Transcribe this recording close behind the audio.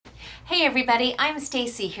Hey everybody, I'm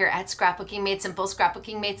Stacy here at Scrapbooking Made Simple,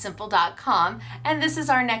 scrapbookingmadesimple.com, and this is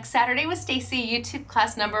our next Saturday with Stacy YouTube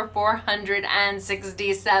class number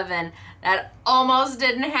 467. That almost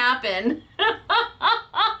didn't happen.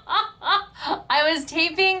 I was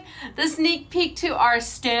taping the sneak peek to our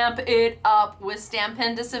Stamp It Up with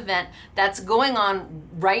Stampendous event that's going on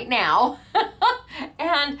right now.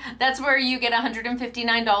 And that's where you get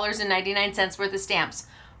 $159.99 worth of stamps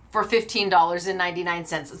for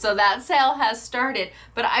 $15.99. So that sale has started,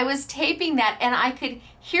 but I was taping that and I could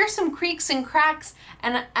hear some creaks and cracks,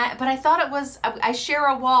 but I thought it was, I share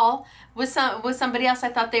a wall with somebody else. I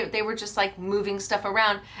thought they were just like moving stuff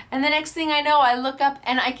around. And the next thing I know, I look up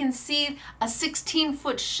and I can see a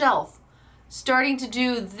 16-foot shelf starting to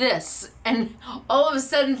do this. And all of a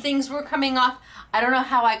sudden things were coming off. I don't know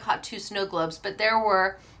how I caught 2 snow globes, but there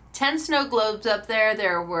were 10 snow globes up there.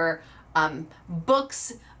 There were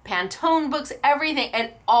books, Pantone books, everything.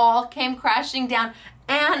 It all came crashing down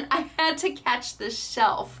and I had to catch the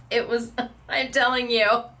shelf. It was, I'm telling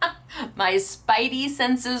you, my spidey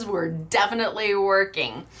senses were definitely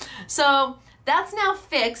working. So that's now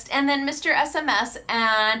fixed. And then Mr. SMS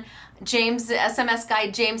and James, the SMS guy,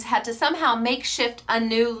 James, had to somehow makeshift a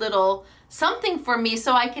new little something for me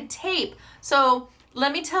so I could tape. So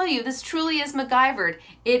let me tell you, this truly is MacGyvered.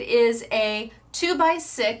 It is a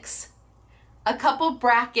 2x6, a couple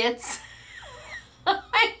brackets.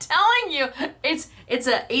 I'm telling you, it's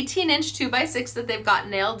a 18-inch 2x6 that they've got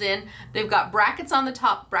nailed in. They've got brackets on the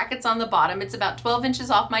top, brackets on the bottom. It's about 12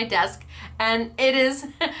 inches off my desk, and it is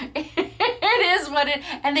it is what it.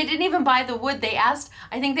 And they didn't even buy the wood. They asked.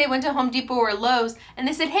 I think they went to Home Depot or Lowe's, and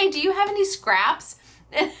they said, "Hey, do you have any scraps?"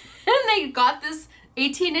 And they got this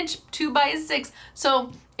 18-inch 2x6.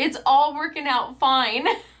 So it's all working out fine.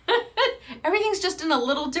 Everything's just in a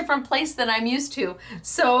little different place than I'm used to.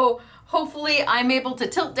 So hopefully I'm able to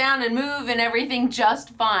tilt down and move and everything just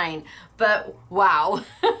fine. But wow,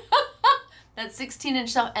 that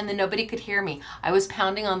 16-inch shelf, and then nobody could hear me. I was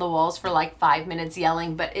pounding on the walls for like 5 minutes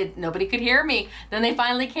yelling, but nobody could hear me. Then they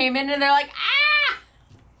finally came in and they're like, ah!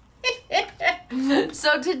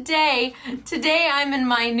 So today I'm in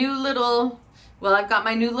my new little, well, I've got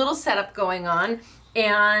my new little setup going on,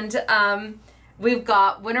 and we've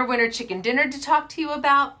got Winter Chicken Dinner to talk to you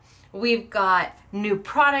about. We've got new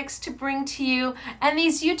products to bring to you. And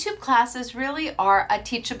these YouTube classes really are a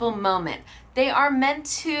teachable moment. They are meant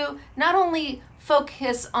to not only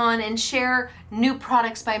focus on and share new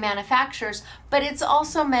products by manufacturers, but it's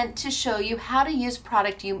also meant to show you how to use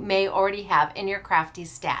product you may already have in your crafty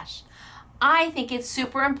stash. I think it's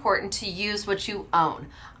super important to use what you own.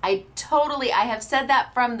 I have said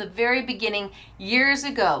that from the very beginning years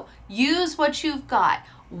ago. Use what you've got.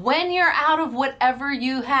 When you're out of whatever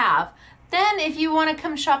you have, then if you want to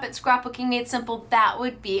come shop at Scrapbooking Made Simple, that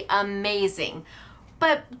would be amazing.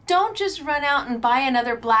 But don't just run out and buy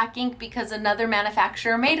another black ink because another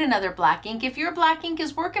manufacturer made another black ink. If your black ink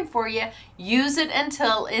is working for you, use it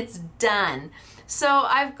until it's done. So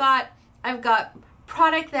I've got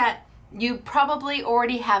product that you probably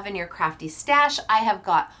already have in your crafty stash. I have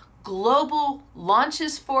got global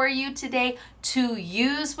launches for you today to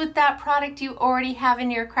use with that product you already have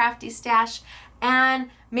in your crafty stash.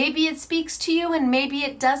 And maybe it speaks to you and maybe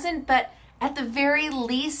it doesn't, but at the very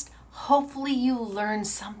least, hopefully you learn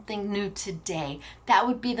something new today. That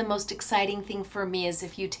would be the most exciting thing for me, is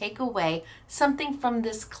if you take away something from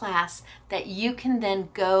this class that you can then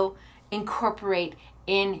go incorporate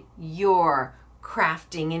in your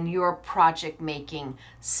crafting and your project making.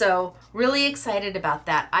 So really excited about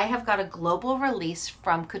that. I have got a global release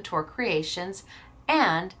from Couture Creations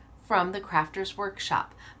and from the Crafters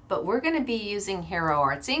Workshop, but we're going to be using Hero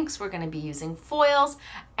Arts inks. We're going to be using foils,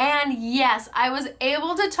 and yes, I was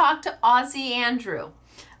able to talk to Ozzy Andrew.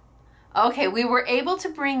 Okay, we were able to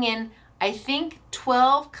bring in, I think,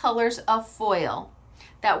 12 colors of foil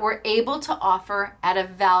that we're able to offer at a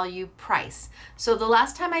value price. So the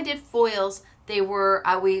last time I did foils, they were,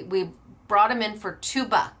 we brought them in for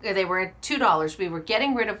 $2. They were $2. We were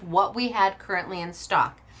getting rid of what we had currently in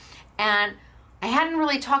stock. And I hadn't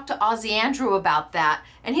really talked to Ozzy Andrew about that.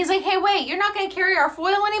 And he's like, "Hey, wait, you're not going to carry our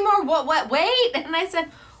foil anymore? What, wait?" And I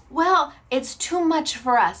said, "Well, it's too much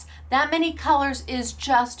for us. That many colors is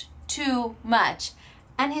just too much."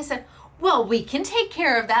 And he said, "Well, we can take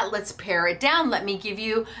care of that. Let's pare it down. Let me give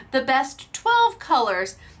you the best 12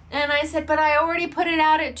 colors. And I said, "But I already put it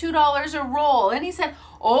out at $2 a roll." And he said,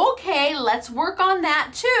 "Okay, let's work on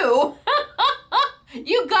that too."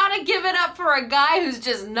 You gotta give it up for a guy who's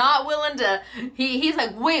just not willing to, he's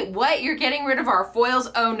like, wait, what? You're getting rid of our foils?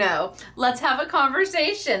 Oh no, let's have a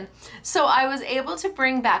conversation. So I was able to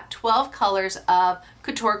bring back 12 colors of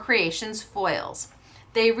Couture Creations foils.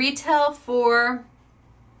 They retail for,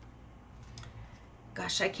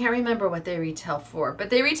 gosh, I can't remember what they retail for, but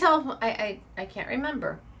they retail, I can't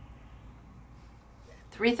remember.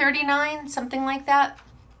 $3.39, something like that.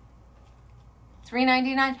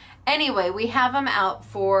 $3.99. Anyway, we have them out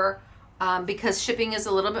for, because shipping is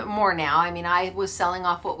a little bit more now. I mean, I was selling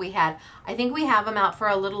off what we had. I think we have them out for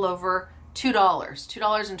a little over $2,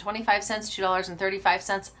 $2.25,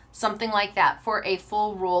 $2.35, something like that for a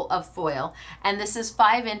full roll of foil. And this is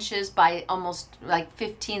 5 inches by almost like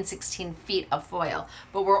 15, 16 feet of foil.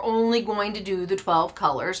 But we're only going to do the 12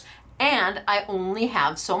 colors. And I only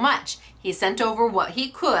have so much. He sent over what he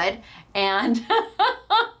could, and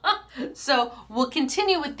so we'll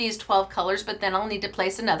continue with these 12 colors, but then I'll need to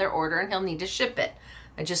place another order and he'll need to ship it.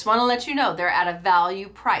 I just want to let you know they're at a value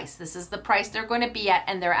price. This is the price they're going to be at,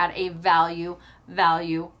 and they're at a value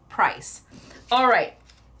price. All right,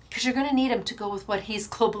 because you're going to need them to go with what he's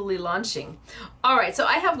globally launching. All right, so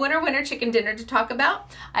I have winter chicken dinner to talk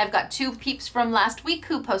about. I've got 2 peeps from last week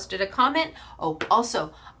who posted a comment. Oh,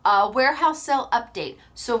 also, warehouse sale update.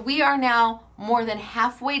 So we are now more than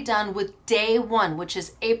halfway done with day 1, which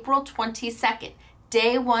is April 22nd.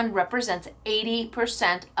 Day 1 represents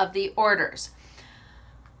 80% of the orders.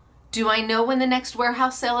 Do I know when the next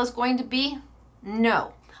warehouse sale is going to be?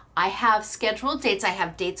 No. I have scheduled dates. I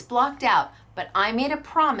have dates blocked out, but I made a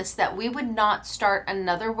promise that we would not start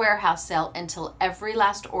another warehouse sale until every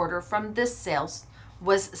last order from this sale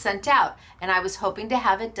was sent out, and I was hoping to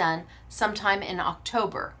have it done sometime in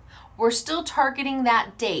October. We're still targeting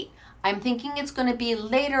that date. I'm thinking it's going to be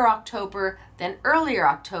later October than earlier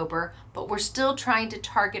October, but we're still trying to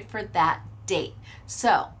target for that date.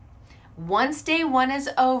 So once day 1 is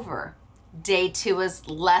over, day 2 is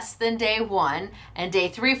less than day 1, and day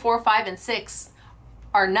 3, 4, 5, and 6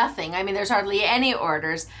 are nothing. I mean, there's hardly any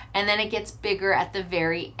orders, and then it gets bigger at the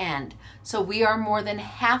very end. So we are more than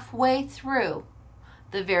halfway through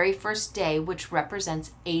the very first day, which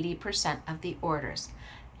represents 80% of the orders.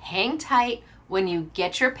 Hang tight. When you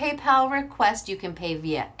get your PayPal request, you can pay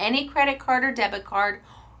via any credit card or debit card.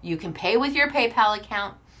 You can pay with your PayPal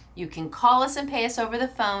account. You can call us and pay us over the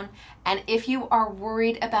phone. And if you are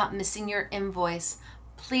worried about missing your invoice,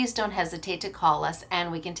 please don't hesitate to call us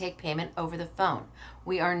and we can take payment over the phone.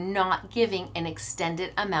 We are not giving an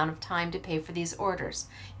extended amount of time to pay for these orders.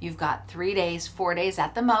 You've got 3 days, 4 days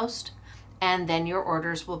at the most, and then your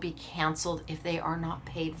orders will be canceled if they are not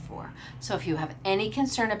paid for. So if you have any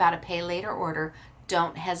concern about a pay later order,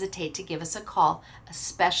 don't hesitate to give us a call,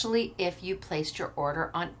 especially if you placed your order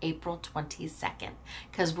on April 22nd,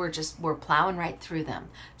 because we're plowing right through them.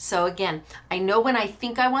 So again, I know when I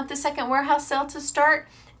think I want the second warehouse sale to start,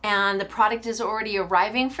 and the product is already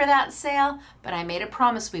arriving for that sale, but I made a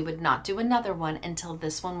promise we would not do another one until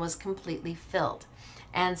this one was completely filled.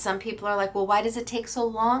 And some people are like, well, why does it take so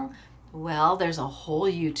long? Well, there's a whole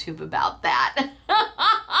YouTube about that.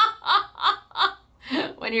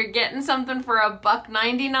 When you're getting something for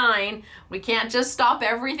 $1.99, we can't just stop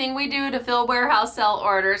everything we do to fill warehouse sale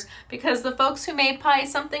orders, because the folks who may buy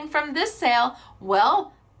something from this sale,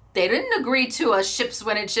 well, they didn't agree to a ships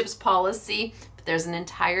when it ships policy. But there's an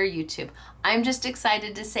entire YouTube. I'm just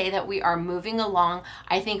excited to say that we are moving along.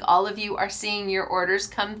 I think all of you are seeing your orders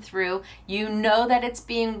come through. You know that it's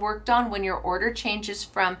being worked on when your order changes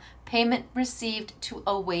from payment received to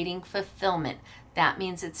awaiting fulfillment. That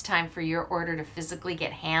means it's time for your order to physically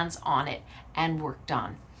get hands on it and worked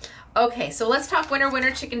on. Okay, so let's talk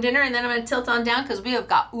winter chicken dinner, and then I'm going to tilt on down because we have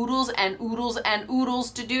got oodles and oodles and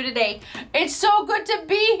oodles to do today. It's so good to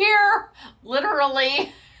be here,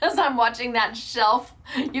 literally, as I'm watching that shelf.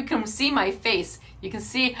 You can see my face. You can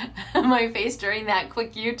see my face during that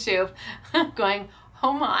quick YouTube going,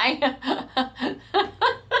 oh my.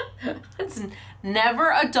 It's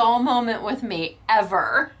never a dull moment with me,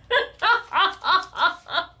 ever.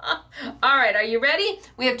 All right, are you ready?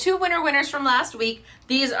 We have 2 winners from last week.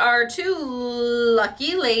 These are 2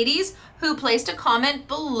 lucky ladies who placed a comment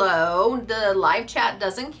below. The live chat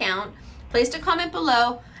doesn't count. Placed a comment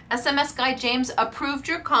below. SMS guy James approved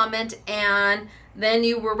your comment, and then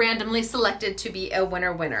you were randomly selected to be a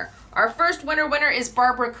winner. Our first winner is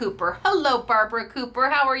Barbara Cooper. Hello, Barbara Cooper.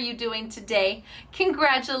 How are you doing today?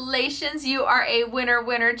 Congratulations, you are a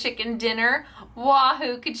winner chicken dinner.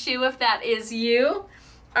 Wahoo, Couture if that is you.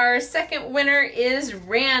 Our second winner is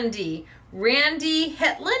Randy. Randy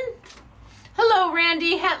Hetland. Hello,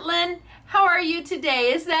 Randy Hetland. How are you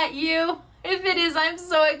today? Is that you? If it is, I'm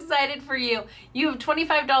so excited for you. You have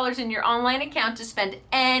 $25 in your online account to spend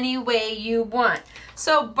any way you want.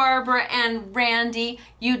 So Barbara and Randy,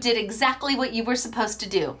 you did exactly what you were supposed to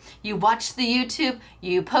do. You watched the YouTube,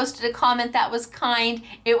 you posted a comment that was kind,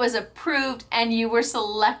 it was approved, and you were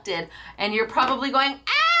selected. And you're probably going,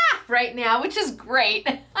 ah, right now, which is great.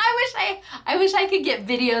 I wish I could get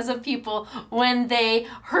videos of people when they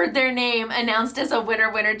heard their name announced as a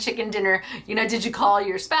winner chicken dinner. You know, did you call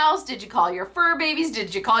your spouse? Did you call your fur babies?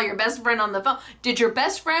 Did you call your best friend on the phone? Did your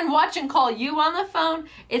best friend watch and call you on the phone?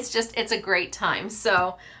 It's a great time.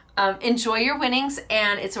 So enjoy your winnings,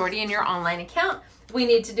 and it's already in your online account. We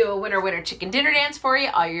need to do a winner chicken dinner dance for you.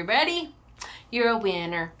 Are you ready? You're a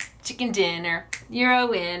winner, chicken dinner. You're a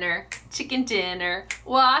winner, chicken dinner.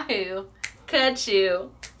 Wahoo, Couture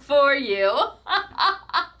for you.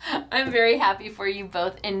 I'm very happy for you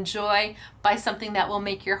both. Enjoy. Buy something that will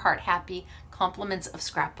make your heart happy. Compliments of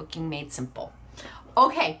Scrapbooking Made Simple.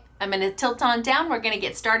 Okay, I'm going to tilt on down. We're going to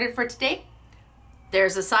get started for today.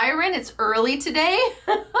 There's a siren. It's early today.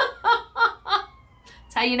 That's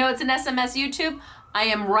how you know it's an SMS YouTube. I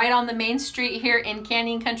am right on the main street here in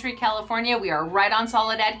Canyon Country, California. We are right on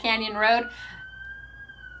Soledad Canyon Road.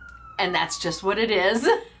 And that's just what it is.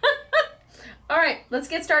 All right, let's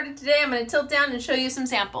get started today. I'm going to tilt down and show you some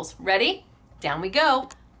samples. Ready? Down we go.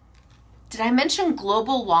 Did I mention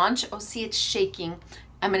global launch? Oh, see, it's shaking.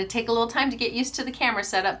 I'm going to take a little time to get used to the camera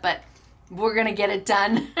setup, but we're going to get it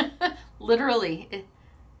done. Literally,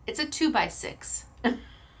 it's a 2x6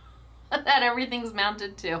 that everything's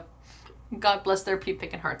mounted to. God bless their pea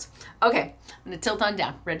picking hearts. Okay, I'm going to tilt on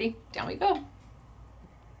down. Ready? Down we go.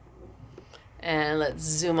 And let's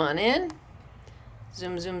zoom on in.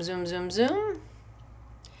 Zoom, zoom, zoom, zoom, zoom.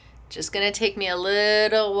 Just gonna take me a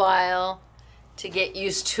little while to get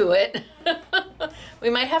used to it. We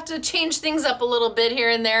might have to change things up a little bit here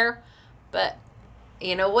and there, but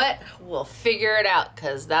you know what? We'll figure it out,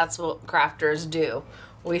 because that's what crafters do.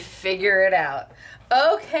 We figure it out.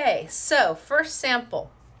 Okay, so first sample.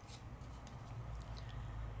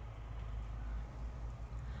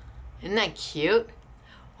 Isn't that cute?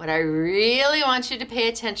 What I really want you to pay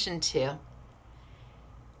attention to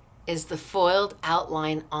is the foiled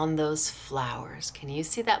outline on those flowers. Can you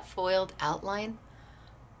see that foiled outline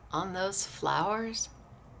on those flowers?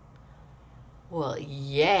 Well,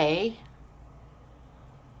 yay,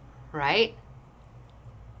 right?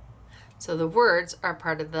 So the words are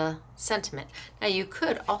part of the sentiment. Now you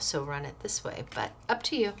could also run it this way, but up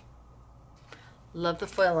to you. Love the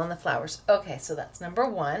foil on the flowers. Okay, so that's number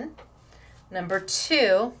one. Number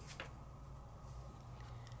two,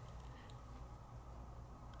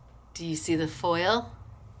 do you see the foil?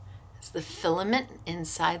 It's the filament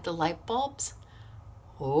inside the light bulbs.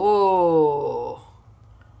 Oh,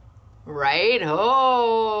 right?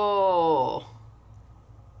 Oh,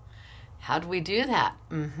 how do we do that?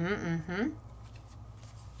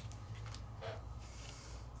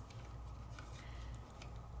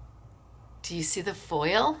 Do you see the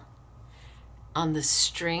foil on the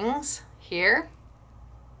strings here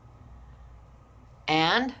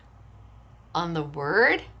and on the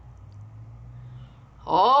word?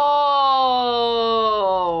 Oh,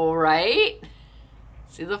 right?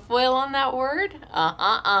 See the foil on that word?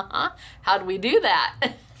 How do we do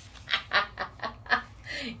that?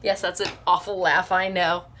 Yes, that's an awful laugh, I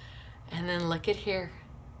know. And then look at here.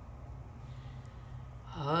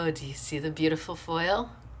 Oh, do you see the beautiful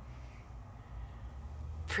foil?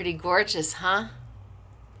 Pretty gorgeous, huh?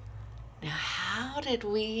 Now, how did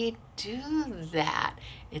we do that?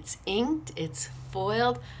 It's inked, it's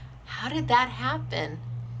foiled. How did that happen?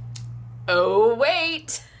 Oh,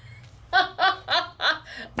 wait.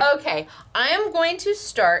 Okay, I am going to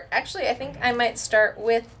start. Actually, I think I might start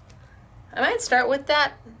with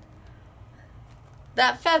that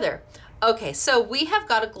feather. Okay, so we have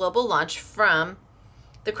got a global launch from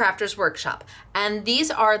the Crafters Workshop, and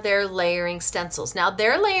these are their layering stencils. Now,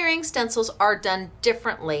 their layering stencils are done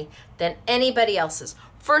differently than anybody else's.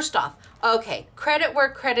 First off, okay, credit where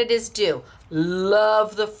credit is due.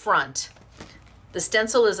 Love the front. The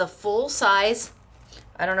stencil is a full size.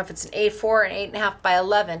 I don't know if it's an A4 or an 8.5 by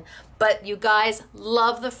 11, but you guys,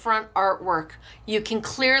 love the front artwork. You can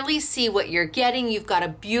clearly see what you're getting. You've got a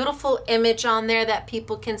beautiful image on there that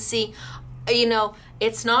people can see. You know,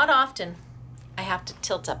 it's not often, I have to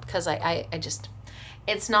tilt up because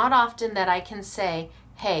it's not often that I can say,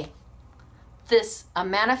 hey, a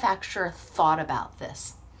manufacturer thought about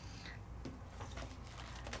this.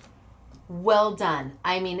 Well done.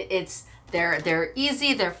 I mean, they're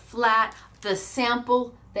easy, they're flat. The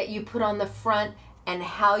sample that you put on the front and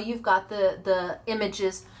how you've got the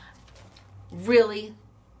images, really,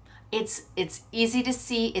 It's easy to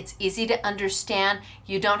see, it's easy to understand.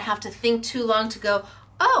 You don't have to think too long to go,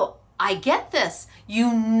 oh, I get this.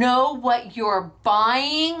 You know what you're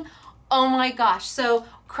buying. Oh my gosh. So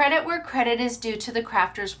credit where credit is due to the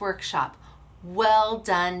Crafters Workshop. Well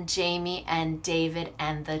done, Jamie and David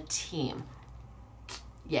and the team.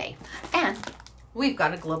 Yay. And we've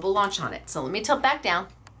got a global launch on it. So let me tilt back down.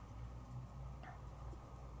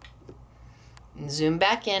 Zoom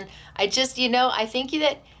back in. I just, I think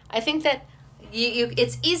that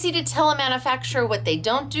it's easy to tell a manufacturer what they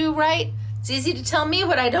don't do right. It's easy to tell me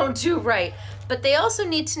what I don't do right. But they also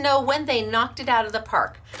need to know when they knocked it out of the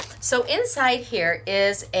park. So inside here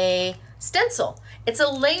is a stencil. It's a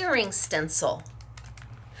layering stencil,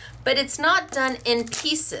 but it's not done in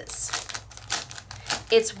pieces.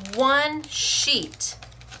 It's one sheet.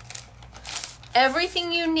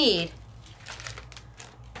 Everything you need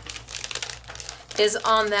is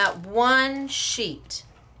on that one sheet.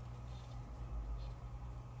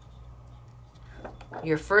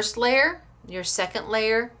 Your first layer, your second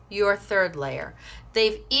layer, your third layer.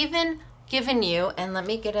 They've even given you, and let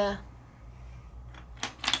me get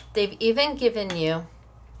they've even given you,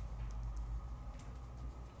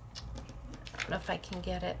 I don't know if I can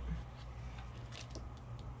get it.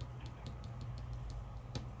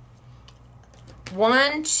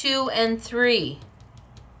 1, 2, and 3.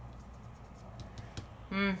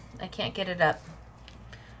 I can't get it up.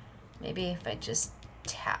 Maybe if I just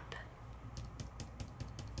tap.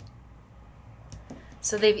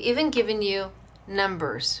 So they've even given you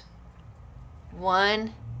numbers.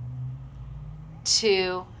 1,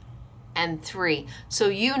 2, and 3. So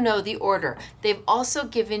you know the order. They've also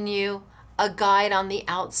given you a guide on the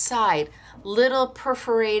outside. Little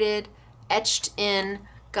perforated, etched in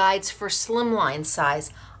guides for slimline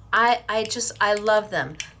size. I love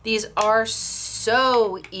them. These are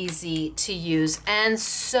so easy to use and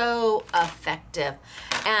so effective.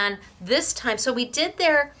 And this time, so we did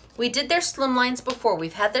their slimlines before.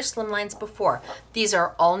 We've had their slimlines before. These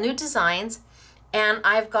are all new designs, and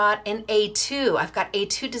I've got an A2. I've got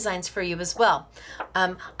A2 designs for you as well.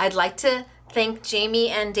 I'd like to thank Jamie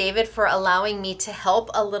and David for allowing me to help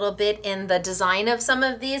a little bit in the design of some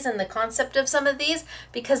of these and the concept of some of these,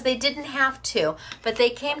 because they didn't have to, but they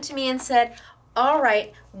came to me and said, all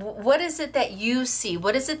right, what is it that you see?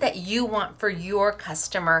 What is it that you want for your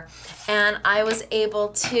customer? And I was able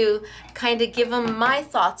to kind of give them my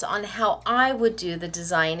thoughts on how I would do the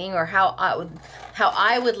designing, or how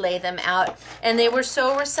I would lay them out. And they were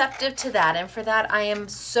so receptive to that. And for that, I am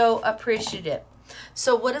so appreciative.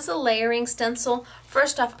 So what is a layering stencil?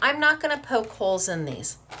 First off, I'm not going to poke holes in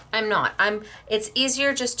these. I'm not. It's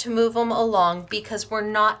easier just to move them along because we're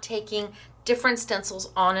not taking different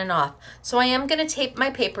stencils on and off. So I am going to tape my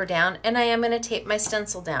paper down, and I am going to tape my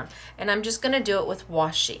stencil down, and I'm just going to do it with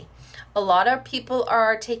washi. A lot of people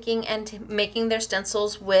are taking and making their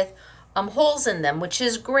stencils with holes in them, which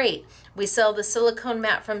is great. We sell the silicone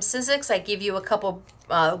mat from Sizzix. I give you a couple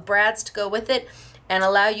brads to go with it and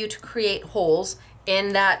allow you to create holes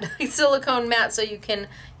in that silicone mat, so you can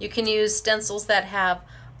use stencils that have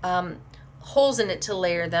holes in it to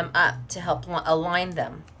layer them up to help align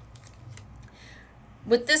them.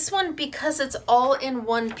 With this one, because it's all in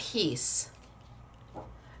one piece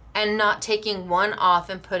and not taking one off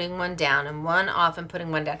and putting one down and one off and putting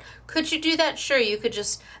one down. Could you do that? Sure, you could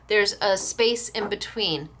just, there's a space in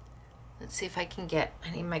between. Let's see if I can get, I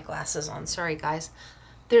need my glasses on, sorry guys.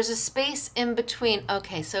 There's a space in between.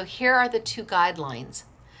 Okay, so here are the two guidelines.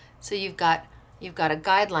 So you've got a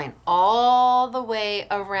guideline all the way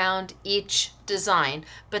around each design,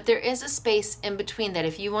 but there is a space in between that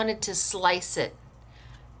if you wanted to slice it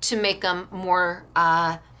to make them more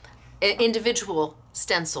individual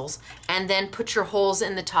stencils and then put your holes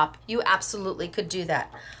in the top, you absolutely could do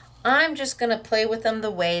that. I'm just gonna play with them the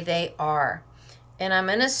way they are. And I'm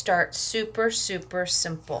gonna start super, super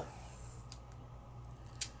simple.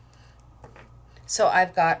 So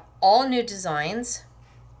I've got all new designs.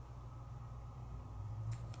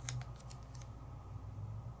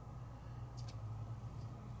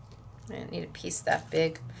 I don't need a piece that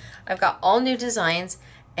big. I've got all new designs,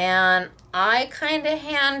 and I kind of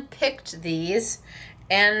hand-picked these,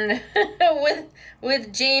 and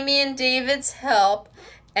with Jamie and David's help,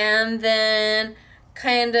 and then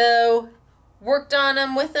kind of worked on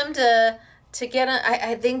them with them to get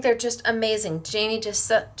I think they're just amazing. Jamie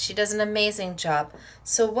she does an amazing job.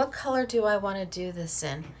 So what color do I want to do this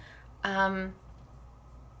in?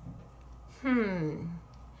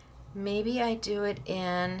 Maybe I do it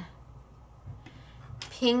in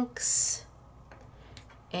pinks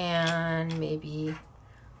and maybe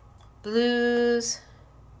blues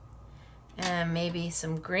and maybe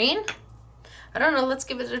some green. I don't know, let's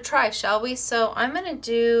give it a try, shall we? So I'm gonna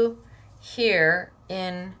do here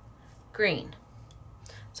in green.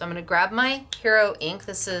 So I'm gonna grab my Hero ink.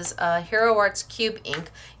 This is Hero Arts Cube ink.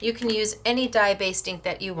 You can use any dye-based ink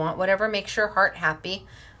that you want, whatever makes your heart happy.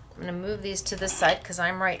 I'm gonna move these to the side because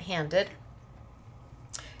I'm right-handed.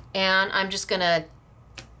 And I'm just gonna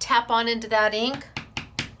tap on into that ink.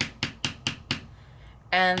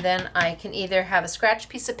 And then I can either have a scratch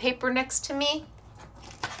piece of paper next to me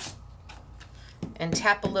and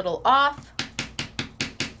tap a little off,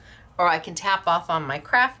 or I can tap off on my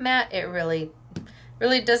craft mat. It really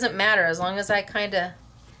doesn't matter as long as I kind of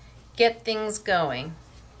get things going.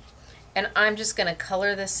 And I'm just going to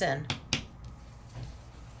color this in.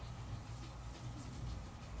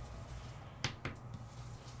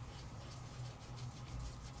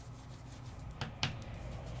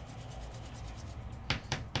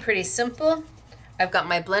 Pretty simple. I've got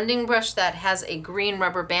my blending brush that has a green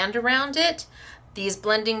rubber band around it. These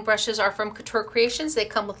blending brushes are from Couture Creations. They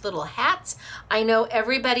come with little hats. I know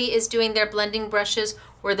everybody is doing their blending brushes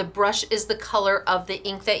where the brush is the color of the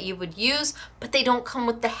ink that you would use, but they don't come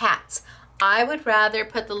with the hats. I would rather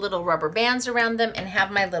put the little rubber bands around them and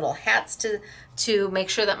have my little hats to make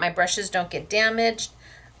sure that my brushes don't get damaged.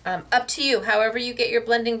 Up to you, however you get your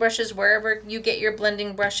blending brushes, wherever you get your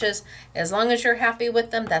blending brushes, as long as you're happy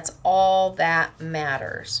with them, that's all that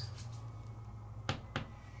matters.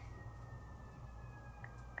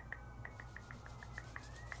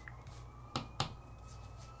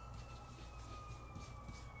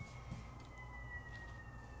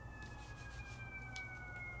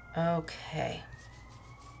 Okay.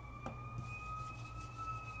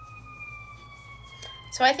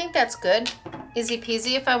 So I think that's good. Easy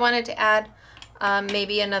peasy. If I wanted to add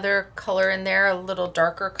maybe another color in there, a little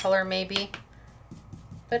darker color maybe.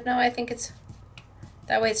 But no, I think it's,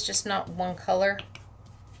 that way it's just not one color.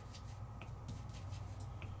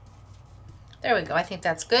 There we go. I think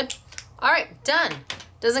that's good. All right, done.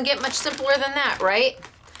 Doesn't get much simpler than that, right?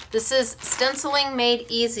 This is stenciling made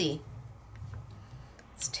easy.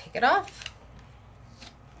 Let's take it off.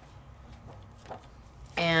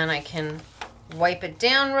 And I can wipe it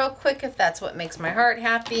down real quick if that's what makes my heart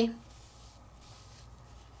happy.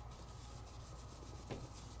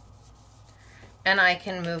 And I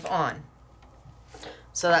can move on.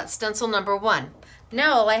 So that's stencil number 1.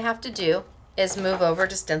 Now all I have to do is move over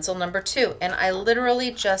to stencil number 2, and I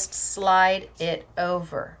literally just slide it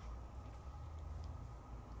over.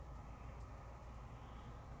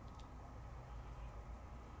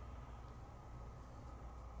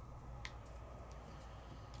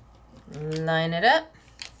 Line it up.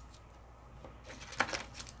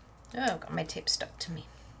 Oh, I've got my tape stuck to me.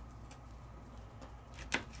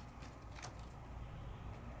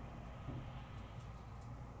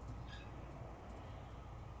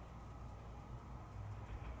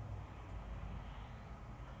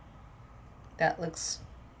 That looks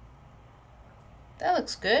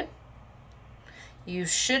good. You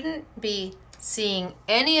shouldn't be seeing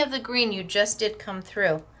any of the green you just did come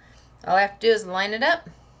through. All I have to do is line it up.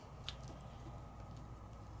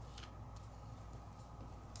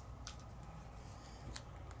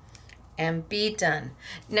 And be done.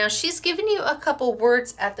 Now she's given you a couple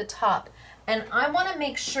words at the top, and I want to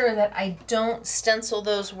make sure that I don't stencil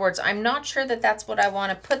those words. I'm not sure that that's what I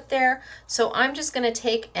want to put there, so I'm just going to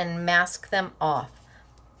take and mask them off.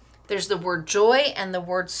 There's the word joy and the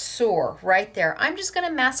word soar right there. I'm just going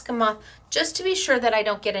to mask them off just to be sure that I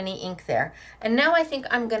don't get any ink there. And now I think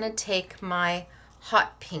I'm going to take my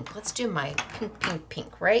hot pink. Let's do my pink, pink,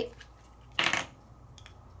 pink, right?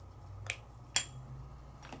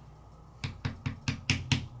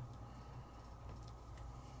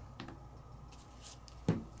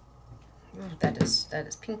 That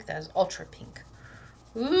is pink. That is ultra pink.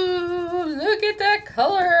 Ooh, look at that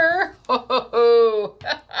color. Oh,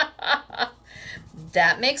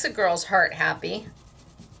 that makes a girl's heart happy.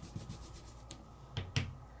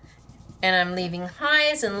 And I'm leaving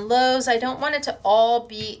highs and lows. I don't want it to all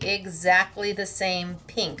be exactly the same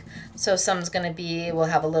pink. So some's going to will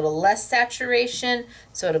have a little less saturation,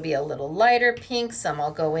 so it'll be a little lighter pink. Some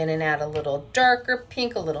I'll go in and add a little darker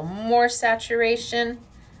pink, a little more saturation.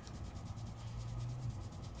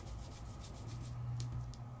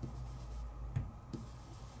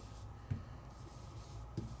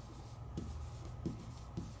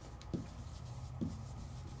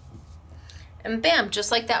 And bam,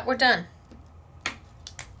 just like that, we're done.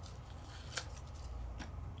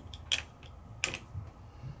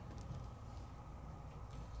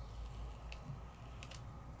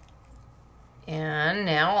 And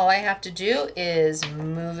now all I have to do is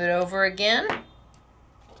move it over again.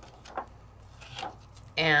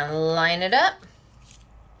 and line it up.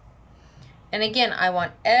 And again, I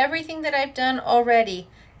want everything that I've done already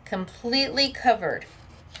completely covered.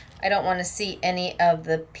 I don't want to see any of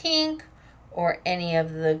the pink or any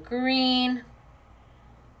of the green.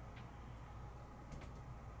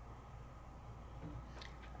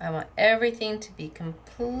 I want everything to be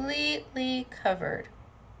completely covered.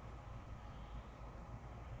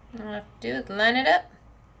 All I have to do is line it up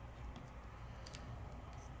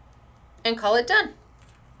and call it done.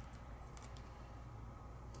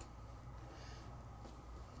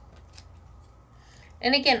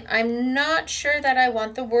 And again, I'm not sure that I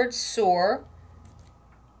want the word soar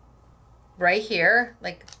right here,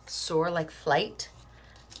 like soar, like flight.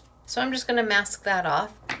 So I'm just gonna mask that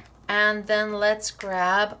off. And then let's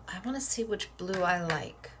grab, I wanna see which blue I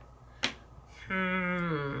like.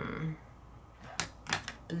 Blue.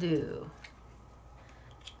 Do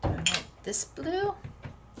I want this blue?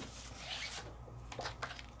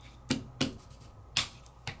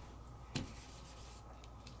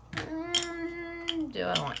 Do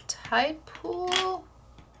I want Tide Pool?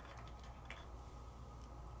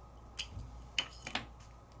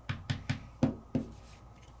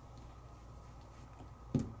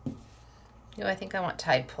 No, I think I want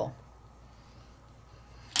Tide Pool.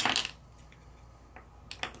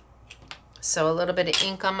 So a little bit of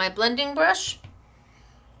ink on my blending brush.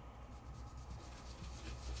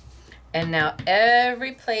 And now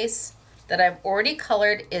every place that I've already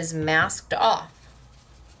colored is masked off.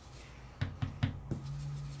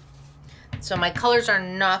 So my colors are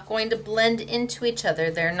not going to blend into each other.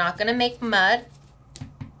 They're not going to make mud.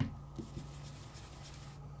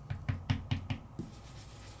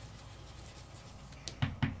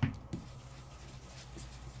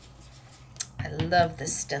 I love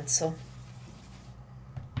this stencil.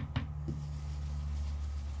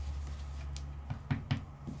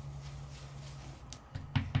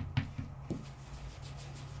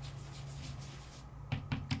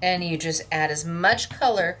 And you just add as much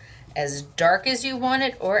color, as dark as you want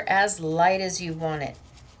it or as light as you want it.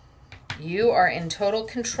 You are in total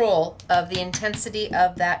control of the intensity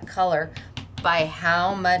of that color by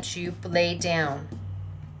how much you lay down.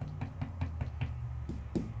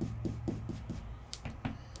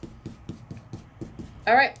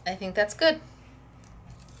 All right, I think that's good.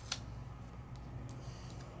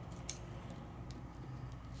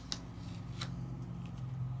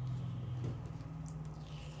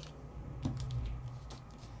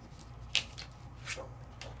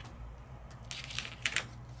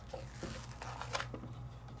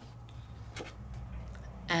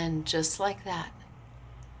 And just like that,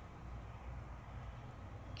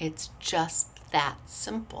 it's just that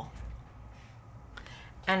simple.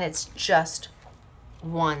 And it's just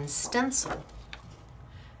one stencil.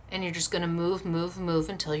 And you're just going to move, move, move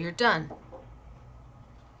until you're done.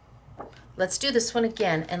 Let's do this one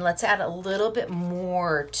again, and let's add a little bit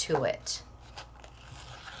more to it.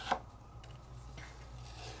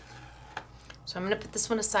 So I'm going to put this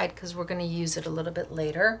one aside because we're going to use it a little bit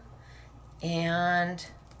later. And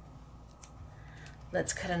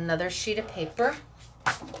let's cut another sheet of paper.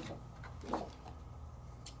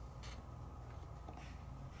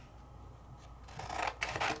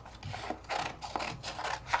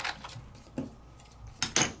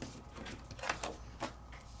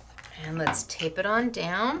 And let's tape it on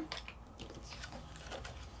down.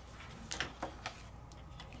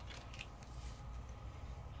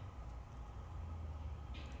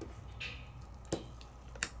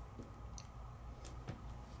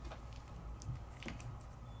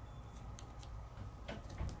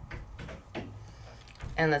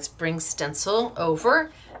 And let's bring stencil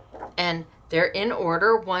over, and they're in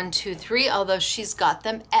order 1, 2, 3, although she's got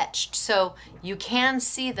them etched, so you can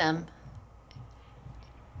see them.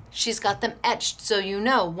 She's got them etched, so you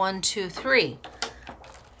know 1, 2, 3.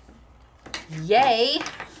 Yay!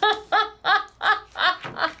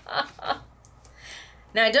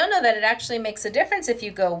 Now I don't know that it actually makes a difference if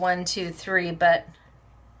you go 1, 2, 3, but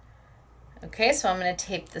okay, so I'm going to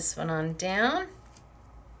tape this one on down.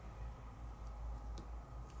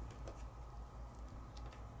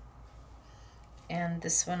 And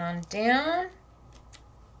this one on down.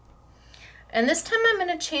 And this time I'm going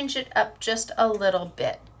to change it up just a little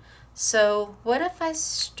bit. So what if I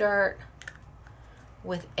start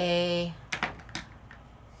with how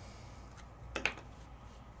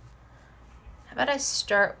about I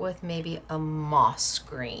start with maybe a moss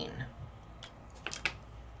green?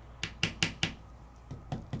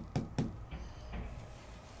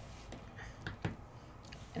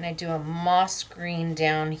 And I do a moss green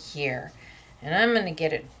down here. And I'm going to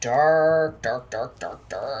get it dark, dark, dark, dark,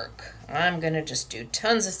 dark. I'm going to just do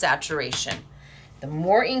tons of saturation. The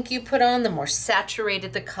more ink you put on, the more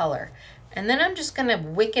saturated the color. And then I'm just gonna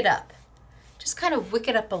wick it up. Just kind of wick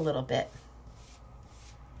it up a little bit.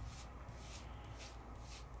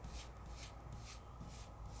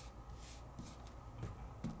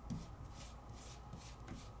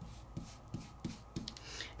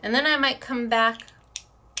 And then I might come back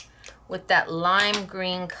with that lime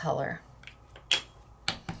green color.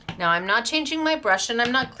 Now I'm not changing my brush and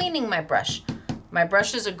I'm not cleaning my brush. My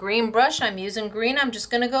brush is a green brush. I'm using green. I'm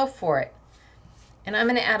just gonna go for it. And I'm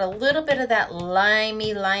gonna add a little bit of that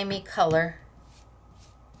limey color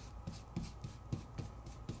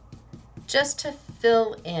just to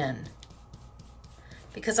fill in,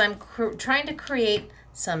 because I'm trying to create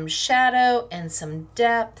some shadow and some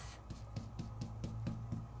depth.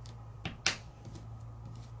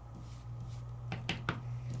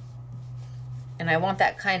 And I want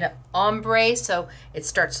that kind of ombre, so it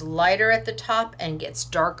starts lighter at the top and gets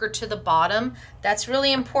darker to the bottom. That's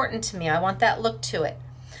really important to me. I want that look to it.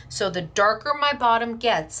 So the darker my bottom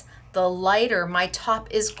gets, the lighter my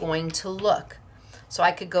top is going to look. So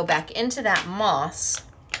I could go back into that moss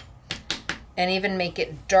and even make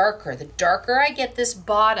it darker. The darker I get this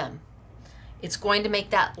bottom, it's going to make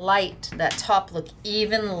that that top look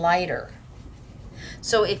even lighter.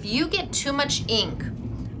 So if you get too much ink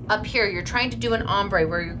up here, you're trying to do an ombre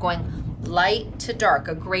where you're going light to dark,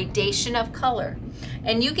 a gradation of color,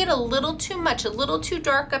 and you get a little too much, a little too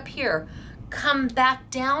dark up here, come back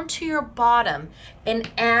down to your bottom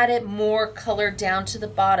and add it more color down to the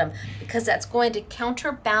bottom, because that's going to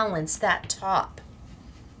counterbalance that top.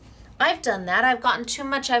 I've done that. I've gotten too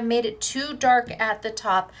much. I've made it too dark at the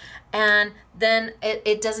top, and then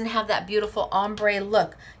it doesn't have that beautiful ombre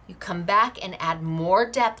look. You come back and add more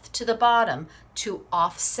depth to the bottom to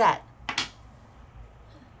offset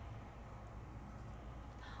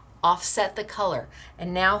the color.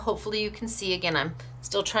 And now hopefully you can see, again, I'm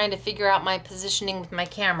still trying to figure out my positioning with my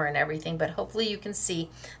camera and everything, but hopefully you can see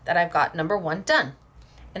that I've got number 1 done.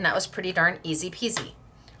 And that was pretty darn easy peasy,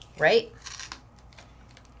 right?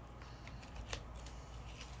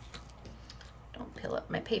 Don't peel up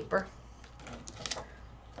my paper.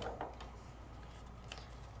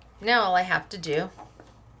 Now all I have to do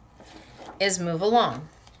is move along.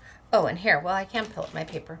 Oh, and here, well, I can peel up my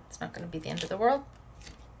paper. It's not going to be the end of the world.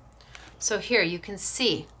 So here you can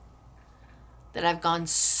see that I've gone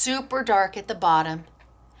super dark at the bottom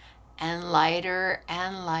and lighter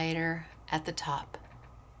at the top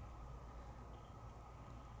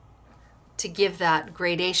to give that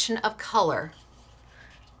gradation of color,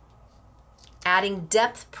 adding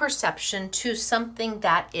depth perception to something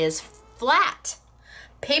that is flat.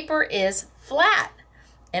 Paper is flat,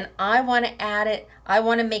 and I want to add it, I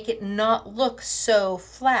want to make it not look so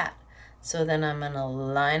flat. So then I'm going to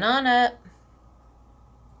line on up.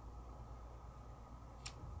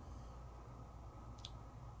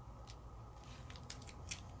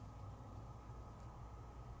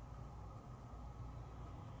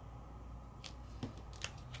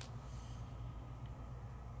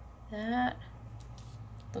 That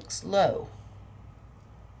looks low.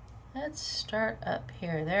 Let's start up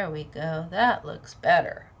here. There we go. That looks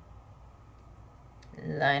better.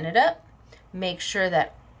 Line it up. Make sure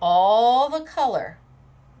that all the color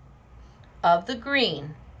of the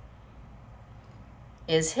green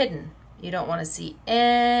is hidden. You don't want to see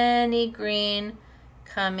any green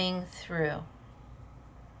coming through.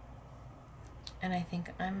 And I think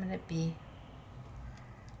I'm going to be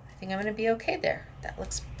okay there. That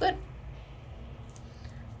looks good.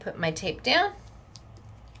 Put my tape down.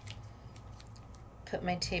 Put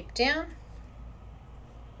my tape down.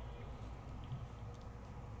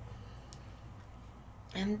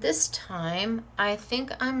 And this time, I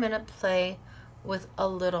think I'm going to play with a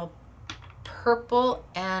little purple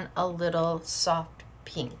and a little soft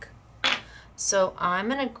pink. So I'm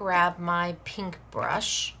going to grab my pink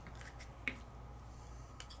brush.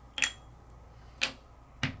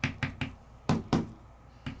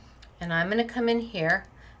 And I'm going to come in here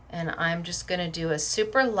and I'm just going to do a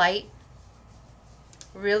super light,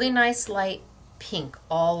 really nice light pink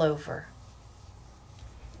all over.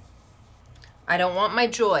 I don't want my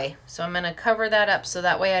joy, so I'm going to cover that up so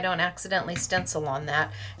that way I don't accidentally stencil on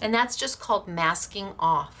that. And that's just called masking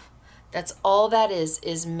off. That's all that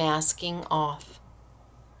is masking off.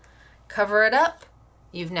 Cover it up.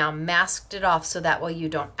 You've now masked it off so that way you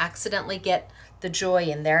don't accidentally get the joy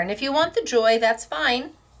in there. And if you want the joy, that's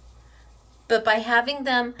fine. But by having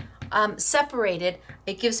them separated,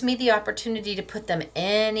 it gives me the opportunity to put them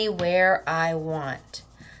anywhere I want.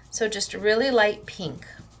 So just a really light pink.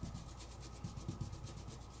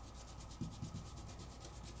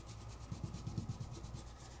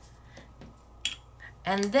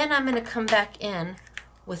 And then I'm going to come back in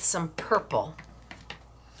with some purple.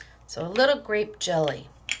 So a little grape jelly.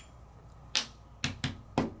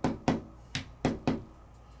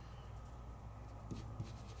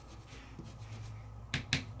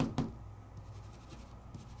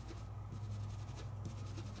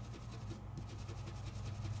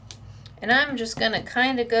 And I'm just going to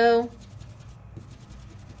kind of go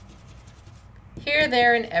here,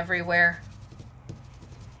 there, and everywhere.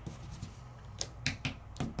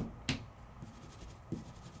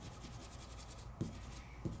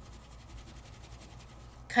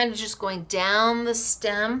 Kind of just going down the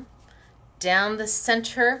stem, down the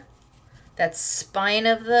center, that spine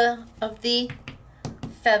of the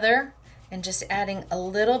feather, and just adding a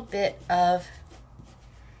little bit of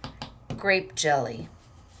grape jelly.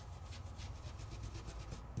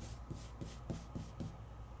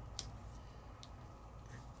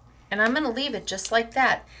 And I'm going to leave it just like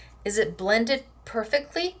that. Is it blended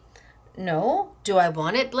perfectly? No. Do I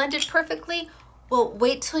want it blended perfectly? Well,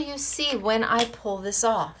 wait till you see when I pull this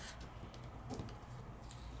off.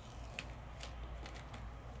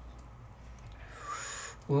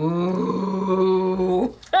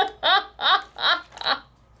 Ooh.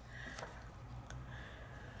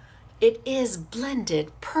 It is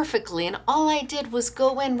blended perfectly, and all I did was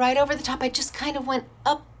go in right over the top. I just kind of went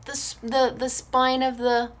up the spine of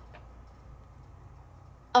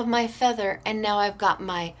my feather, and now I've got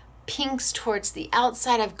my pinks towards the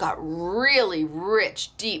outside. I've got really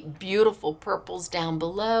rich, deep, beautiful purples down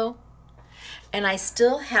below, and I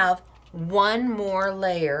still have one more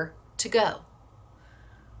layer to go.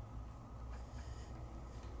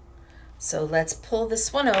 So let's pull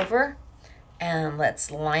this one over and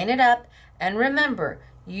let's line it up. And remember,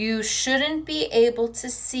 you shouldn't be able to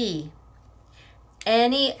see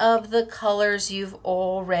any of the colors you've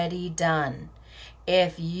already done.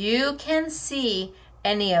 If you can see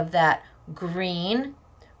any of that green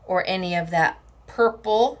or any of that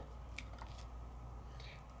purple,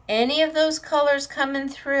 any of those colors coming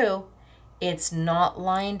through, it's not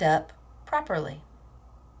lined up properly.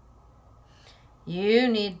 You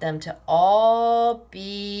need them to all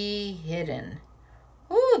be hidden.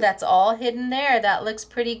 Ooh, that's all hidden there. That looks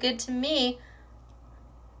pretty good to me.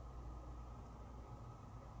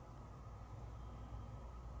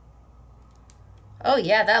 Oh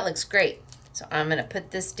yeah, that looks great. So I'm going to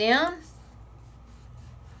put this down.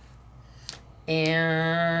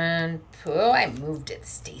 And, oh, I moved it,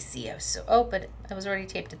 Stacy. But I was already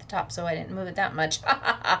taped at the top, so I didn't move it that much.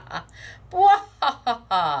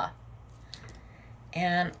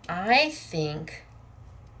 And I think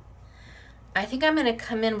I'm going to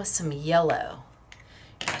come in with some yellow.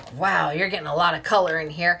 Wow, you're getting a lot of color in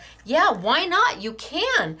here. Yeah, why not? You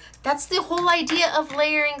can. That's the whole idea of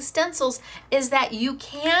layering stencils, is that you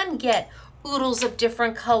can get oodles of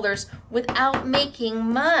different colors without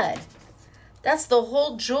making mud. That's the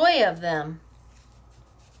whole joy of them.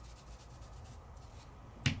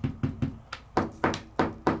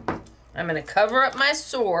 I'm going to cover up my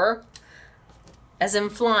sore, as in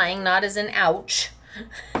flying, not as in ouch.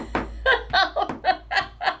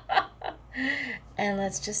 And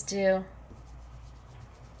let's just do,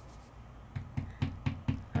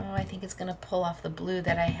 oh, I think it's going to pull off the blue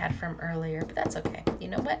that I had from earlier, but that's okay. You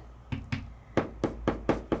know what?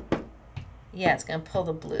 Yeah, it's going to pull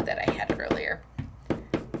the blue that I had earlier.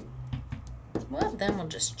 Well, then we'll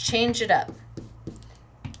just change it up.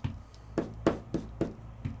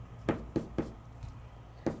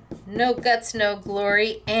 No guts, no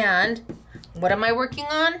glory. And what am I working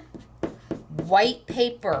on? White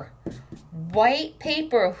paper. White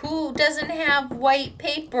paper. Who doesn't have white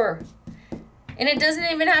paper? And it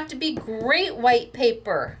doesn't even have to be great white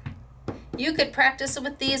paper. You could practice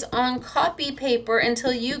with these on copy paper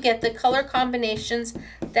until you get the color combinations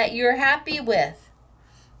that you're happy with.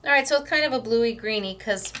 All right, so it's kind of a bluey greeny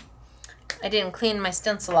because I didn't clean my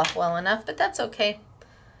stencil off well enough, but that's okay.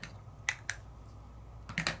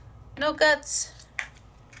 No guts,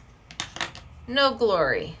 no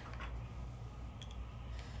glory.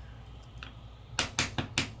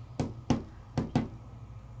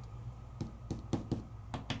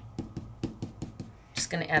 Just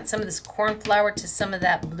going to add some of this corn flour to some of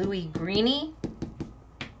that bluey greeny.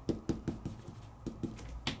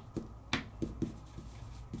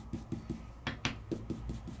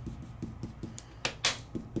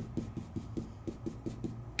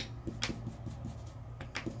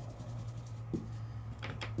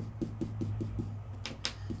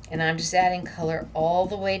 And I'm just adding color all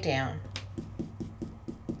the way down.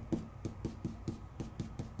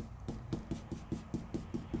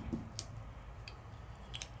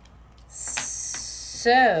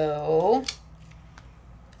 So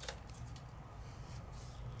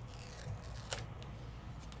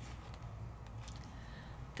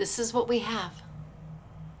this is what we have.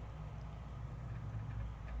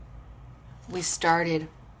 We started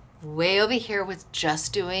way over here with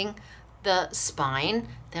just doing the spine.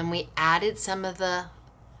 Then we added some of the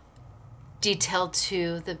detail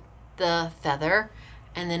to the feather,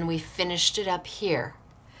 and then we finished it up here.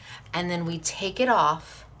 And then we take it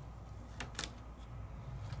off,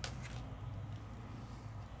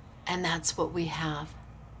 and that's what we have.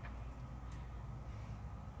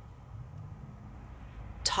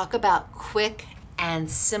 Talk about quick and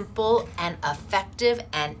simple and effective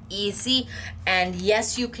and easy. And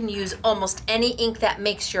yes, you can use almost any ink that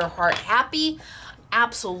makes your heart happy.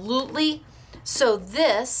 Absolutely. So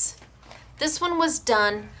this one was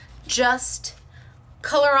done just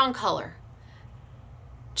color on color.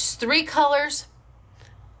 Just 3 colors.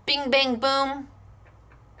 Bing, bang, boom.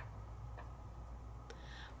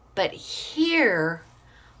 But here,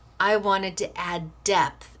 I wanted to add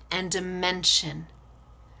depth and dimension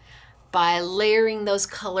by layering those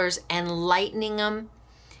colors and lightening them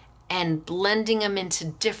and blending them into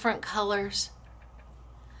different colors.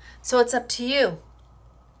 So it's up to you.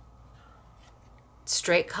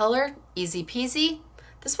 Straight color, easy peasy.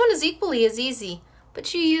 This one is equally as easy,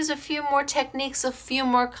 but you use a few more techniques, a few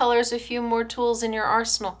more colors, a few more tools in your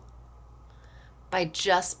arsenal by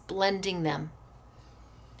just blending them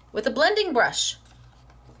with a blending brush.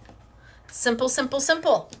 Simple, simple,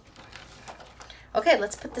 simple. Okay,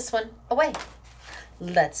 let's put this one away.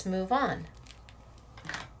 Let's move on.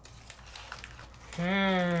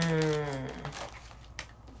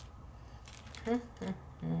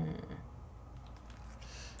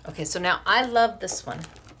 Okay, so now I love this one.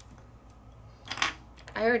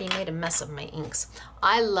 I already made a mess of my inks.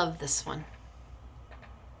 I love this one.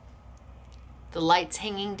 The light's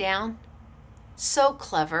hanging down. So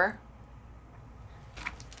clever.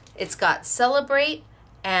 It's got celebrate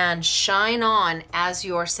and shine on as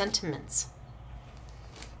your sentiments.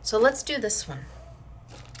 So let's do this one.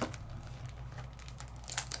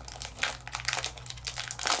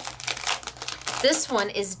 This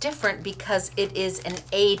one is different because it is an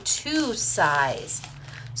A2 size.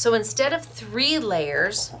 So instead of 3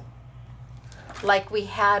 layers, like we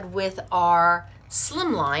had with our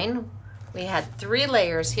slimline, we had 3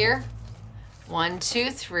 layers here. 1,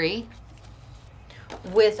 2, 3.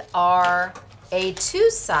 With our A2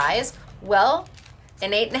 size, well,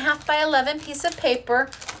 an 8.5 by 11 piece of paper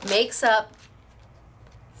makes up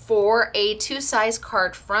 4 A2 size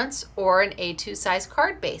card fronts or an A2 size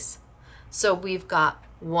card base. So we've got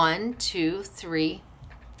 1, 2, 3,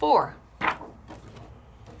 4.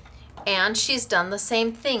 And she's done the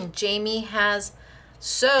same thing. Jamie has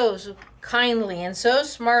so kindly and so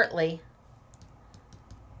smartly,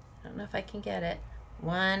 I don't know if I can get it.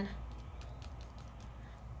 1,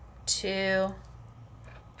 2,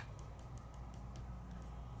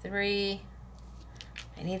 3.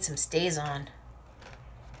 I need some stays on.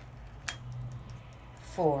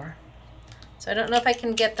 4. So I don't know if I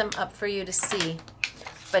can get them up for you to see,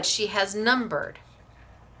 but she has numbered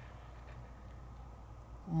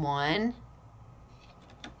 1,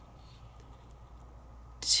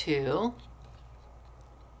 2,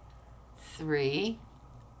 3,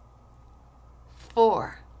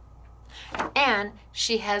 4. And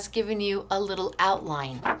she has given you a little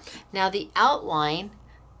outline. Now the outline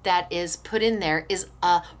that is put in there is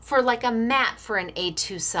for like a mat for an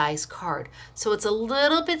A2 size card. So it's a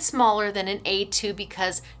little bit smaller than an A2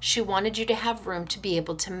 because she wanted you to have room to be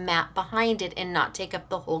able to mat behind it and not take up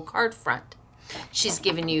the whole card front. She's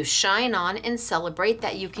given you shine on and celebrate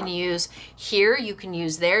that you can use here, you can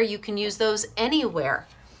use there, you can use those anywhere.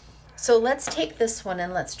 So let's take this one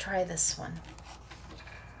and let's try this one.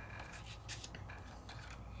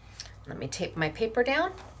 Let me tape my paper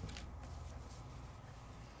down.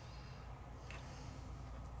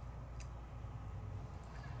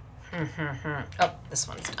 Oh, this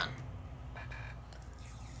one's done.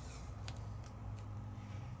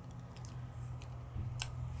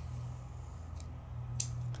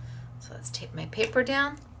 So let's tape my paper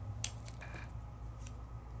down.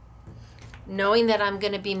 Knowing that I'm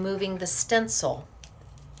going to be moving the stencil.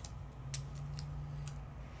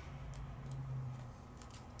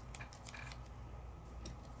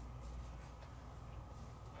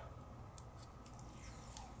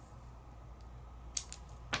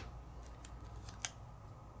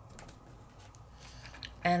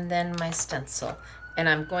 And then my stencil. And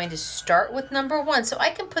I'm going to start with number 1. So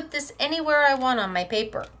I can put this anywhere I want on my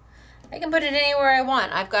paper. I can put it anywhere I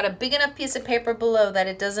want. I've got a big enough piece of paper below that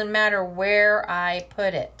it doesn't matter where I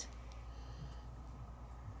put it.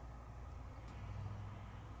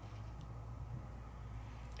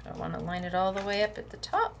 I want to line it all the way up at the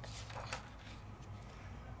top.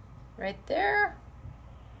 right there.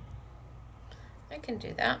 I can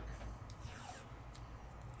do that.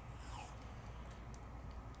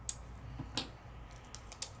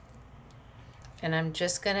 And I'm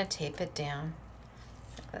just going to tape it down.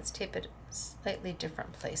 Let's tape it a slightly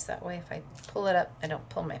different place. That way if I pull it up, I don't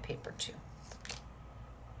pull my paper too.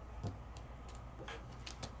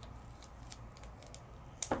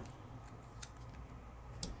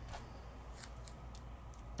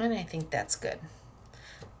 And I think that's good.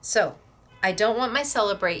 So I don't want my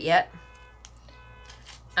Celebrate yet.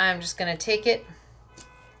 I'm just going to take it,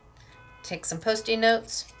 take some Post-it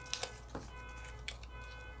notes,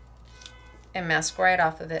 and mask right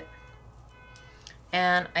off of it.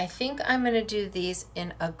 And I think I'm going to do these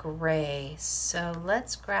in a gray. So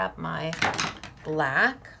let's grab my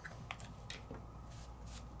black.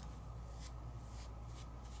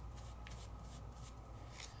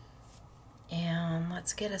 And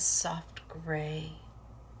let's get a soft gray.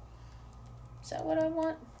 Is that what I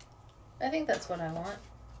want? I think that's what I want.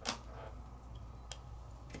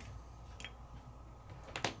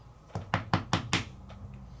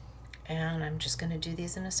 And I'm just going to do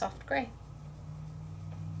these in a soft gray.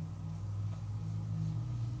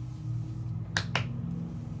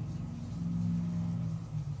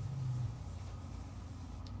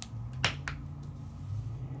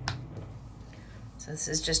 So this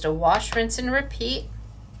is just a wash, rinse, and repeat.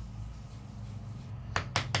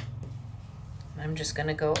 I'm just going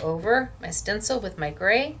to go over my stencil with my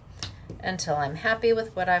gray until I'm happy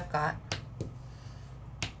with what I've got.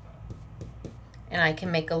 And I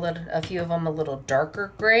can make a few of them a little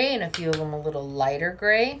darker gray and a few of them a little lighter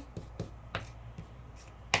gray.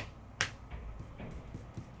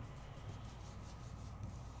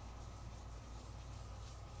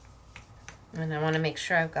 And I want to make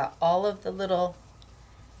sure I've got all of the little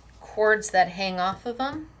cords that hang off of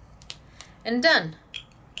them. And done.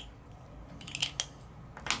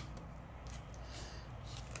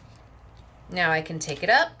 Now I can take it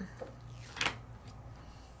up.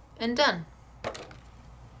 And done.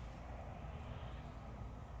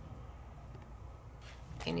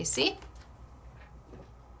 Can you see?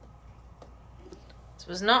 This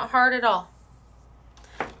was not hard at all.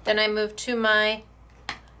 Then I move to my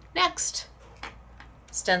next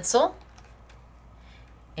stencil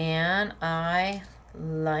and I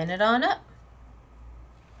line it on up.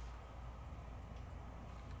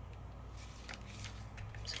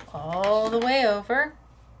 So all the way over.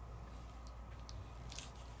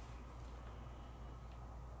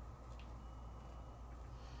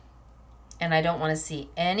 And I don't want to see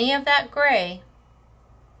any of that gray.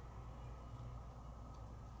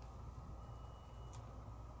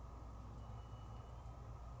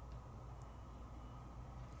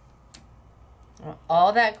 I want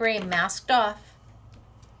all that gray masked off.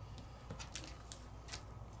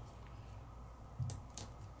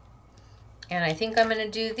 And I think I'm going to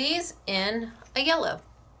do these in a yellow.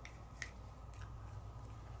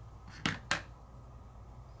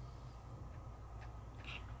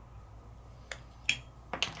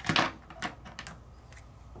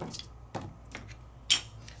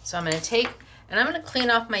 So I'm going to take, and I'm going to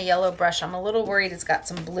clean off my yellow brush. I'm a little worried it's got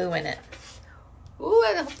some blue in it. Ooh,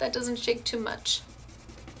 I hope that doesn't shake too much.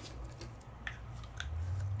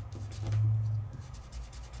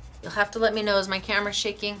 You'll have to let me know, is my camera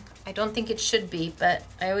shaking? I don't think it should be, but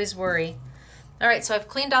I always worry. All right, so I've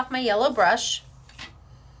cleaned off my yellow brush,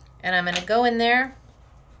 and I'm going to go in there.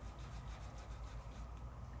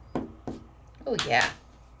 Oh yeah.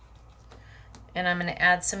 And I'm going to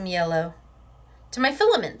add some yellow to my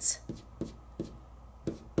filaments.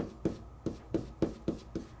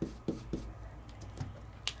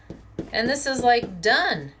 And this is like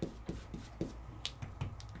done.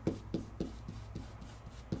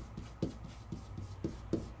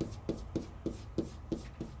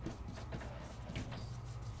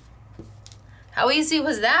 How easy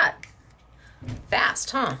was that?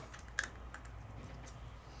 Fast, huh?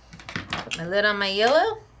 Put my lid on my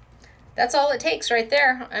yellow. That's all it takes right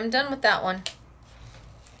there. I'm done with that one.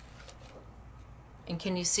 And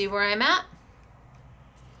can you see where I'm at?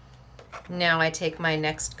 Now I take my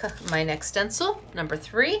next stencil, number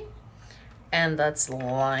 3, and let's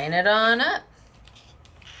line it on up.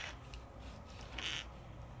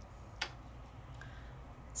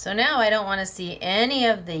 So now I don't want to see any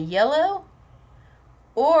of the yellow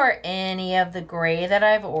or any of the gray that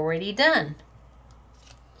I've already done.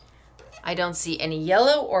 I don't see any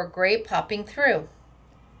yellow or gray popping through.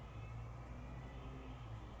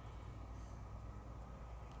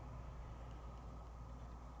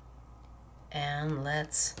 And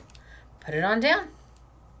let's put it on down.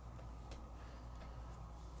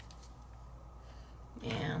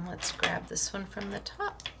 And let's grab this one from the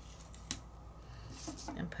top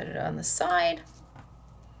and put it on the side.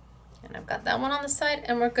 And I've got that one on the side,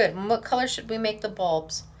 and we're good. And what color should we make the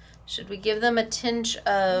bulbs? Should we give them a tinge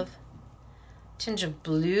of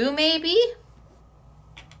blue, maybe?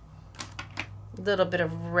 A little bit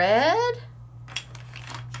of red.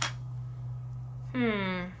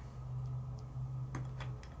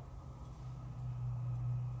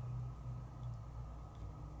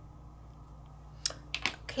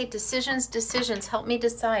 Okay, decisions. Help me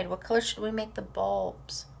decide. What color should we make the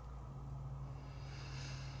bulbs?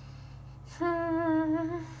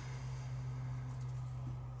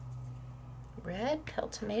 Red, pale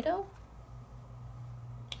tomato.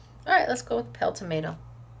 All right, let's go with pale tomato.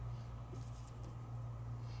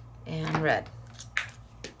 And red.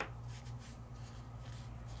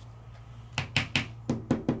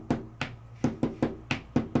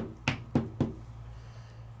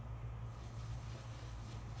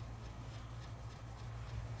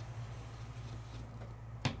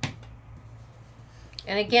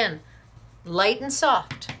 And again, light and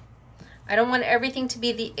soft. I don't want everything to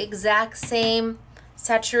be the exact same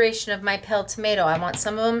saturation of my pale tomato. I want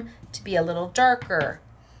some of them to be a little darker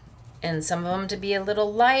and some of them to be a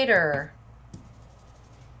little lighter.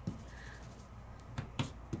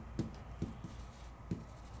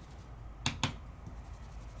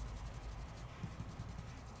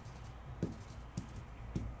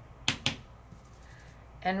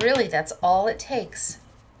 And really, that's all it takes.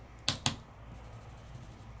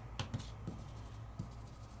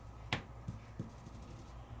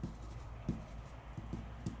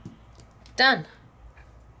 Done.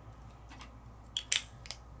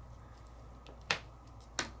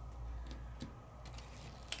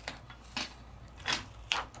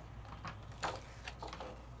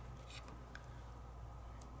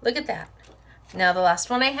 Look at that. Now the last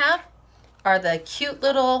one I have are the cute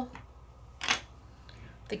little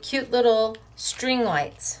string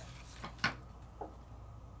lights.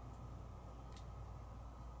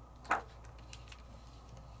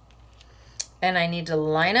 And I need to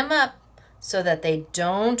line them up so that they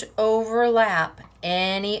don't overlap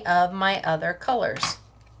any of my other colors.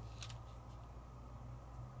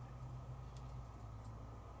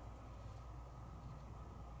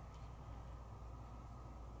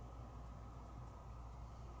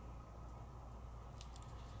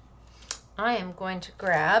 I am going to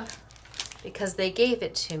grab, because they gave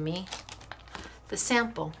it to me, the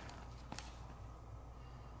sample.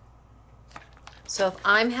 So if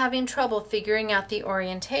I'm having trouble figuring out the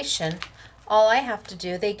orientation, all I have to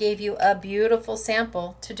do, they gave you a beautiful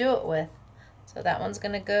sample to do it with. So that one's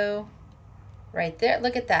going to go right there.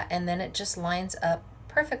 Look at that. And then it just lines up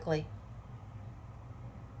perfectly.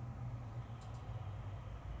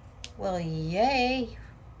 Well, yay.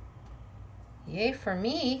 Yay for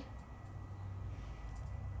me.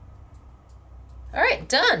 All right,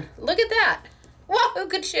 done. Look at that. Wahoo,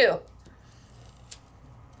 ka-choo.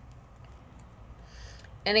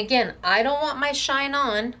 And again, I don't want my shine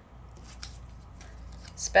on,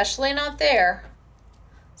 especially not there.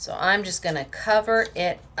 So I'm just going to cover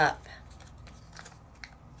it up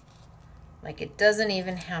like it doesn't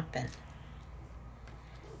even happen.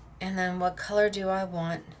 And then what color do I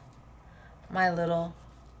want my little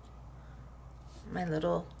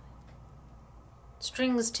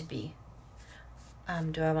strings to be?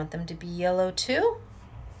 Do I want them to be yellow too?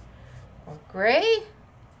 Or gray?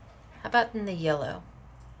 How about in the yellow?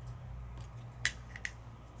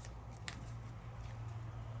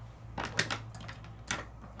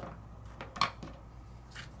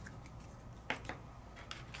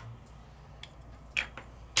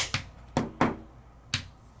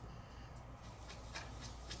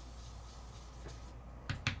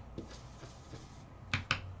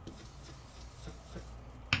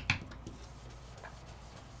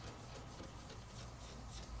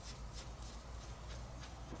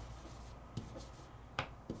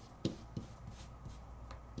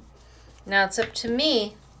 Now it's up to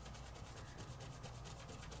me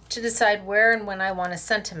to decide where and when I want a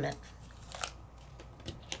sentiment.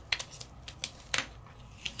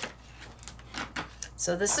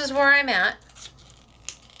 So this is where I'm at.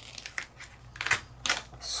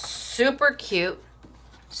 Super cute,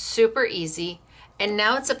 super easy. And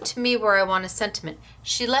now it's up to me where I want a sentiment.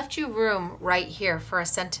 She left you room right here for a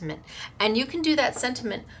sentiment. And you can do that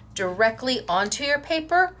sentiment directly onto your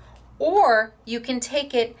paper, or you can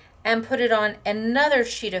take it and put it on another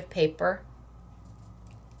sheet of paper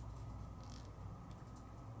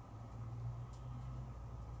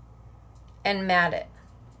and mat it.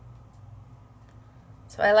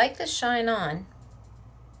 So I like the shine on.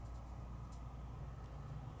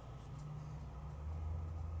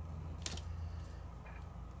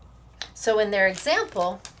 So in their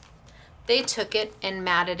example, they took it and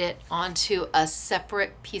matted it onto a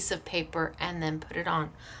separate piece of paper and then put it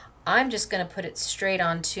on. I'm just going to put it straight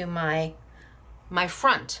onto my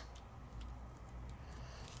front.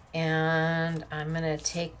 And I'm going to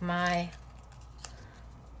take my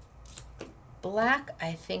black,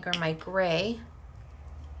 I think, or my gray,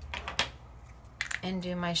 and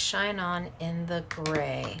do my shine on in the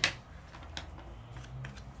gray.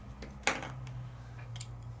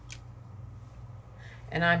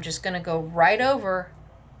 And I'm just going to go right over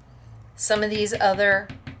some of these other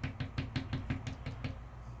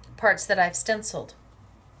parts that I've stenciled.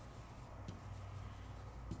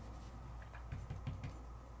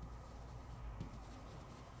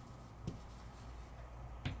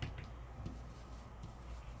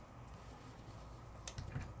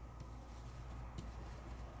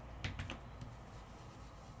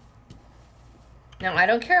 Now, I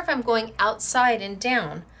don't care if I'm going outside and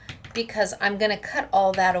down, because I'm going to cut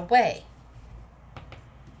all that away.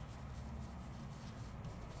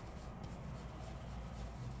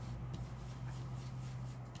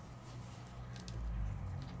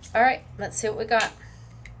 All right, let's see what we got.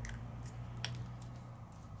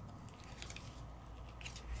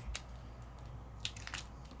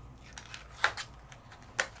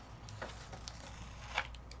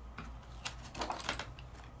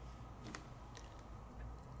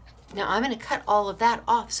 Now I'm going to cut all of that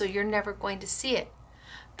off so you're never going to see it.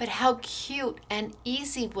 But how cute and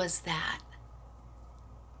easy was that?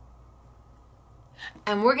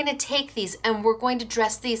 And we're going to take these and we're going to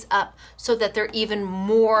dress these up so that they're even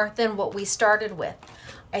more than what we started with.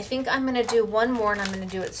 I think I'm going to do one more, and I'm going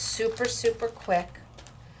to do it super, super quick.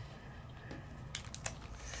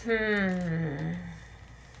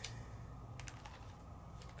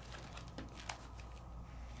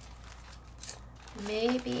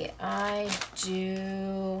 Maybe I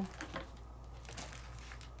do...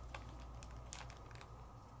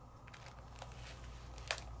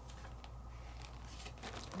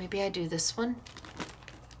 Maybe I do this one.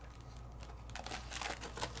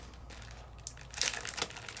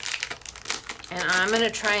 And I'm going to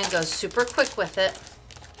try and go super quick with it.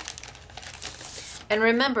 And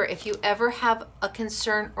remember, if you ever have a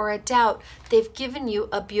concern or a doubt, they've given you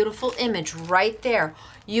a beautiful image right there.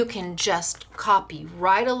 You can just copy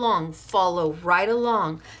right along, follow right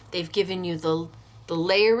along. They've given you the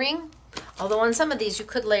layering. Although on some of these, you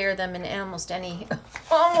could layer them in almost any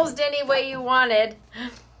way you wanted.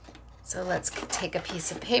 So let's take a piece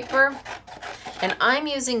of paper. And I'm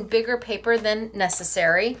using bigger paper than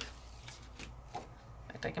necessary.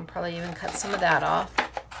 In fact, I can probably even cut some of that off.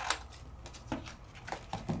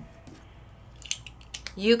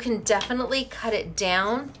 You can definitely cut it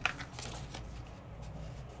down.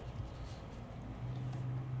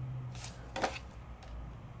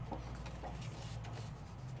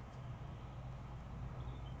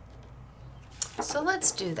 So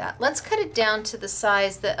let's do that. Let's cut it down to the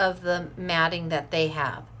size of the matting that they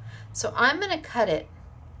have. So I'm going to cut it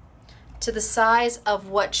to the size of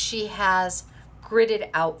what she has gridded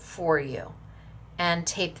out for you and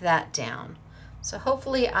tape that down. So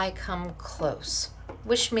hopefully I come close.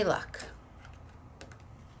 Wish me luck.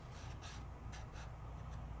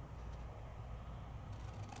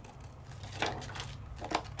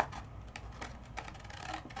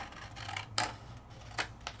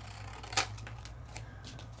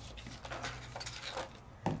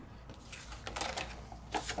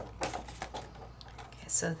 Okay,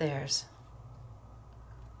 so there's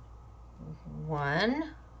one.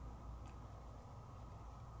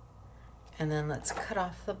 And then let's cut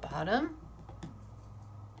off the bottom.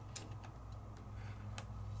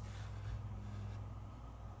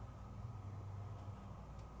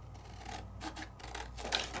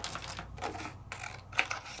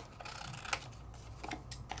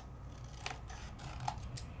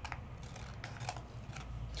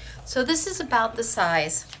 So this is about the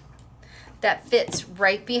size that fits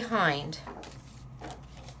right behind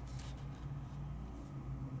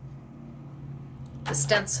the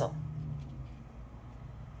stencil.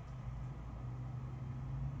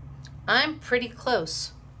 I'm pretty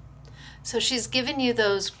close. So she's given you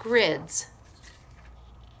those grids,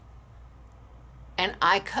 and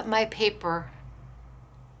I cut my paper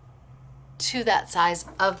to that size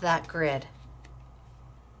of that grid.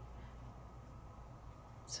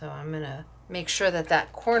 So I'm going to make sure that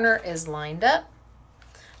that corner is lined up.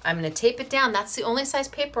 I'm going to tape it down. That's the only size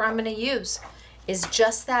paper I'm going to use, is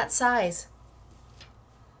just that size.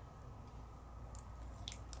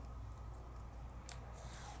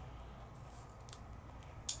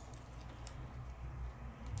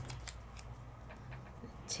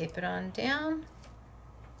 Tape it on down.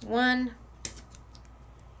 1,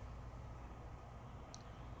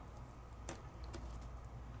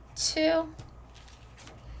 2.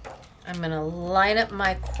 I'm going to line up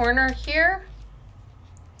my corner here.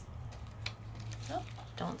 Oh,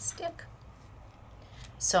 don't stick.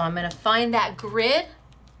 So I'm going to find that grid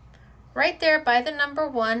right there by the number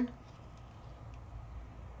 1.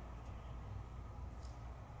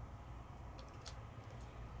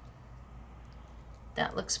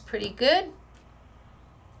 That looks pretty good.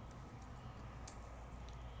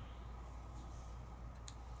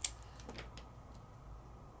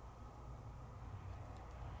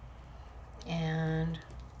 And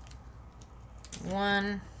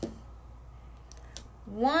 1,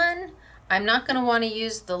 1. I'm not going to want to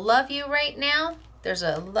use the love you right now. There's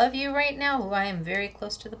a love you right now. Oh, I am very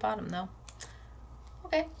close to the bottom though.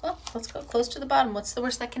 Okay, well, let's go close to the bottom. What's the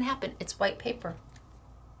worst that can happen? It's white paper.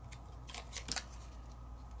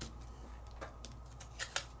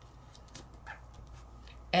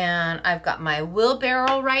 And I've got my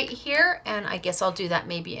wheelbarrow right here, and I guess I'll do that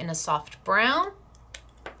maybe in a soft brown.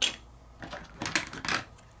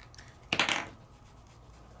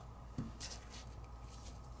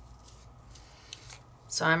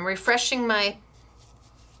 So I'm refreshing my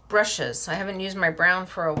brushes. I haven't used my brown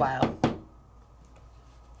for a while.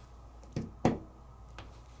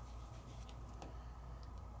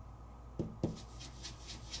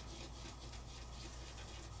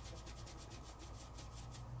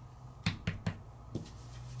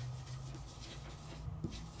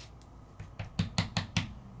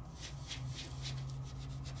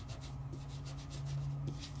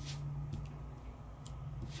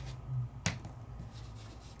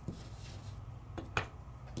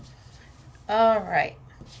 All right.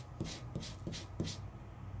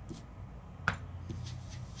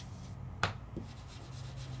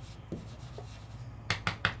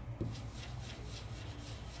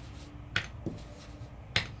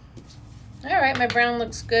 All right, my brown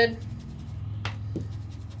looks good.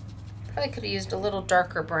 Probably could have used a little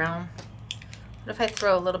darker brown. What if I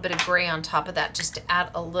throw a little bit of gray on top of that just to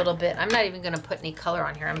add a little bit? I'm not even going to put any color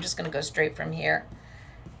on here. I'm just going to go straight from here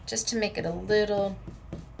just to make it a little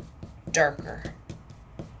darker.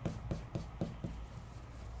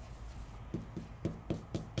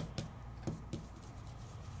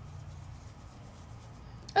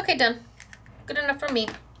 Okay, done. Good enough for me.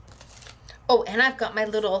 Oh, and I've got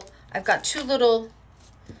two little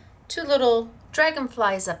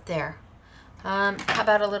dragonflies up there. How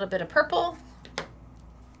about a little bit of purple?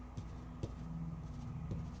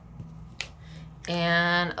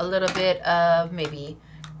 And a little bit of maybe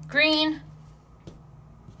green.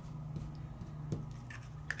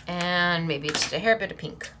 And maybe just a hair bit of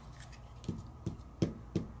pink.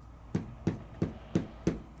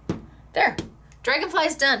 There,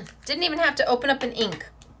 dragonfly's done. Didn't even have to open up an ink.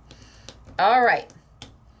 All right,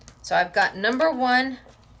 so I've got number 1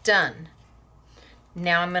 done.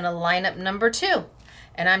 Now I'm gonna line up number 2,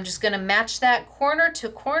 and I'm just gonna match that corner to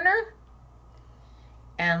corner,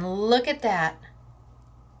 and look at that.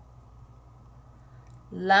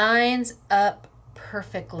 Lines up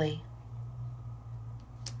perfectly.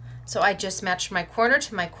 So I just matched my corner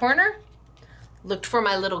to my corner, looked for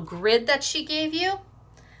my little grid that she gave you,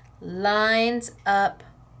 lines up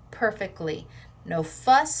perfectly. No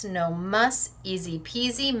fuss, no muss, easy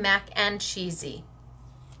peasy, mac and cheesy.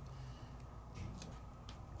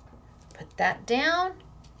 Put that down.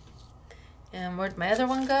 And where'd my other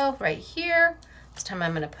one go? Right here. This time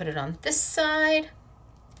I'm going to put it on this side.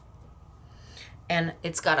 And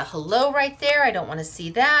it's got a hello right there. I don't want to see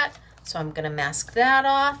that, so I'm going to mask that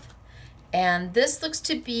off. And this looks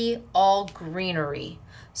to be all greenery.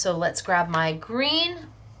 So let's grab my green,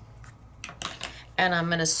 and I'm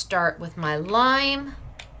gonna start with my lime,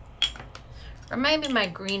 or maybe my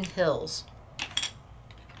green hills.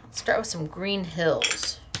 Let's start with some green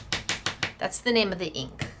hills. That's the name of the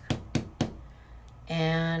ink.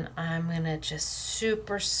 And I'm gonna just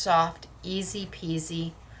super soft, easy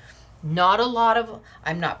peasy. Not a lot of,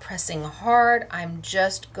 I'm not pressing hard, I'm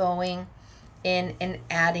just going in and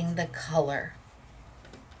adding the color.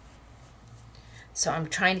 So I'm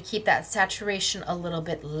trying to keep that saturation a little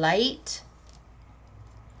bit light,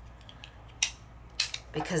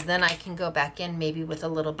 because then I can go back in maybe with a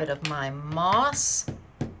little bit of my moss.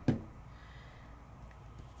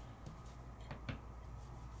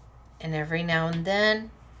 And every now and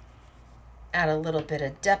then add a little bit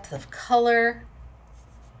of depth of color.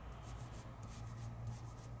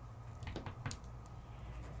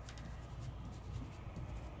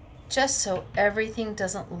 Just so everything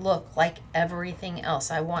doesn't look like everything else.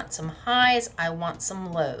 I want some highs, I want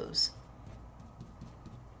some lows.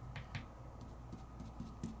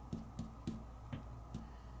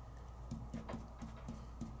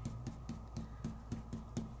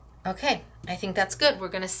 Okay, I think that's good. We're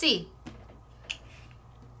gonna see.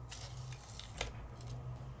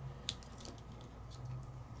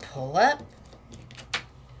 Pull up.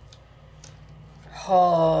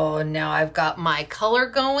 Oh, now I've got my color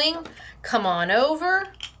going. Come on over.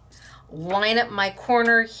 Line up my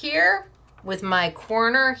corner here with my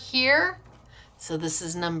corner here. So this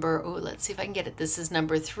is number, oh, let's see if I can get it. This is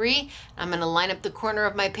number 3. I'm gonna line up the corner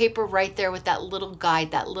of my paper right there with that little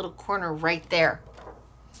guide, that little corner right there.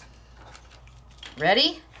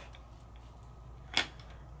 Ready?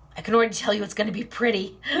 I can already tell you it's gonna be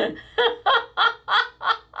pretty.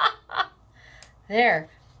 There,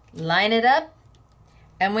 line it up.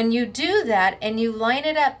 And when you do that and you line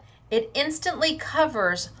it up, it instantly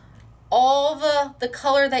covers all the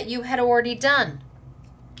color that you had already done.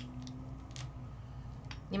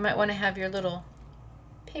 You might want to have your little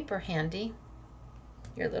paper handy,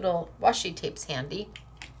 your little washi tapes handy.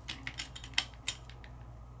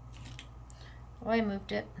 Oh, I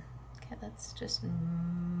moved it. Okay, let's just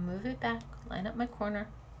move it back, line up my corner.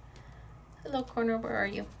 Hello, corner, where are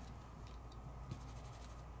you?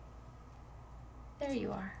 There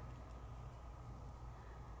you are.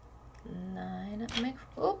 Line up my,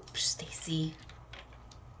 oops, Stacy.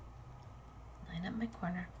 Line up my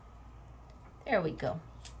corner. There we go.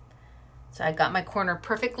 So I got my corner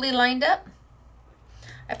perfectly lined up.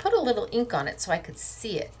 I put a little ink on it so I could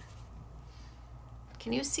see it.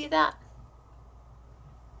 Can you see that?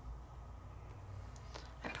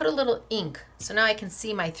 I put a little ink, so now I can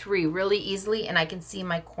see my 3 really easily and I can see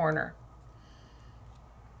my corner.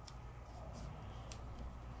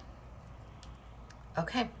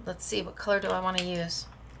 Okay, let's see, what color do I want to use?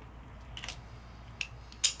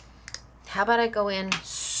 How about I go in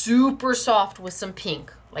super soft with some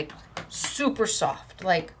pink, like super soft,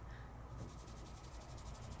 like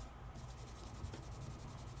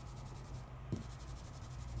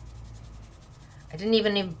I didn't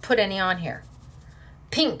even put any on here.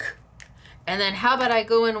 Pink. And then how about I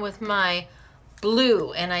go in with my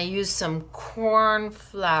blue and I use some corn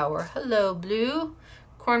flour. Hello, blue.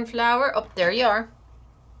 Corn flour. Oh, there you are.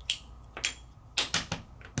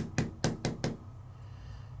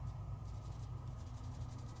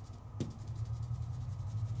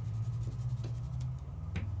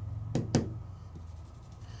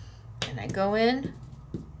 And I go in.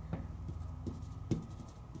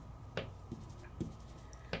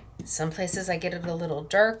 Some places I get it a little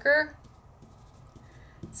darker.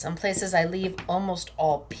 Some places I leave almost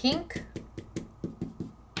all pink.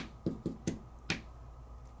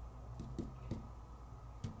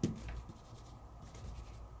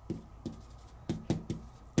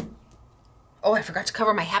 Oh, I forgot to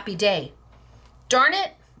cover my happy day. Darn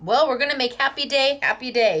it. Well, we're going to make happy day,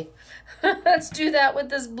 happy day. Let's do that with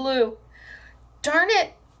this blue. Darn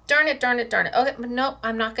it. Darn it, darn it, darn it. Okay, but nope,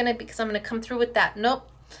 I'm not going to because I'm going to come through with that. Nope.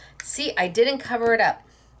 See, I didn't cover it up.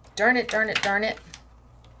 Darn it, darn it, darn it.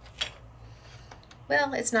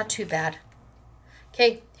 Well, it's not too bad.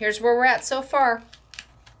 Okay, here's where we're at so far.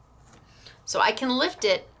 So I can lift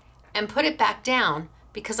it and put it back down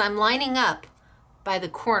because I'm lining up by the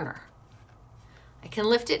corner. I can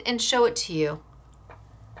lift it and show it to you.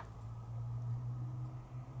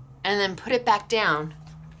 And then put it back down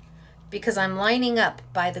because I'm lining up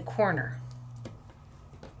by the corner.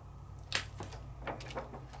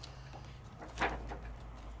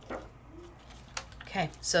 Okay,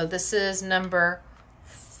 so this is number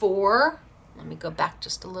 4. Let me go back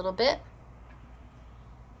just a little bit.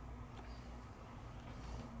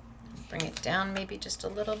 Bring it down maybe just a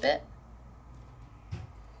little bit.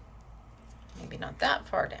 Maybe not that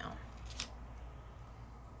far down.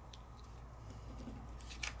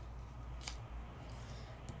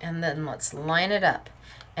 And then let's line it up.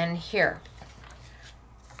 And here.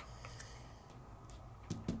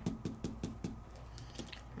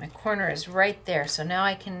 My corner is right there. So now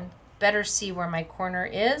I can better see where my corner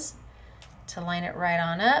is to line it right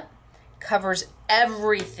on up. Covers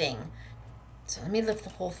everything. So let me lift the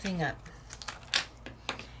whole thing up.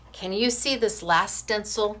 Can you see this last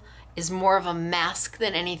stencil is more of a mask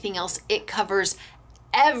than anything else? It covers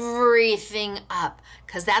everything up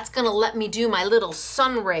because that's going to let me do my little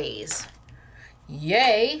sun rays.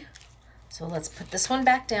 Yay. So let's put this one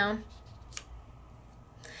back down.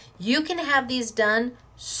 You can have these done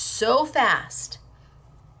so fast.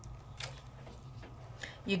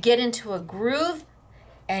 You get into a groove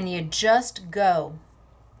and you just go.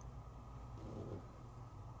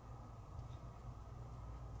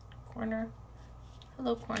 Corner.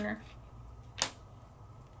 Hello, corner.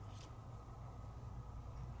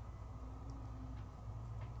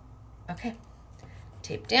 Okay,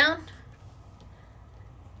 tape down.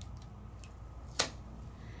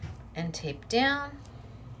 and tape down.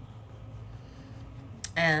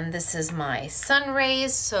 And this is my sun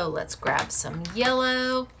rays, so let's grab some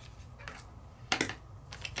yellow.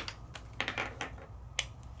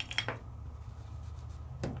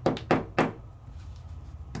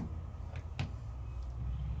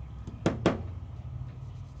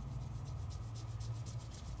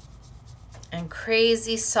 And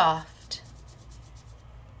crazy soft.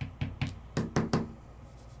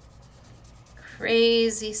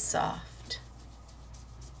 Crazy soft.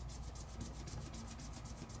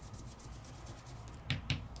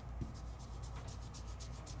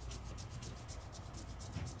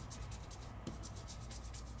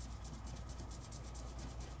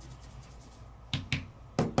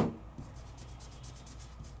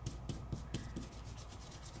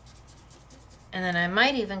 And then I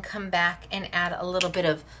might even come back and add a little bit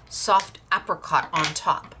of soft apricot on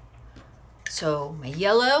top. So my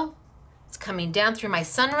yellow is coming down through my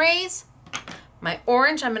sun rays. My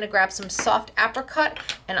orange, I'm gonna grab some soft apricot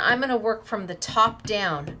and I'm gonna work from the top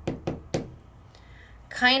down.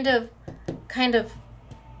 Kind of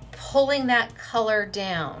pulling that color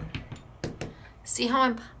down. See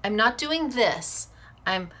how I'm not doing this.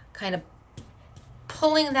 I'm kind of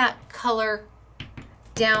pulling that color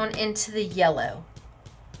down into the yellow.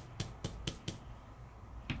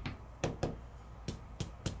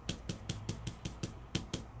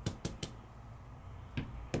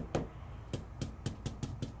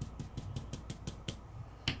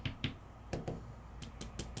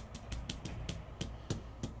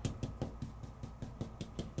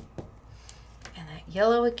 And that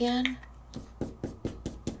yellow again,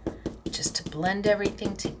 just to blend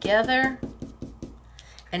everything together.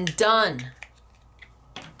 And done.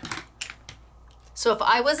 So if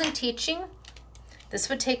I wasn't teaching, this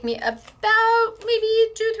would take me about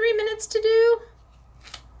maybe 2-3 minutes to do.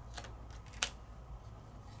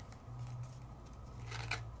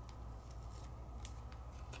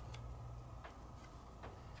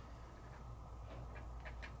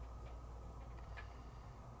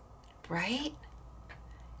 Right?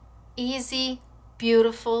 Easy,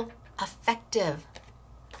 beautiful, effective.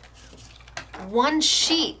 One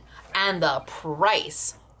sheet and the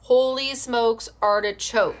price. Holy smokes,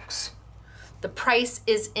 artichokes. The price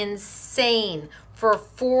is insane for a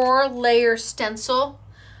 4-layer stencil.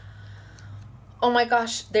 Oh my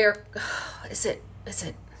gosh, they're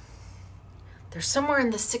somewhere in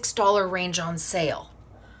the $6 range on sale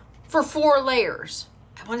for 4 layers.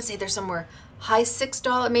 I want to say they're somewhere high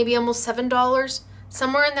 $6, maybe almost $7,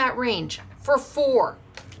 somewhere in that range for 4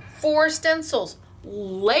 stencils.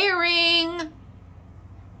 Layering.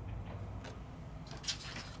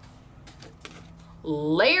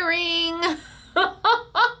 Layering.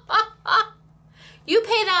 You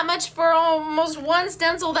pay that much for almost one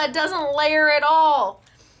stencil that doesn't layer at all.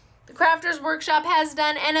 The Crafters Workshop has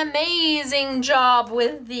done an amazing job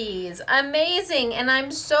with these. Amazing. And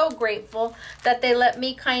I'm so grateful that they let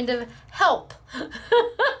me kind of help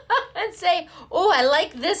and say, oh, I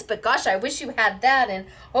like this, but gosh, I wish you had that. And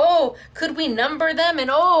oh, could we number them?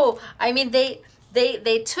 And oh, I mean, they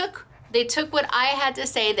took what I had to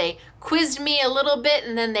say. They quizzed me a little bit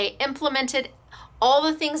and then they implemented all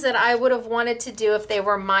the things that I would have wanted to do if they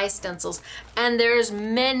were my stencils. And there's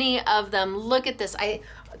many of them. Look at this. I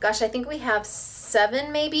think we have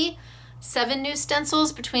 7 new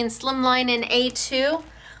stencils between Slimline and A2.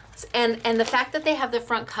 And the fact that they have the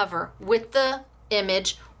front cover with the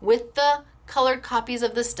image, with the colored copies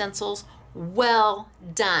of the stencils, well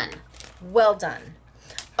done. Well done.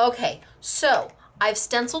 Okay, so I've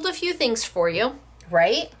stenciled a few things for you,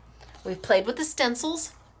 right? We've played with the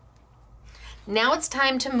stencils. Now it's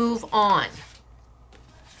time to move on.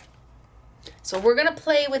 So we're gonna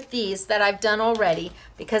play with these that I've done already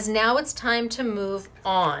because now it's time to move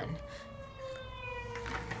on.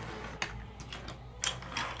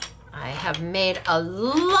 I have made a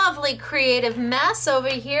lovely creative mess over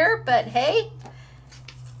here, but hey,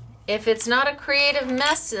 if it's not a creative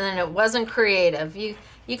mess, then it wasn't creative. You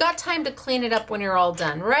got time to clean it up when you're all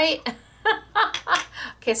done, right?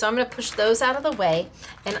 Okay, so I'm gonna push those out of the way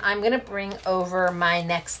and I'm gonna bring over my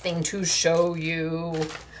next thing to show you.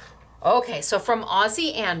 Okay, so from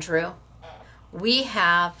Aussie Andrew, we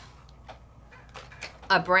have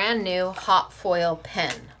a brand new hot foil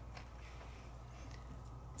pen.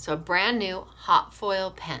 So a brand new hot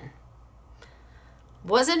foil pen.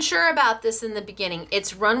 Wasn't sure about this in the beginning.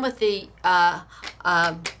 It's run with the, oh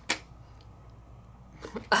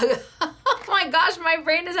my gosh, my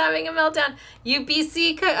brain is having a meltdown.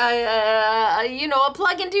 UPC, a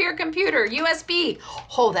plug into your computer, USB.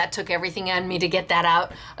 Oh, that took everything on me to get that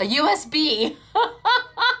out. A USB.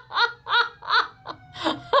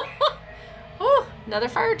 Another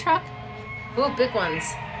fire truck. Ooh, big ones.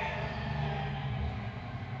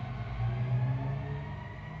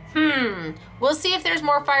 We'll see if there's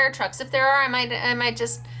more fire trucks. If there are, I might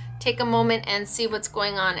just take a moment and see what's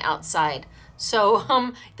going on outside.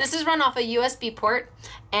 So this is run off a USB port,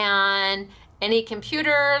 and any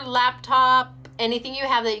computer, laptop, anything you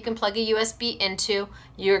have that you can plug a USB into,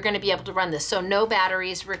 you're going to be able to run this. So no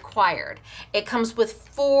batteries required. It comes with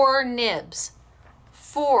 4 nibs.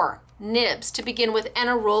 4 nibs to begin with, and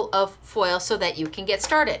a roll of foil so that you can get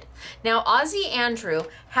started. Now, Ozzy Andrew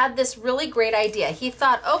had this really great idea. He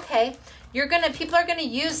thought, okay, people are gonna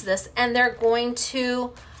use this, and they're going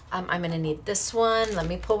to, I'm gonna need this one. Let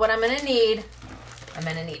me pull what I'm gonna need. I'm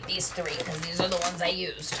gonna need these 3 because these are the ones I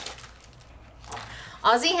used.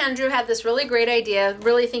 Ozzy Andrew had this really great idea,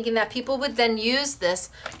 really thinking that people would then use this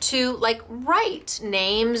to like write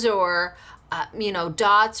names or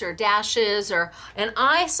dots or dashes, and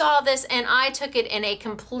I saw this and I took it in a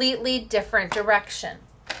completely different direction.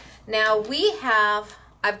 Now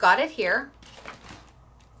I've got it here.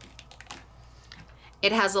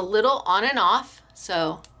 It has a little on and off,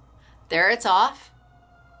 so there it's off.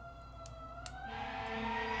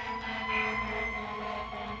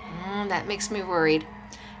 That makes me worried.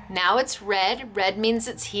 Now it's red. Red means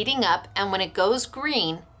it's heating up, and when it goes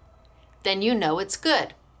green, then you know it's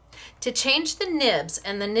good. To change the nibs,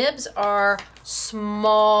 and the nibs are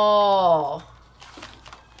small,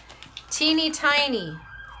 teeny tiny.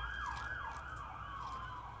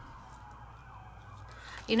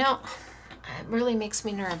 It really makes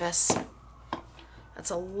me nervous. That's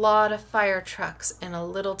a lot of fire trucks in a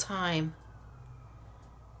little time.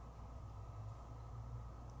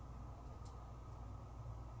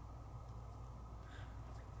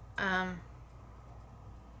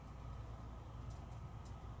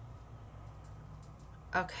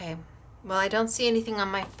 Okay, well, I don't see anything on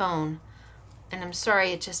my phone, and I'm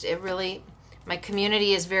sorry, my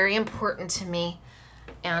community is very important to me,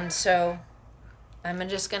 and so I'm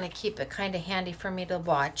just gonna keep it kind of handy for me to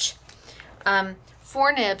watch.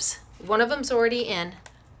 4 nibs, one of them's already in,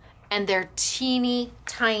 and they're teeny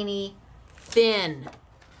tiny, thin.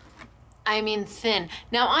 I mean thin.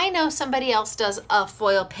 Now I know somebody else does a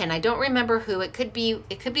foil pin. I don't remember who. It could be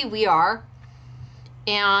We Are,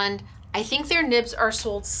 and I think their nibs are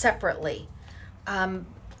sold separately.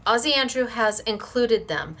 Ozzy Andrew has included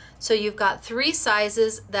them. So you've got 3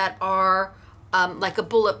 sizes that are like a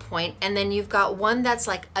bullet point, and then you've got one that's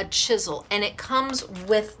like a chisel, and it comes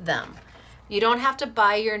with them. You don't have to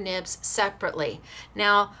buy your nibs separately.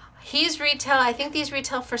 Now, I think these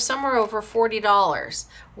retail for somewhere over $40.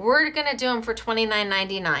 We're gonna do them for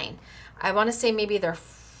 $29.99. I wanna say maybe they're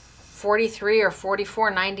 $43 or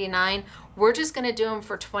 $44.99. We're just gonna do them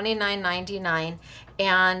for $29.99.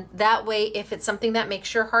 And that way, if it's something that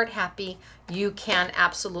makes your heart happy, you can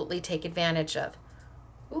absolutely take advantage of.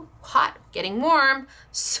 Ooh, hot, getting warm.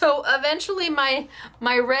 So eventually my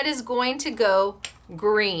red is going to go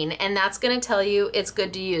green, and that's gonna tell you it's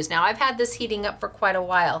good to use. Now, I've had this heating up for quite a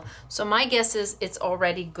while, so my guess is it's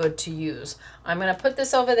already good to use. I'm gonna put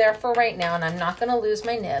this over there for right now, and I'm not gonna lose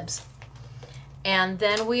my nibs. And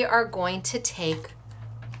then we are going to take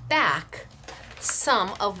back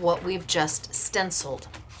some of what we've just stenciled.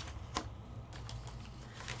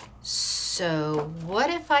 So what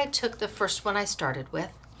if I took the first one I started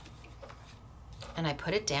with, and I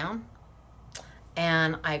put it down,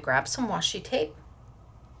 and I grab some washi tape.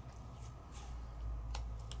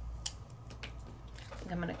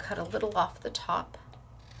 I'm going to cut a little off the top.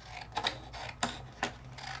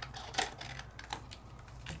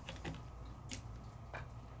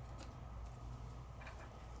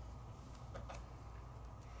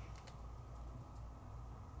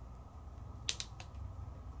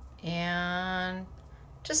 And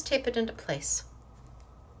just tape it into place.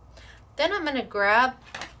 Then I'm going to grab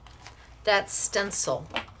that stencil,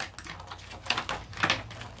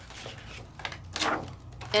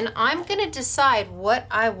 and I'm going to decide what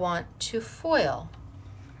I want to foil.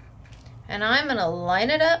 And I'm going to line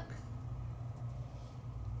it up.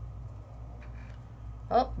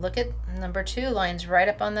 Oh, look at number 2, lines right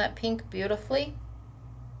up on that pink beautifully.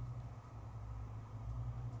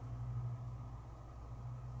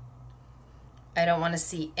 I don't want to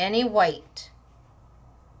see any white.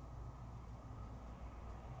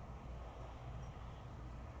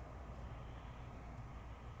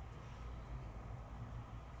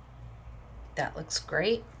 That looks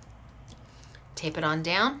great. Tape it on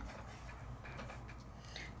down.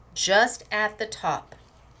 Just at the top.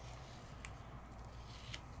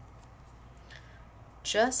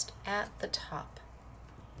 Just at the top.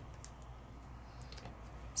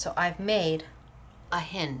 So I've made a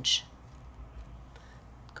hinge.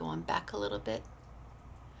 going back a little bit.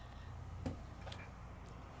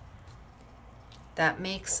 That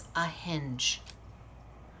makes a hinge.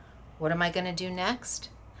 What am I going to do next?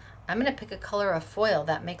 I'm going to pick a color of foil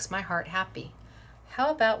that makes my heart happy. How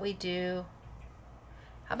about we do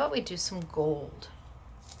some gold?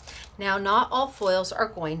 Now, not all foils are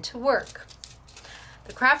going to work.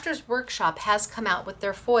 The Crafters Workshop has come out with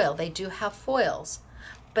their foil. They do have foils,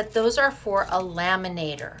 but those are for a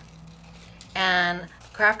laminator. And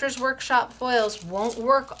Crafters Workshop foils won't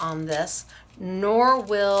work on this, nor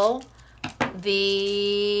will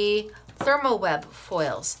the ThermoWeb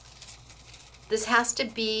foils. This has to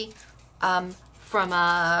be from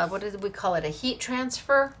a, what did we call it, a heat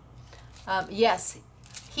transfer? Yes,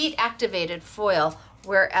 heat activated foil,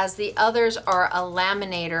 whereas the others are a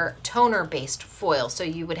laminator toner based foil. So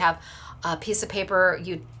you would have a piece of paper,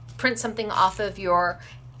 you print something off of your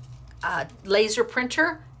laser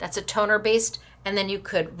printer, that's a toner based, and then you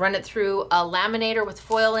could run it through a laminator with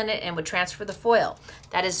foil in it and would transfer the foil.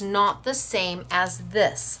 That is not the same as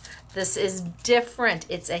this. This is different.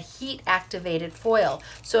 It's a heat activated foil.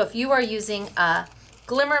 So if you are using a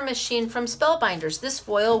glimmer machine from Spellbinders, this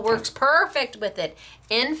foil works perfect with it.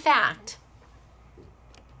 In fact,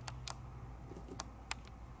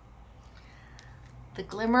 the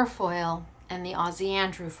glimmer foil and the Aussie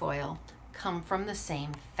Andrew foil come from the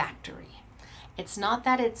same factory. It's not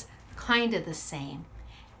that it's kind of the same,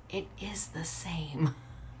 it is the same.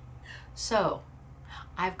 So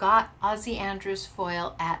I've got Aussie Andrews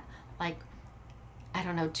foil at like, I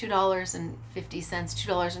don't know, $2.50,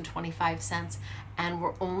 $2.25, and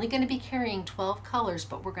we're only going to be carrying 12 colors,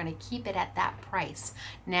 but we're going to keep it at that price.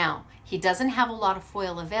 Now, he doesn't have a lot of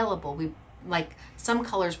foil available. Like some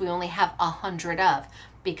colors we only have 100 of,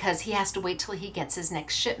 because he has to wait till he gets his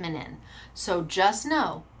next shipment in. So just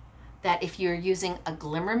know that if you're using a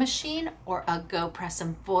glimmer machine or a Go Press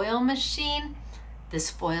and Foil machine, this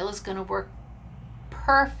foil is going to work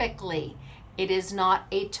perfectly. It is not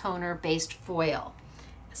a toner based foil.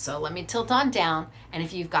 So let me tilt on down, and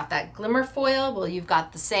if you've got that glimmer foil, well, you've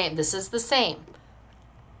got the same. This is the same.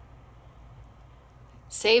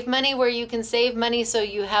 Save money where you can save money, so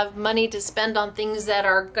you have money to spend on things that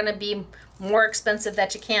are going to be more expensive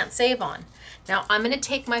that you can't save on. Now I'm going to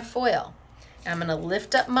take my foil and I'm going to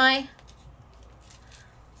lift up my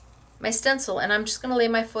stencil, and I'm just going to lay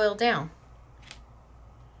my foil down.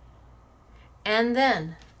 And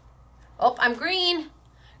then, oh, I'm green.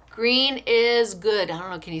 Green is good. I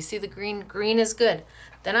don't know, can you see the green? Green is good.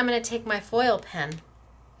 Then I'm going to take my foil pen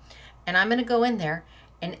and I'm going to go in there,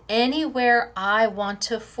 and anywhere I want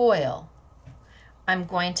to foil, I'm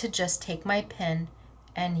going to just take my pen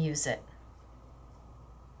and use it.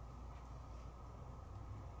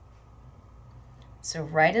 So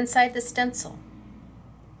right inside the stencil.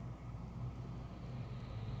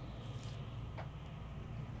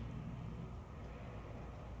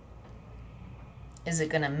 Is it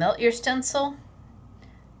going to melt your stencil?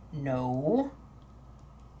 No.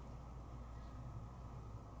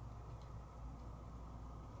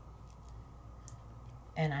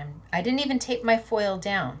 And I didn't even tape my foil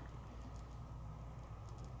down.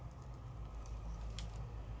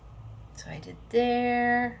 So I did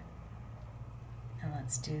there. And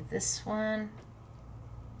let's do this one.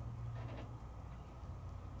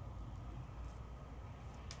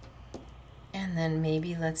 And then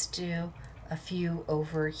maybe let's do a few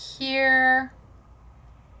over here.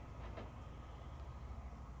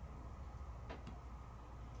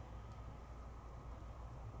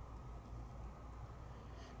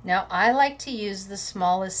 Now I like to use the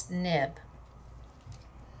smallest nib.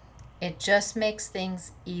 It just makes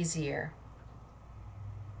things easier.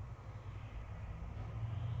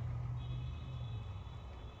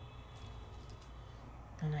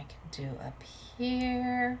 And I can do up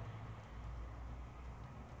here.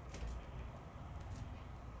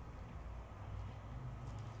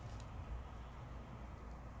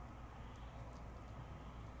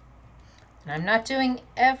 And I'm not doing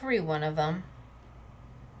every one of them.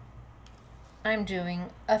 I'm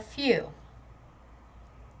doing a few.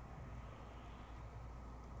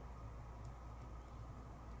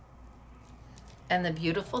 And the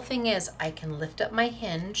beautiful thing is I can lift up my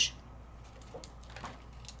hinge,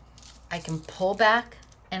 I can pull back,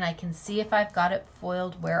 and I can see if I've got it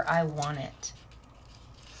foiled where I want it.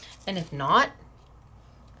 And if not,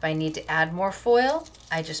 if I need to add more foil,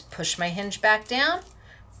 I just push my hinge back down,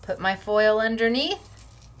 put my foil underneath,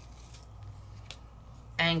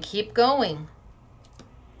 and keep going.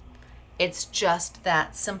 It's just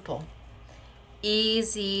that simple.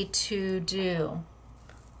 Easy to do.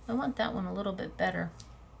 I want that one a little bit better,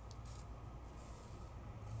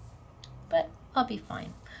 but I'll be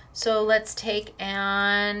fine. So let's take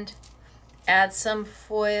and add some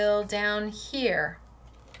foil down here.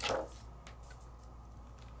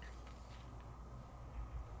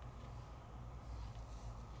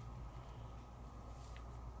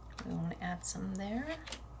 We want to add some there.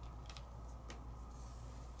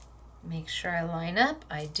 Make sure I line up.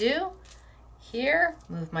 I do. Here,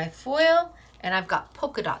 move my foil, and I've got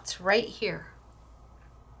polka dots right here.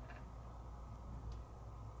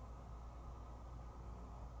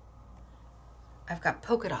 I've got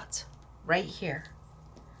polka dots right here.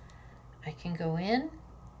 I can go in.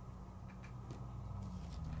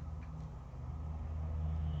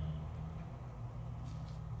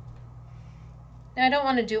 Now I don't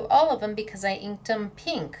want to do all of them because I inked them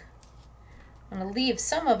pink. I'm going to leave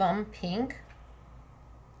some of them pink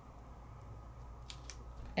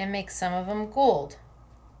and make some of them gold.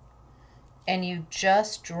 And you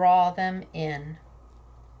just draw them in.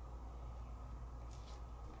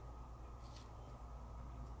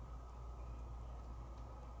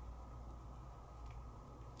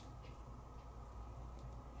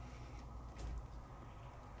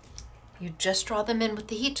 You just draw them in with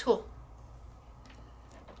the heat tool.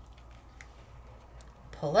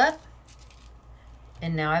 Pull up,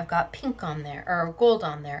 and now I've got pink on there, or gold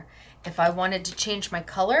on there. If I wanted to change my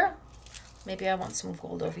color, maybe I want some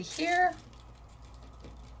gold over here.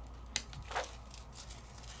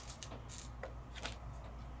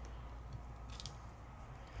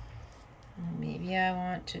 Maybe I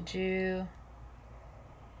want to do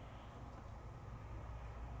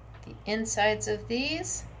the insides of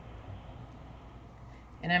these.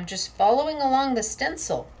 And I'm just following along the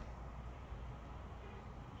stencil.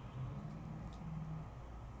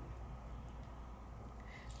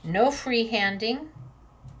 No freehanding. You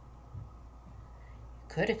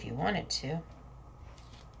could if you wanted to.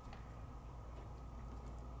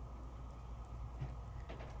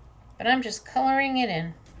 But I'm just coloring it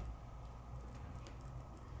in.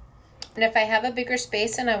 And if I have a bigger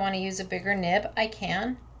space and I want to use a bigger nib, I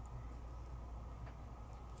can.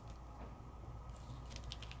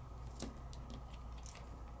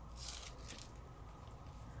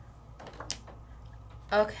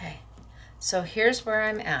 Okay, so here's where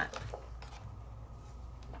I'm at.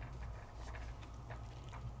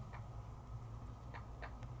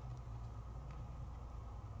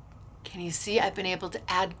 Can you see I've been able to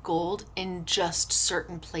add gold in just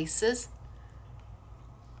certain places?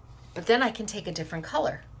 But then I can take a different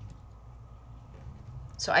color.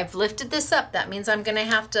 So I've lifted this up. That means I'm gonna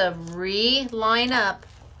have to re-line up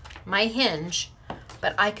my hinge,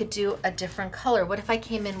 but I could do a different color. What if I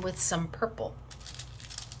came in with some purple?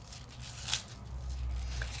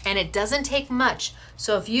 And it doesn't take much.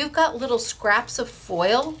 So if you've got little scraps of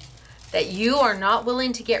foil that you are not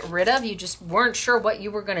willing to get rid of, you just weren't sure what you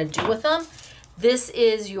were gonna do with them, this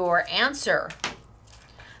is your answer.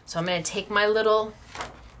 So I'm gonna take my little,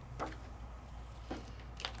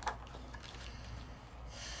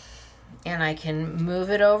 and I can move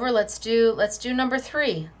it over. Let's do number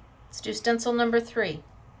 3. Let's do stencil number 3.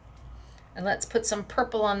 And let's put some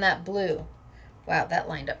purple on that blue. Wow, that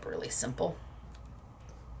lined up really simple.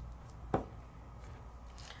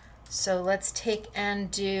 So let's take and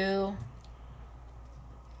do,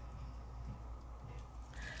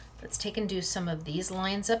 let's take and do some of these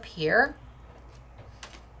lines up here.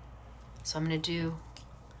 So I'm going to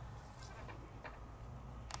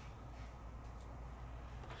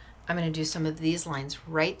do some of these lines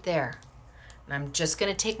right there. And I'm just going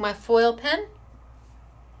to take my foil pen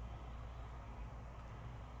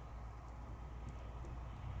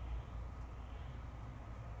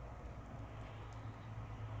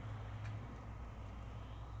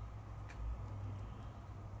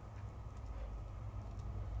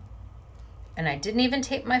and I didn't even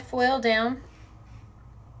tape my foil down.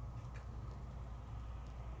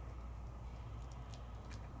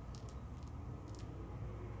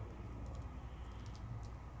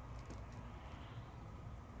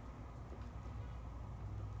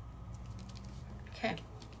 Okay.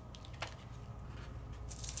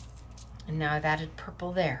 And now I've added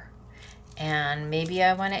purple there. And maybe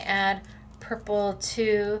I want to add purple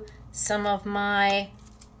to some of my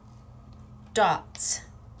dots.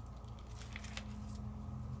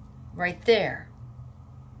 Right there.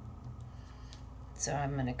 So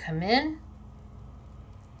I'm going to come in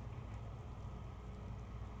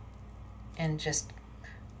and just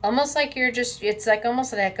almost like it's like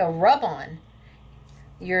almost like a rub on.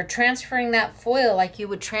 You're transferring that foil like you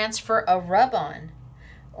would transfer a rub on,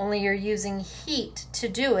 only you're using heat to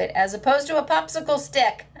do it as opposed to a popsicle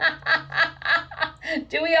stick.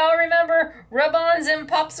 Do we all remember rub-ons and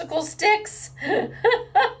popsicle sticks?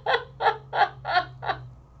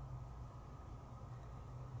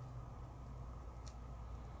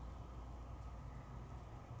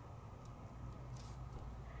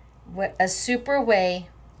 a super way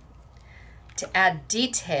to add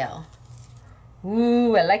detail.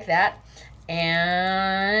 Ooh, I like that.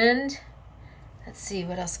 And let's see,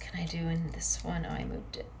 what else can I do in this one? Oh, I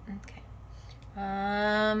moved it. Okay.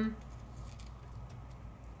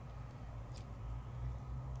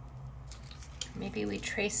 Maybe we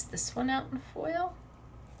trace this one out in foil.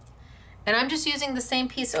 And I'm just using the same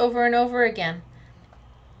piece over and over again.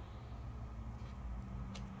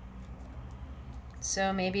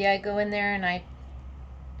 So maybe I go in there and I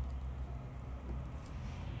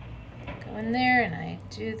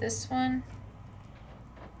do this one.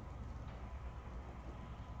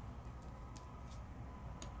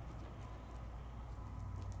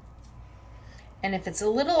 And if it's a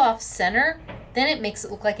little off center, then it makes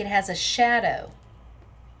it look like it has a shadow.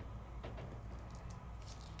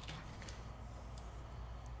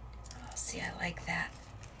 Oh, see, I like that.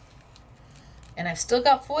 And I've still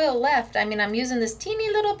got foil left. I mean, I'm using this teeny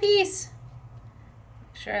little piece.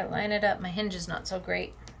 Make sure I line it up. My hinge is not so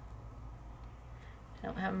great. I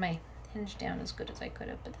don't have my hinge down as good as I could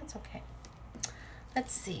have, but that's okay.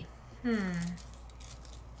 Let's see.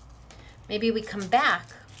 Maybe we come back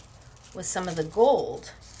with some of the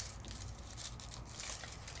gold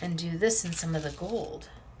and do this in some of the gold.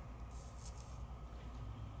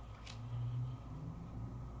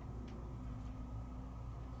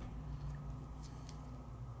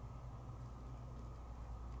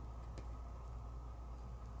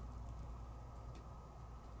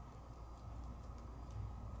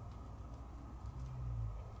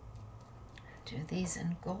 Do these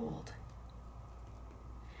in gold.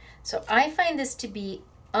 So I find this to be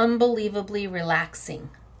unbelievably relaxing.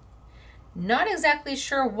 Not exactly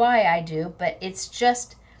sure why I do, but it's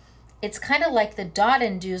kind of like the dot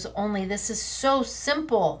and do's, only this is so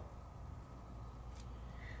simple.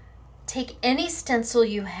 Take any stencil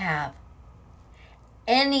you have,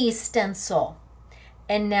 any stencil,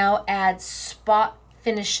 and now add spot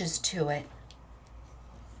finishes to it.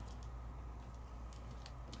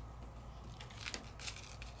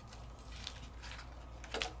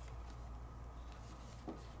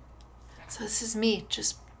 So this is me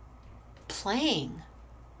just playing.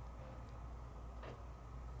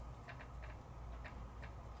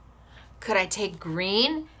 Could I take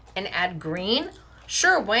green and add green?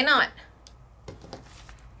 Sure, why not?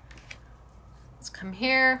 Let's come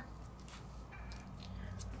here.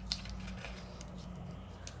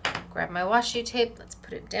 Grab my washi tape. Let's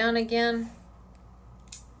put it down again.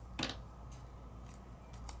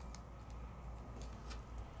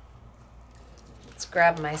 Let's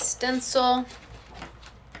grab my stencil.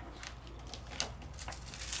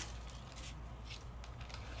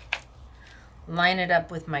 Line it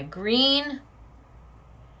up with my green.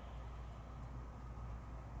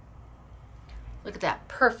 Look at that,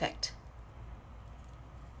 perfect.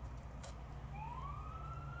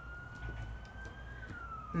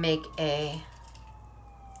 Make a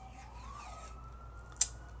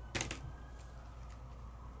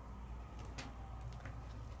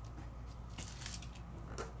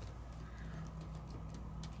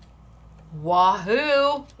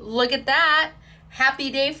wahoo, look at that. Happy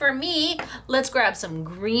day for me. Let's grab some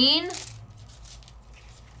green.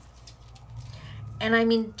 And I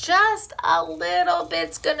mean, just a little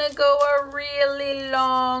bit's gonna go a really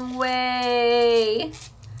long way.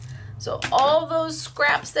 So all those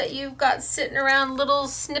scraps that you've got sitting around, little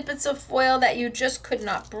snippets of foil that you just could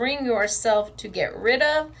not bring yourself to get rid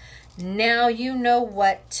of, now you know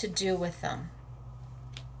what to do with them.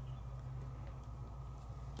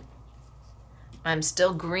 I'm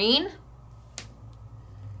still green.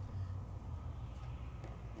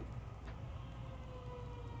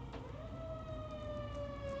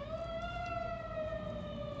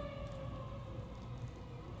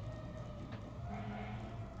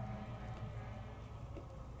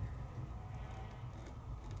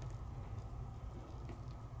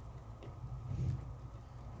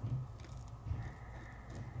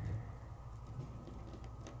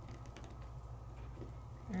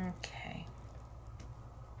 Okay.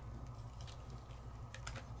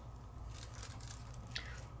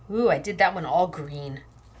 Ooh, I did that one all green.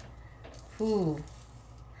 Ooh.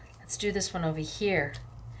 Let's do this one over here.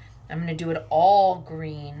 I'm going to do it all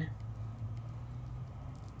green.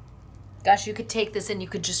 Gosh, you could take this and you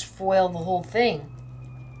could just foil the whole thing.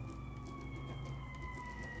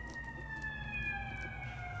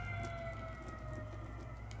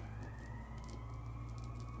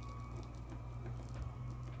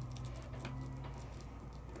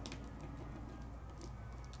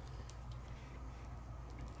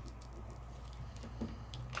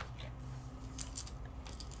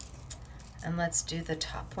 And let's do the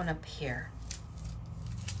top one up here.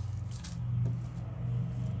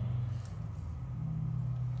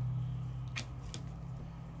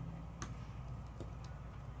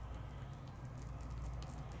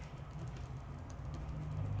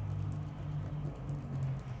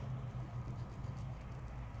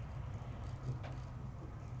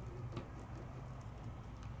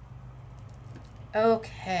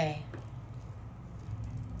 Okay.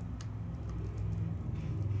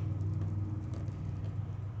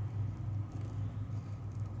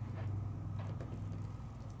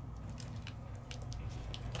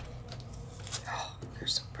 Oh, they're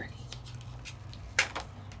so pretty.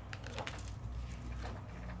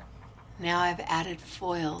 Now I've added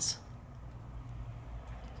foils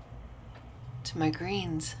to my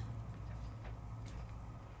greens.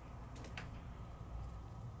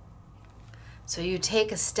 So you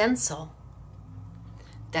take a stencil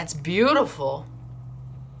that's beautiful,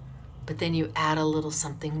 but then you add a little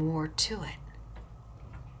something more to it.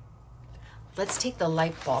 Let's take the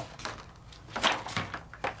light bulb.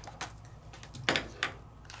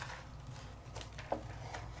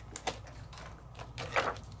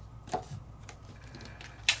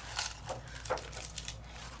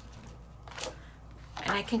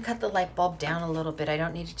 And I can cut the light bulb down a little bit. I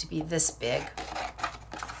don't need it to be this big.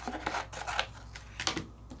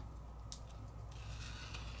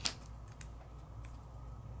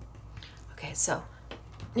 Okay, so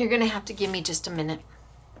you're gonna have to give me just a minute.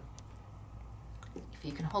 If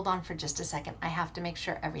you can hold on for just a second, I have to make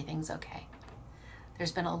sure everything's okay.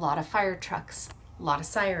 There's been a lot of fire trucks, a lot of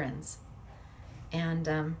sirens,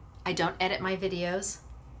 and I don't edit my videos.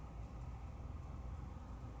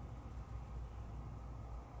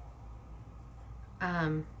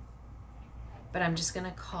 But I'm just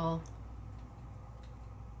gonna call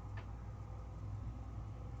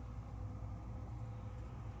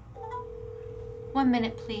one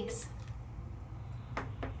minute, please.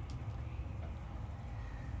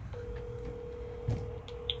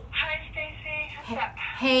 Hi, Stacy. What's up?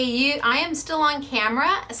 Hey, I am still on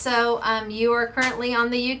camera, so you are currently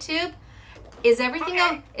on the YouTube. Is everything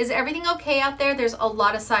Okay. is everything okay out there? There's a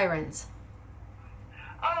lot of sirens.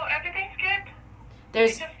 Oh, everything's good?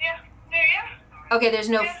 There's Just, yeah. okay. There's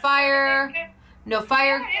no Yeah, fire. everything's No good.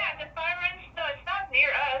 fire. Yeah, the sirens, no, it's not near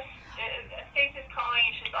us. Stacy's calling,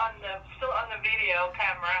 she's still on the video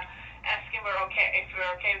camera, asking if we're okay,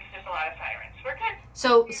 because there's a lot of sirens. We're good.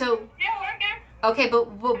 So Yeah, we're good. okay, but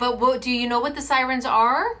what, do you know what the sirens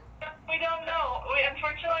are? We don't know.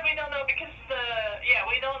 Unfortunately, we don't know because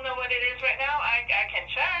we don't know what it is right now. I can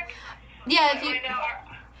check. Yeah, But right now,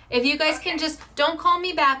 if you guys can just don't call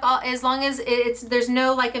me back as long as there's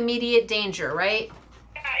no like immediate danger, right?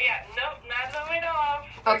 yeah, nope, not that we know of.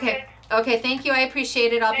 We're Okay. good. Okay, thank you. I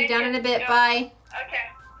appreciate it. I'll be Thank down you. in a bit. Yeah. Bye. Okay,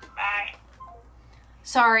 bye.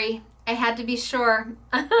 Sorry, I had to be sure.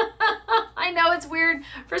 I know it's weird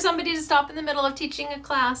for somebody to stop in the middle of teaching a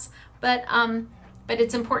class, but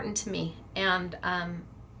it's important to me. And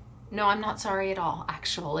no, I'm not sorry at all,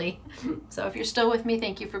 actually. So if you're still with me,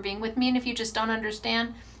 thank you for being with me. And if you just don't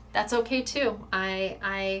understand, that's okay too.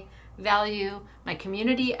 I value my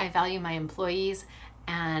community. I value my employees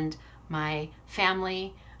and my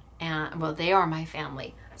family. And well, they are my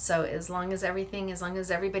family. So as long as everybody's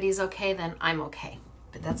okay, then I'm okay.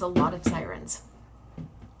 But that's a lot of sirens.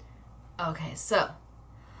 Okay, so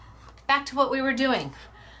back to what we were doing.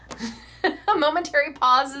 A momentary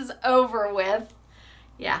pause is over with.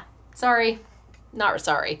 Yeah, sorry. Not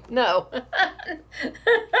sorry. No.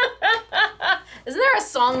 Isn't there a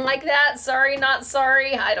song like that? Sorry, not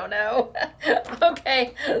sorry. I don't know.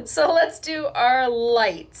 Okay, so let's do our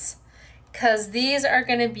lights, because these are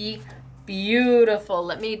going to be beautiful.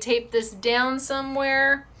 Let me tape this down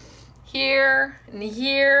somewhere. Here and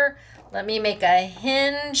here. Let me make a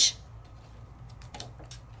hinge.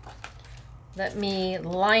 Let me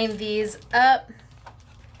line these up.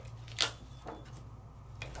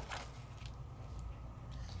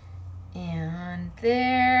 And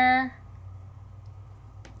there.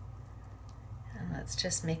 And let's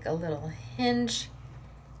just make a little hinge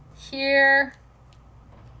here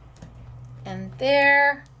and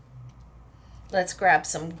there. Let's grab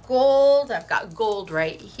some gold. I've got gold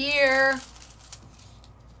right here.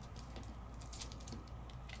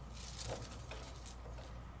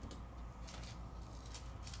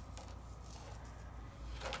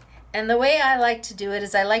 And the way I like to do it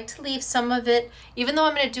is I like to leave some of it, even though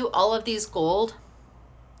I'm going to do all of these gold,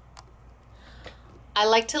 I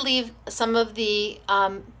like to leave some of it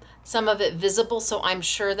visible so I'm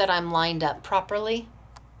sure that I'm lined up properly.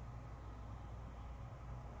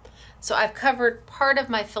 So I've covered part of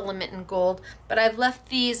my filament in gold, but I've left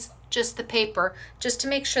these, just the paper, just to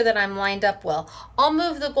make sure that I'm lined up well. I'll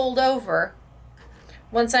move the gold over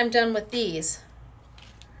once I'm done with these.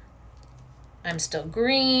 I'm still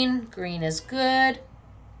green. Green is good.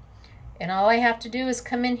 And all I have to do is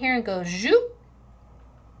come in here and go zoop.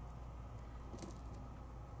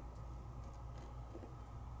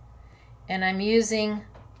 And I'm using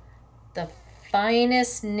the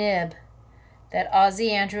finest nib that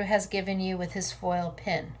Ozzy Andrew has given you with his foil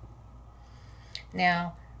pin.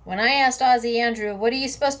 Now, when I asked Ozzy Andrew, what are you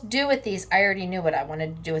supposed to do with these? I already knew what I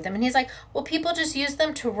wanted to do with them. And he's like, well, people just use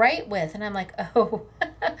them to write with. And I'm like, oh,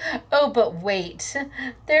 oh, but wait,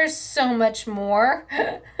 there's so much more.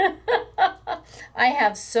 I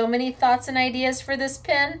have so many thoughts and ideas for this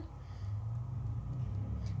pen.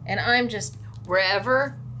 And I'm just,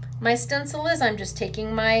 wherever my stencil is, I'm just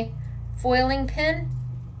taking my foiling pin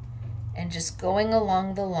and just going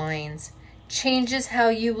along the lines. Changes how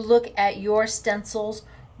you look at your stencils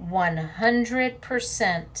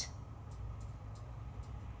 100%.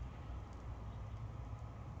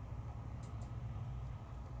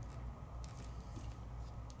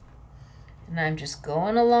 And I'm just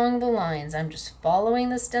going along the lines. I'm just following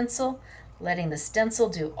the stencil, letting the stencil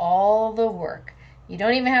do all the work. You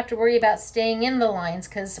don't even have to worry about staying in the lines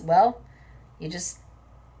because, well, it just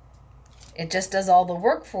does all the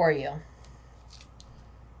work for you.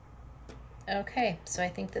 Okay, so I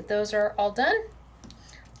think that those are all done.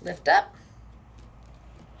 Lift up.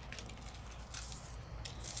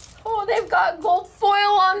 Oh, they've got gold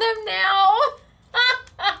foil on them now.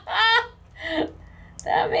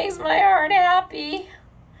 That makes my heart happy.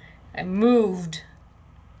 I moved.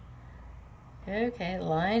 Okay,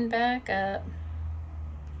 line back up.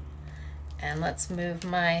 And let's move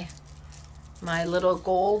my little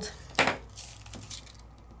gold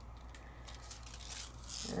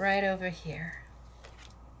right over here.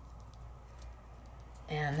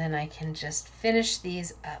 And then I can just finish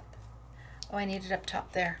these up. Oh, I need it up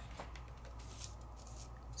top there.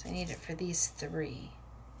 So I need it for these 3.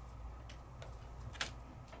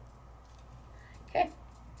 Okay.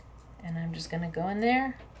 And I'm just going to go in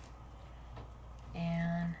there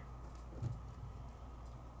and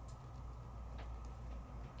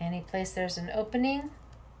any place there's an opening,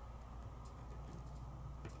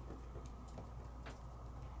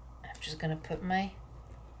 I'm just going to put my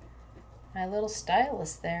little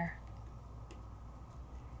stylus there.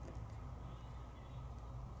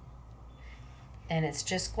 And it's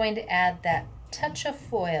just going to add that touch of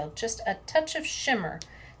foil, just a touch of shimmer,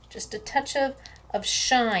 just a touch of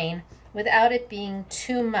shine without it being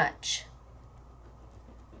too much.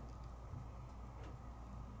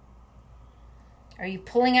 Are you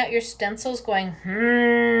pulling out your stencils going,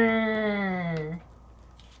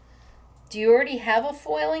 Do you already have a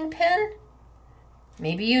foiling pen?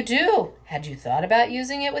 Maybe you do. Had you thought about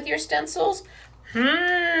using it with your stencils?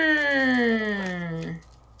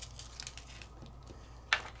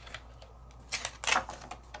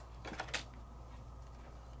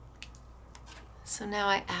 So now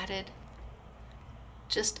I added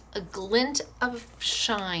just a glint of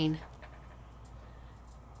shine.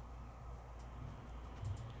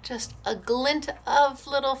 Just a glint of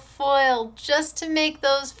little foil just to make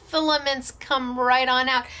those filaments come right on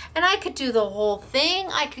out. And I could do the whole thing.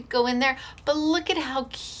 I could go in there, but look at how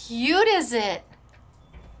cute is it?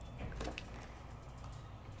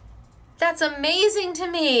 That's amazing to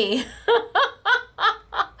me.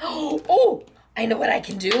 Oh, I know what I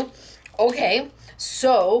can do. Okay,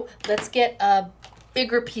 so let's get a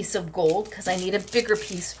bigger piece of gold because I need a bigger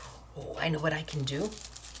piece. Oh, I know what I can do.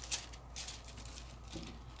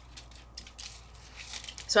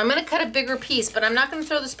 So I'm going to cut a bigger piece, but I'm not going to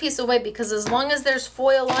throw this piece away because as long as there's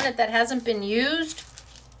foil on it that hasn't been used,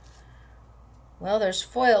 well, there's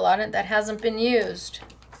foil on it that hasn't been used.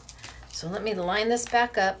 So let me line this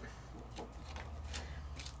back up.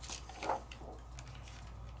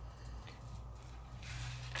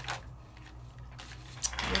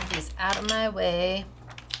 Move these out of my way.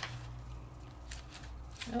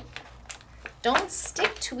 Nope. Don't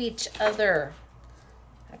stick to each other.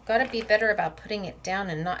 I've got to be better about putting it down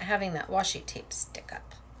and not having that washi tape stick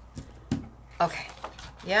up. Okay,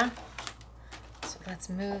 yeah? So let's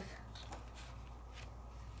move.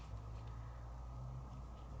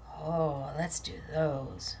 Oh, let's do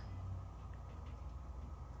those.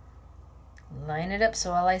 Line it up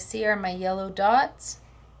so all I see are my yellow dots.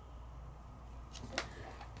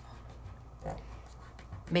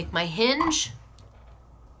 Make my hinge.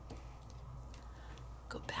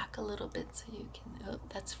 Go back a little bit so you can, oh,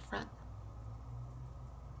 that's front.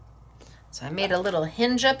 So I made a little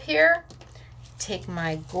hinge up here. Take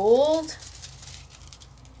my gold.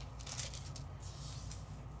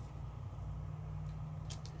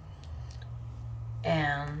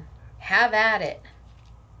 And have at it.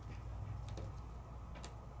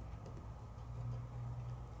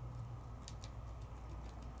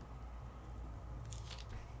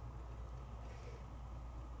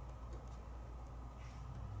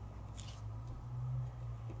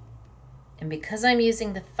 And because I'm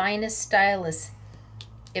using the finest stylus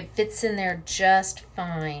It fits in there just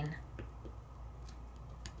fine.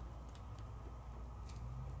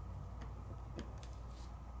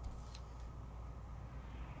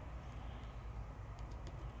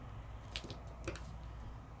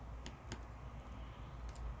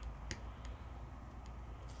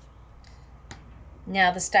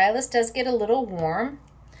 Now the stylus does get a little warm.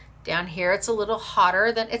 Down here it's a little hotter.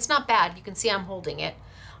 It's not bad. You can see I'm holding it.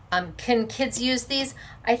 Can kids use these?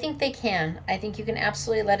 I think they can. I think you can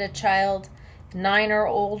absolutely let a child 9 or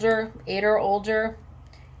older, 8 or older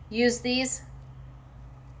use these.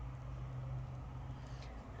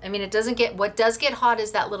 I mean, what does get hot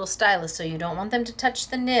is that little stylus, so you don't want them to touch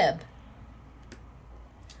the nib.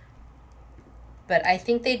 But I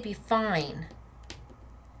think they'd be fine.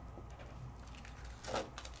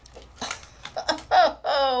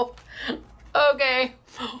 Oh, okay.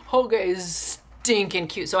 Okay, stinking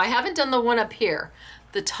cute. So I haven't done the one up here.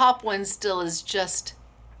 The top one still is just,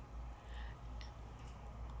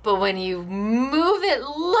 but when you move it,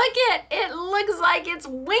 look at it, looks like it's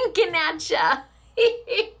winking at you.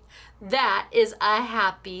 That is a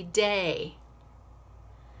happy day.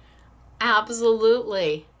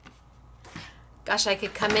 Absolutely. Gosh, I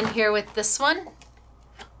could come in here with this one.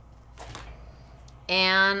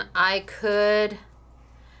 And I could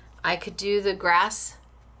do the grass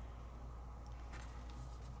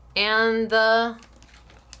and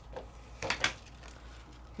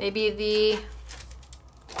maybe the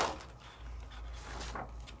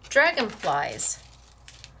dragonflies.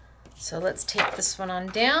 So let's take this one on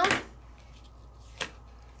down.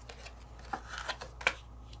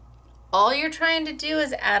 All you're trying to do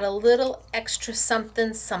is add a little extra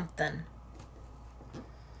something, something.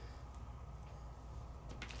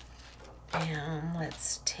 And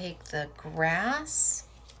let's take the grass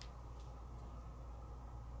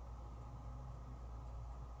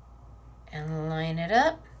and line it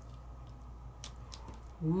up.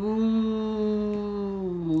 Ooh.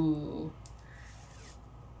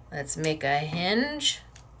 Let's make a hinge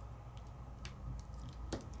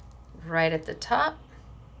right at the top.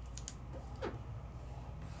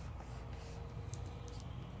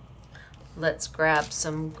 Let's grab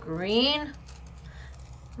some green.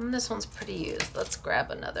 This one's pretty used. Let's grab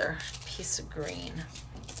another piece of green.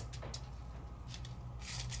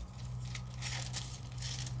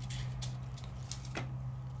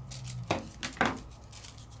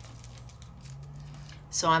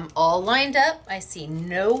 So I'm all lined up. I see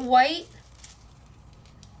no white.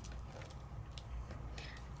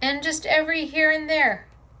 And just every here and there.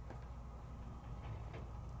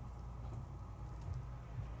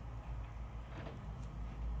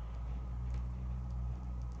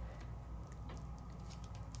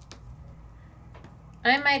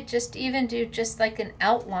 I might just even do just like an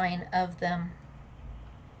outline of them.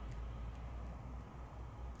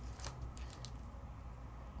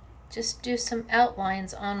 Just do some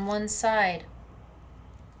outlines on one side.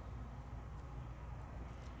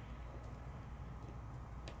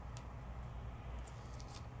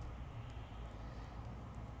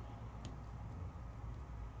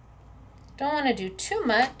 Don't want to do too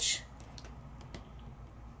much.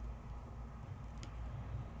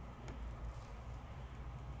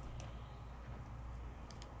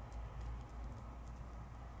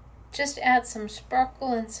 Just add some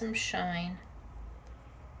sparkle and some shine.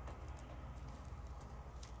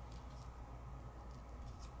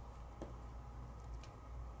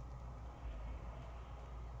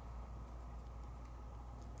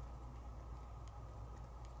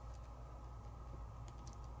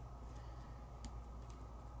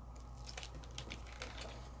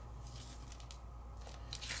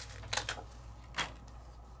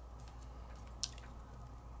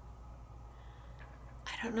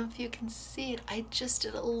 I don't know if you can see it. I just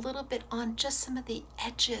did a little bit on just some of the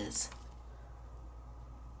edges.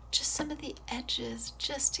 Just some of the edges,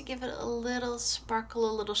 just to give it a little sparkle,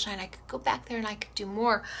 a little shine. I could go back there and I could do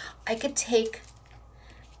more. I could take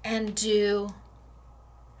and do,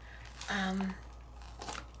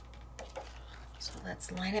 so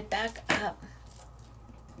let's line it back up.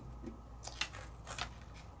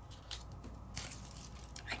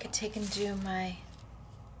 I could take and do my,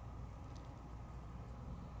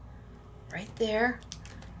 right there,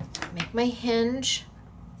 make my hinge,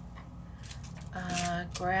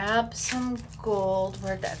 grab some gold,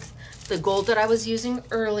 that's the gold that I was using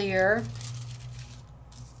earlier.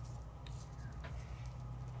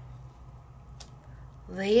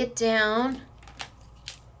 Lay it down.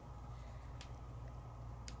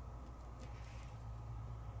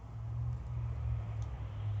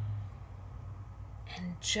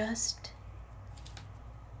 And just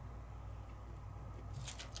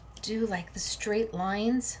do like the straight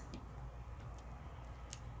lines.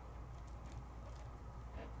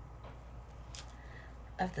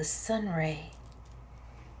 Of the sun ray.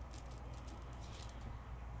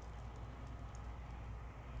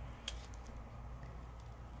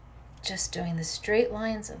 Just doing the straight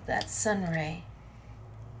lines of that sun ray.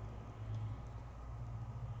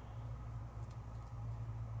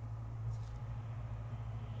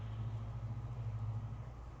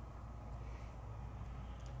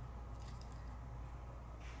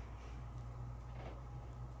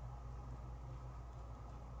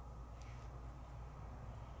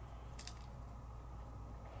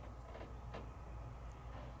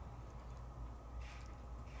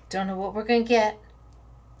 Don't know what we're going to get.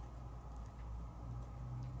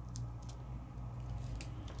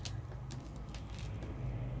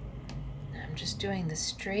 I'm just doing the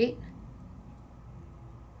straight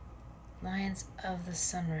lines of the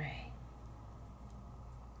sun ray.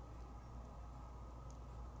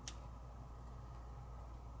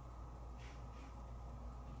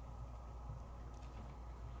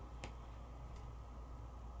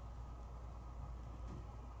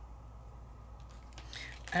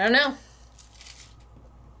 I don't know.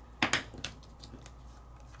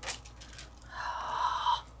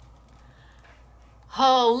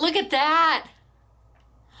 Oh, look at that.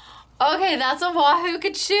 Okay, that's a Wahoo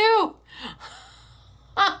Couture.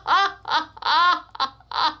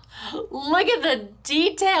 Look at the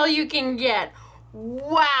detail you can get.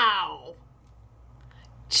 Wow.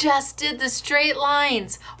 Just did the straight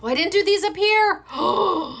lines. Oh, I didn't do these up here.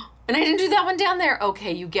 And I didn't do that one down there.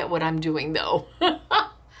 Okay, you get what I'm doing though.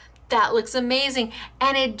 That looks amazing.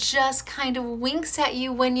 And it just kind of winks at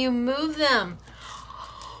you when you move them.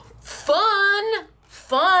 Fun,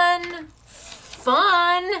 fun,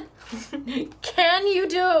 fun. Can you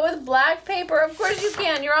do it with black paper? Of course you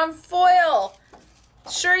can. You're on foil.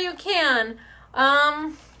 Sure you can.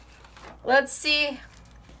 Let's see.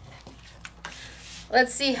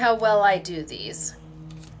 Let's see how well I do these.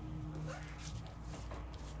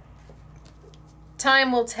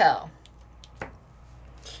 Time will tell.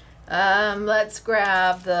 Let's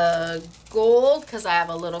grab the gold because I have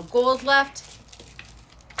a little gold left.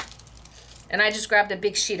 And I just grabbed a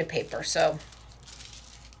big sheet of paper, so.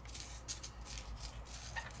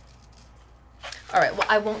 All right, well,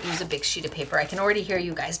 I won't use a big sheet of paper. I can already hear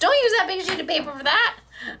you guys. Don't use that big sheet of paper for that.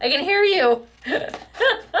 I can hear you.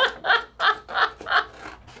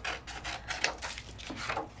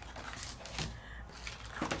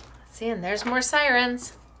 See, and there's more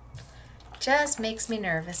sirens. Just makes me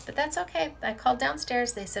nervous, but that's okay. I called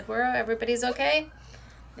downstairs. They said, everybody's okay.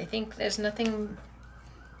 They think there's nothing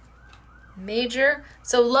major.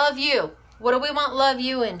 So love you. What do we want love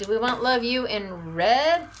you in? Do we want love you in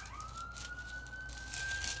red?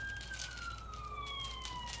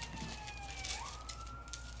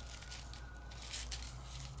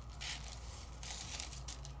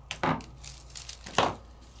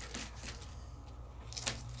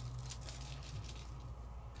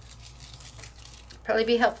 Probably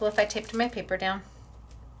be helpful if I taped my paper down.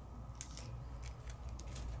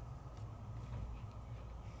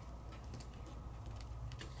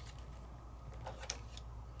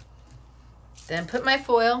 Then put my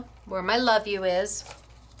foil where my love you is.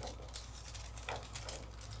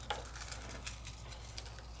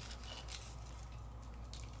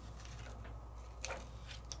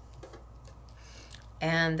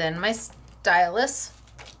 And then my stylus.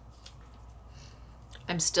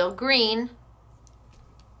 I'm still green.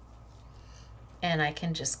 And I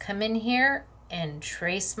can just come in here and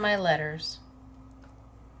trace my letters.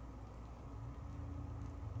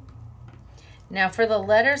 Now for the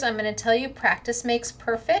letters, I'm going to tell you practice makes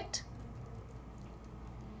perfect.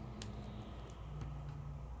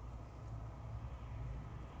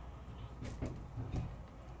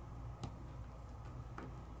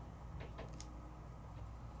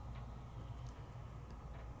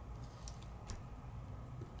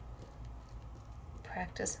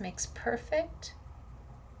 Practice makes perfect.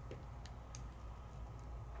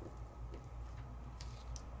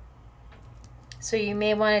 So you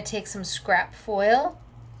may want to take some scrap foil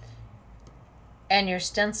and your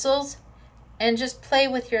stencils and just play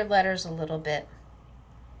with your letters a little bit.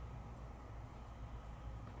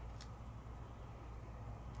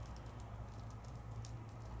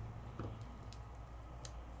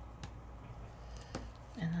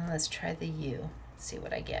 And then let's try the U, see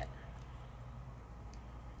what I get.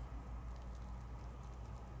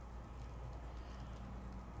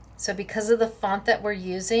 So because of the font that we're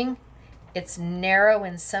using, it's narrow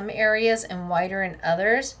in some areas and wider in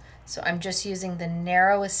others. So I'm just using the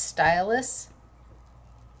narrowest stylus.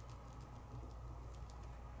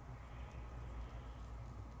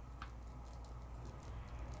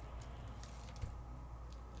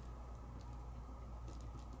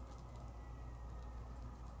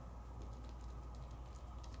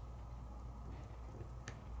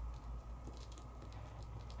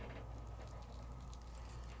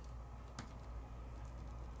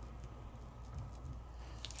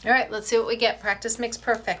 All right, let's see what we get. Practice makes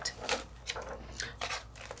perfect.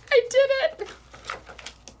 I did it.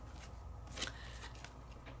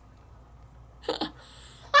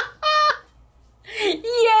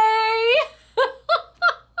 Yay!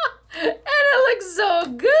 And it looks so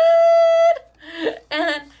good.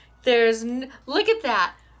 And there's, look at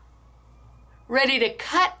that. Ready to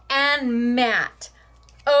cut and mat.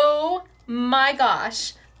 Oh my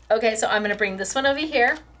gosh. Okay, so I'm gonna bring this one over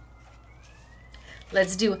here.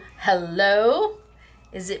 Let's do hello.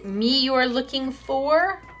 Is it me you're looking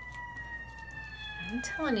for? I'm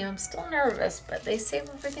telling you, I'm still nervous, but they say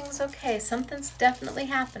everything's okay. Something's definitely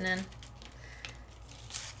happening.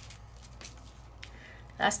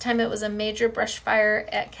 Last time it was a major brush fire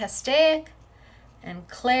at Castaic, and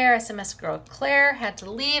Claire, SMS girl Claire, had to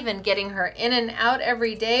leave, and getting her in and out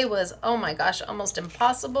every day was, oh my gosh, almost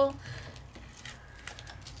impossible.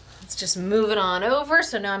 Let's just move it on over.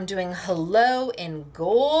 So now I'm doing hello in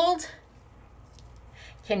gold.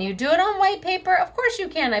 Can you do it on white paper? Of course you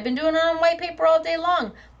can. I've been doing it on white paper all day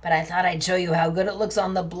long, but I thought I'd show you how good it looks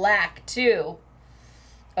on the black too.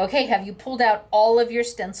 Okay, have you pulled out all of your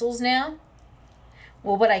stencils now?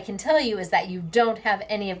 Well, what I can tell you is that you don't have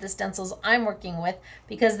any of the stencils I'm working with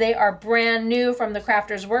because they are brand new from the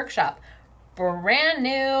Crafters Workshop. Brand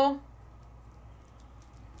new.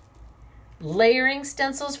 Layering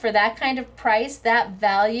stencils for that kind of price, that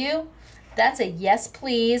value, that's a yes,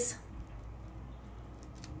 please.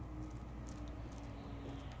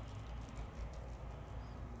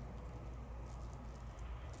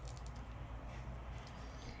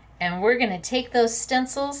 And we're going to take those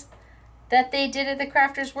stencils that they did at the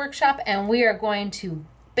Crafters Workshop and we are going to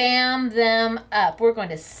bam them up. We're going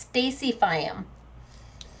to Stacyfy them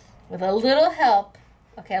with a little help,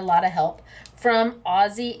 okay, a lot of help, from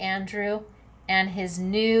Aussie Andrew and his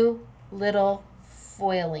new little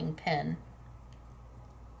foiling pen.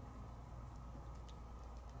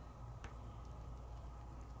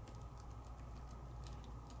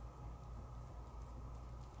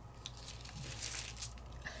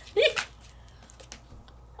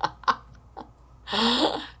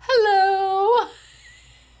 Hello.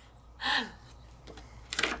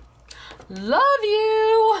 Love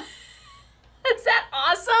you. Is that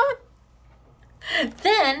awesome?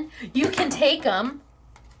 Then you can take them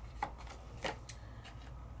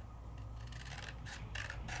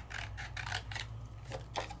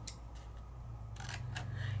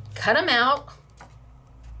cut them out,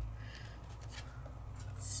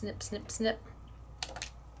 snip, snip, snip,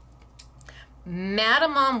 mat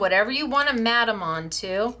them on whatever you want to mat them on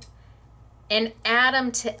to, and add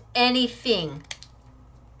them to anything.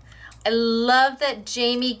 I love that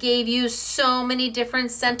Jamie gave you so many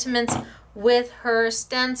different sentiments with her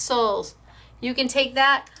stencils. You can take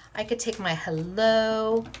that. I could take my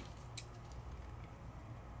hello.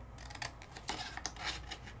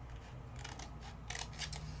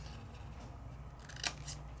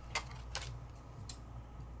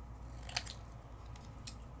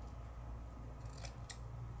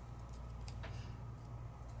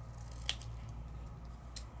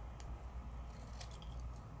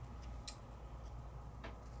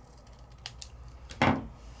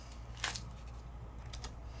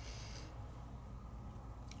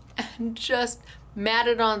 And just mat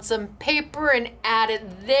it on some paper and add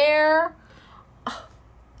it there. Oh,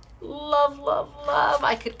 love, love, love.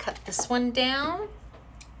 I could cut this one down.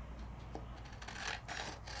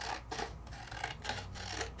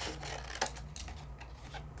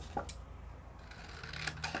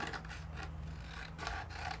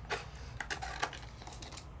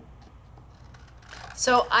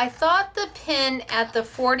 So I thought the pin at the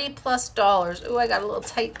 $40+. Oh, I got a little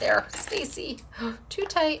tight there, Stacy. Too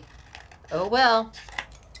tight. Oh well.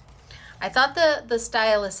 I thought the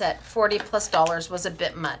stylus at $40+ was a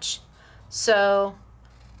bit much. So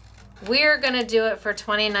we're gonna do it for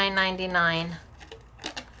 $29.99.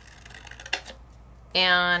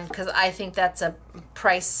 And because I think that's a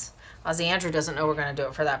price, Aussie Andrew doesn't know we're gonna do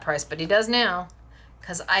it for that price, but he does now.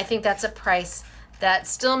 Because I think that's a price that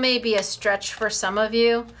still may be a stretch for some of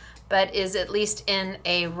you, but is at least in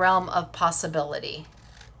a realm of possibility.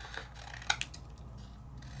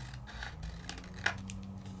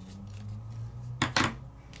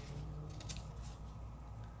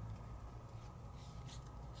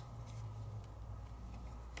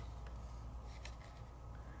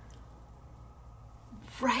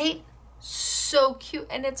 Right? So cute,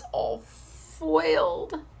 and it's all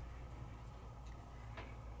foiled.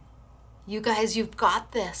 You guys, you've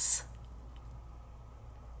got this.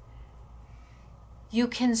 You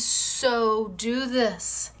can so do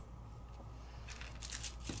this.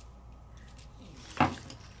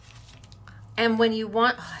 And when you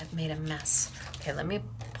want, oh, I've made a mess. Okay, let me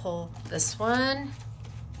pull this one.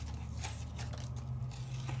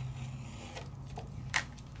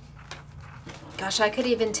 Gosh, I could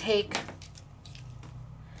even take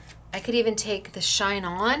the Shine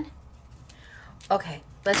On. Okay,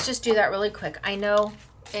 let's just do that really quick. I know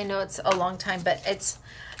it's a long time, but it's,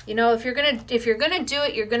 you know, if you're gonna do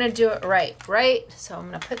it, you're gonna do it right? So I'm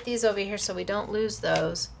gonna put these over here so we don't lose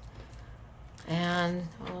those. And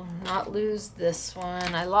we'll not lose this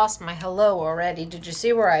one. I lost my hello already. Did you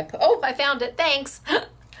see where I put? Oh, I found it. Thanks.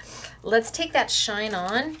 Let's take that Shine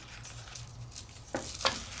On.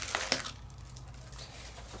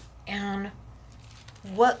 And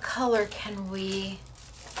what color can we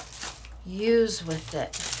use with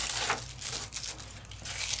it?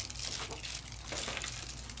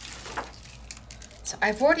 So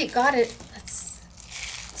I've already got it.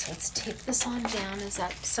 Let's tape this on down. Is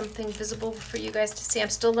that something visible for you guys to see? I'm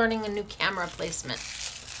still learning a new camera placement.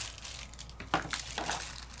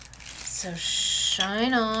 So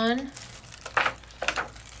Shine On.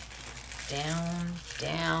 Down,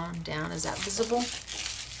 down, down. Is that visible?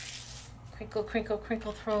 Crinkle, crinkle,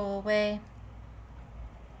 crinkle, throw away.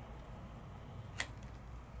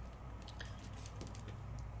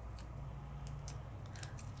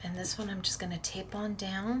 And this one I'm just going to tape on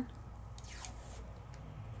down.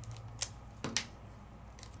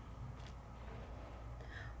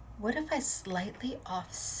 What if I slightly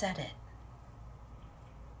offset it?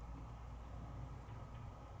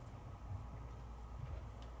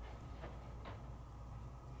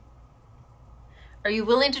 Are you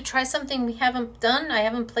willing to try something we haven't done, I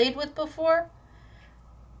haven't played with before?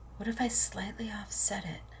 What if I slightly offset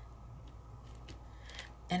it?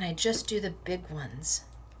 And I just do the big ones.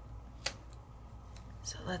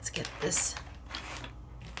 So let's get this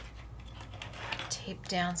tape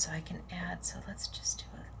down so I can add. So let's just do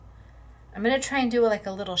it. I'm going to try and do like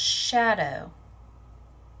a little shadow.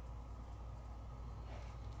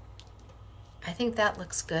 I think that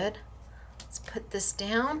looks good. Let's put this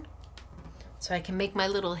down so I can make my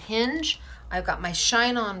little hinge. I've got my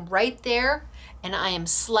Shine On right there, and I am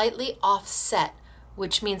slightly offset,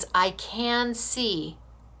 which means I can see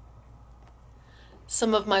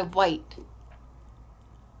some of my white.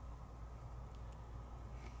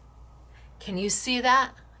 Can you see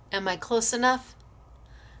that? Am I close enough?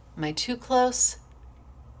 Am I too close?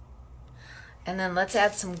 And then let's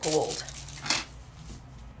add some gold.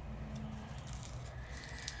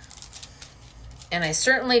 And I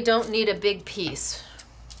certainly don't need a big piece.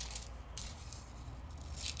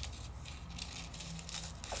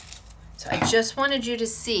 So I just wanted you to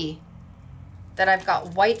see that I've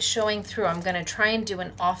got white showing through. I'm going to try and do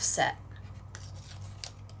an offset.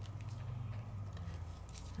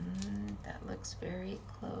 That looks very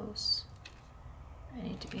close. I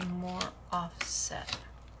need to be more offset.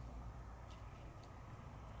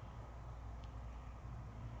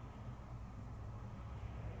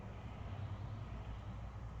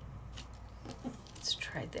 Let's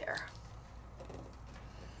try there.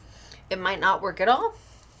 It might not work at all.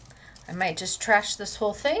 I might just trash this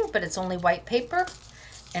whole thing, but it's only white paper,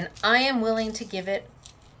 and I am willing to give it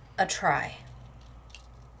a try.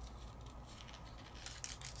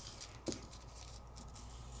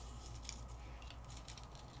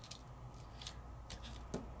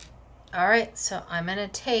 All right, so I'm gonna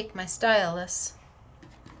take my stylus.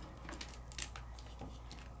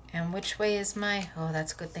 And which way is my, oh,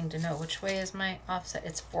 that's a good thing to know. Which way is my offset?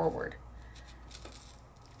 It's forward.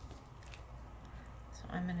 So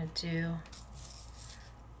I'm gonna do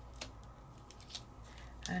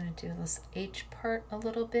this H part a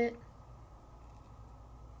little bit.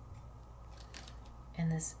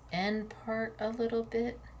 And this N part a little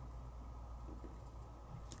bit.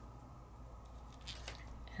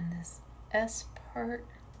 And this S part.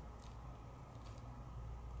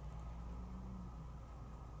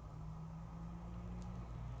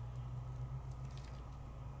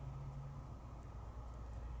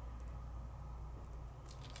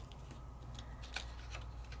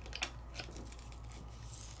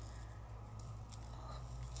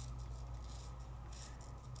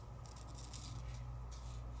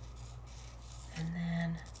 And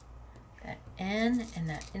then that N and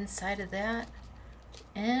that inside of that.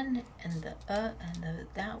 N and the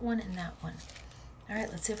that one and that one. All right,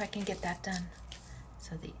 let's see if I can get that done.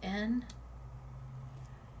 So the N.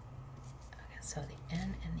 Okay, so the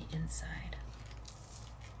N and the inside.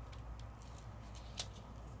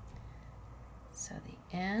 So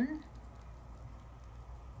the N.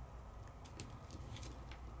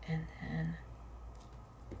 And then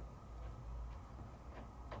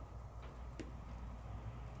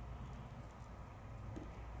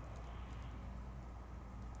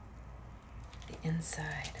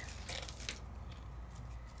inside.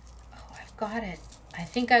 Oh, I've got it. I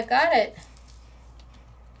think I got it.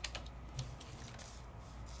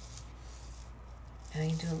 And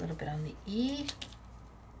you do a little bit on the E.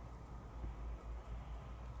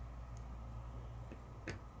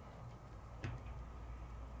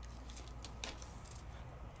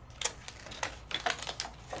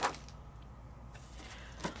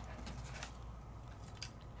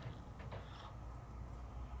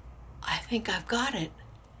 I think I've got it.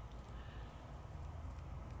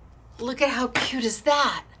 Look at how cute is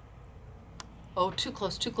that? Oh, too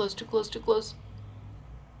close, too close, too close, too close.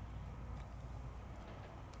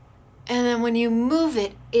 And then when you move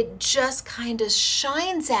it, it just kind of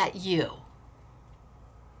shines at you.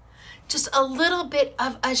 Just a little bit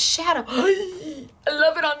of a shadow. I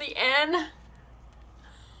love it on the end.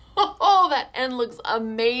 Oh, that end looks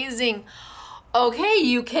amazing. Okay,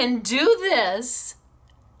 you can do this.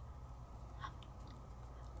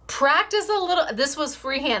 Practice a little. This was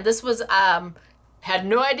freehand. This was, had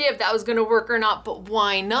no idea if that was gonna work or not, but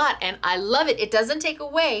why not? And I love it. It doesn't take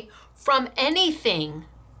away from anything.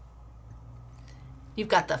 You've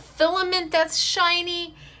got the filament that's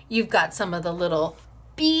shiny. You've got some of the little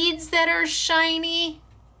beads that are shiny.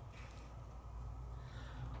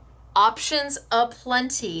 Options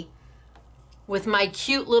aplenty with my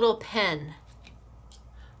cute little pen.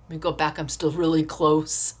 Let me go back. I'm still really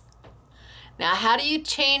close. Now, how do you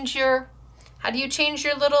change your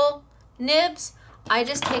little nibs? I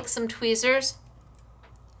just take some tweezers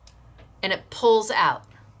and it pulls out.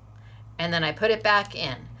 And then I put it back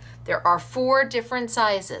in. There are 4 different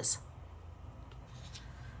sizes.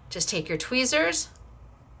 Just take your tweezers,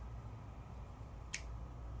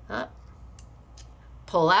 up,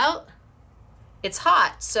 pull out. It's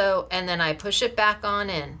hot, so, and then I push it back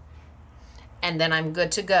on in. And then I'm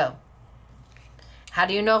good to go. How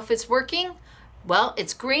do you know if it's working? Well,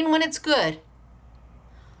 it's green when it's good.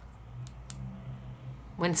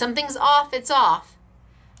 When something's off, it's off.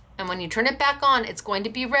 And when you turn it back on, it's going to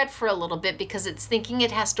be red for a little bit because it's thinking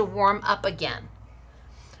it has to warm up again.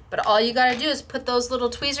 But all you gotta do is put those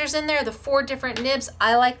little tweezers in there, the 4 different nibs.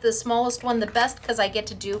 I like the smallest one the best because I get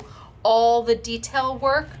to do all the detail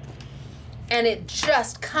work. And it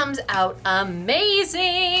just comes out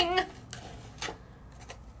amazing.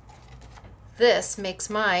 This makes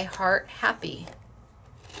my heart happy.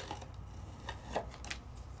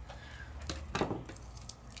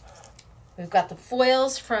 We've got the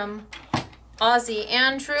foils from Aussie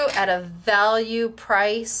Andrew at a value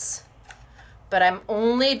price, but I'm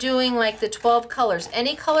only doing like the 12 colors.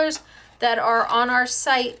 Any colors that are on our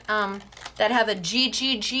site that have a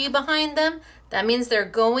GGG behind them, that means they're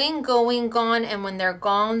going, gone, and when they're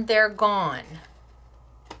gone, they're gone.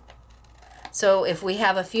 So if we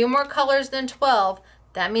have a few more colors than 12,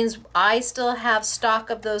 that means I still have stock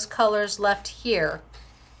of those colors left here.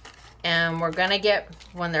 And we're gonna get,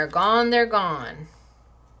 when they're gone, they're gone.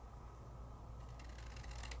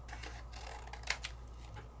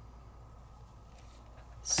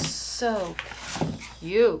 So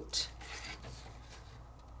cute.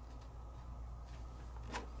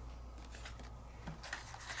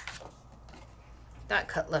 That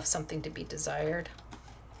cut left something to be desired.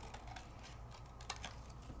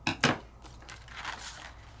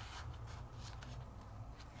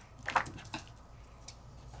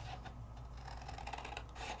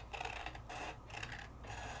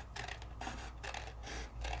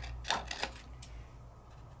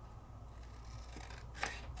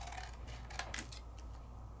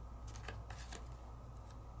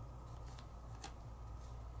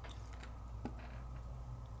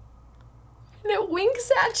 And it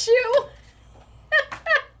winks at you.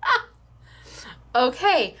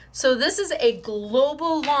 Okay, so this is a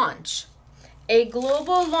global launch. A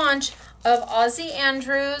global launch of Aussie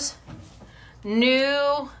Andrew's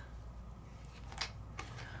new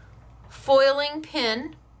foiling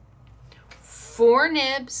pin, 4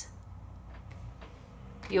 nibs,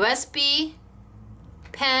 USB,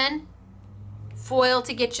 pen, foil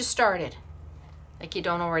to get you started. Like you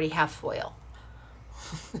don't already have foil.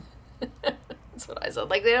 That's what I said.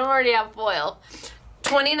 Like they don't already have foil.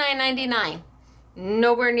 $29.99.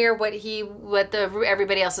 Nowhere near what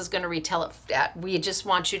everybody else is going to retail it at. We just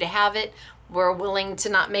want you to have it. We're willing to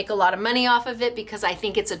not make a lot of money off of it because I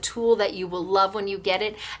think it's a tool that you will love when you get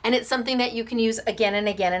it, and it's something that you can use again and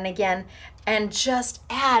again and again and just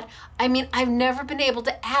add. I mean, I've never been able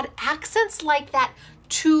to add accents like that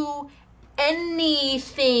to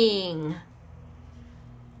anything.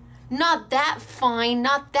 Not that fine,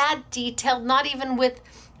 not that detailed, not even with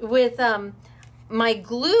my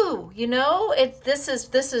glue, you know. This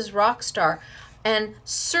is Rockstar, and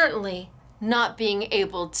certainly not being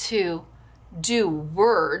able to do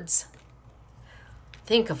words,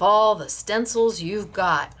 think of all the stencils you've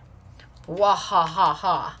got. Wah ha ha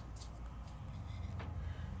ha.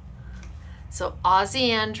 So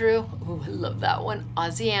Ozzie Andrew, oh, I love that one.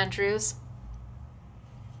 Ozzie Andrews,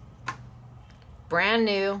 brand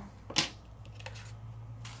new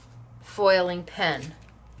foiling pen.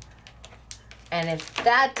 And if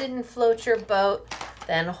that didn't float your boat,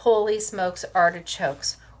 then holy smokes,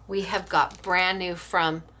 artichokes. We have got brand new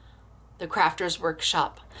from the Crafters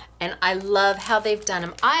Workshop. And I love how they've done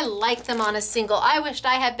them. I like them on a single. I wished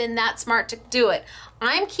I had been that smart to do it.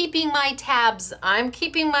 I'm keeping my tabs. I'm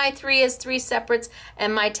keeping my 3 as 3 separates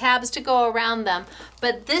and my tabs to go around them.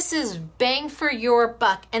 But this is bang for your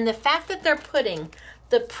buck. And the fact that they're putting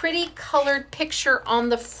the pretty colored picture on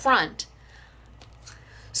the front,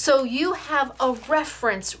 so you have a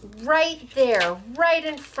reference right there, right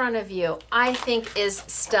in front of you, I think is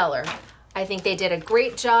stellar. I think they did a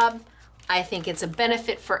great job. I think it's a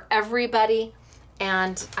benefit for everybody.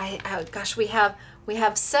 And gosh, we have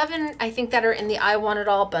 7, I think, that are in the I Want It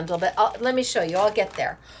All bundle, but let me show you, I'll get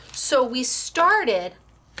there. So we started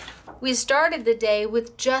the day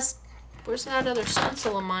with just, where's that other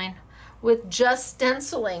stencil of mine? With just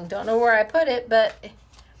stenciling. Don't know where I put it, but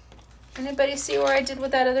anybody see where I did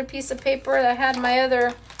with that other piece of paper that had my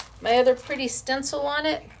other pretty stencil on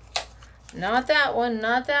it? Not that one,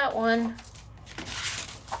 not that one.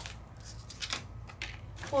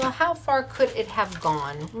 Well, how far could it have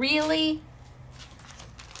gone? Really?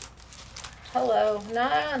 Hello.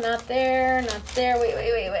 No, not there, not there.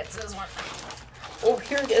 Wait. What's this one? Oh,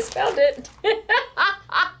 here it is. Found it.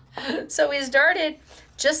 So we started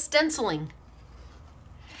just stenciling.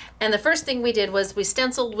 And the first thing we did was we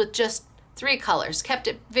stenciled with just 3 colors, kept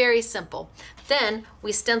it very simple. Then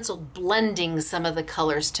we stenciled blending some of the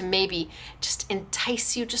colors to maybe just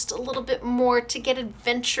entice you just a little bit more, to get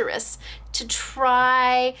adventurous, to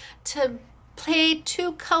try to play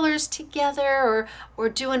 2 colors together or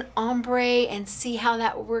do an ombre and see how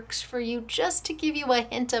that works for you, just to give you a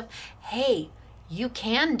hint of, hey, you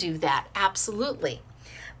can do that, absolutely.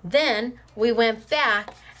 Then we went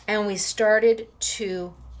back and we started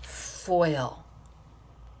to foil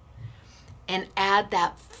and add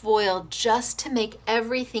that foil just to make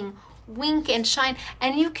everything wink and shine.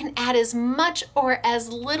 And you can add as much or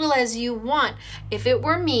as little as you want. If it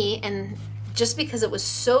were me, and just because it was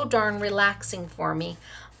so darn relaxing for me,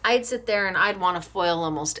 I'd sit there and I'd want to foil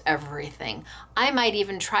almost everything. I might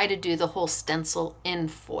even try to do the whole stencil in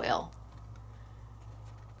foil.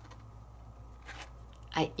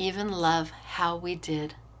 I even love how we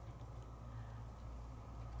did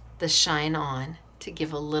the shine on to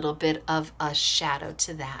give a little bit of a shadow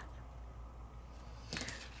to that.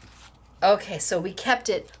 Okay, so we kept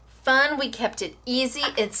it fun, we kept it easy.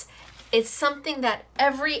 It's something that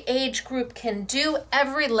every age group can do,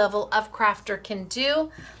 every level of crafter can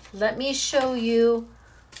do. Let me show you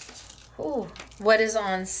what is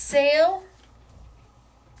on sale.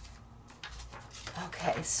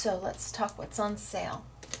 Okay, so let's talk what's on sale.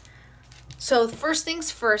 So first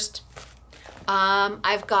things first,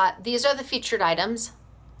 these are the featured items.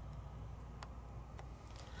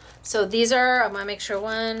 So these are, I'm gonna make sure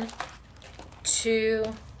 1, 2,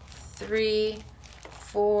 3,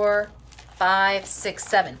 4, 5, 6,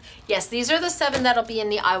 7. Yes, these are the 7 that'll be in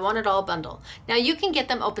the I Want It All bundle. Now you can get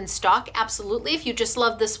them open stock, absolutely. If you just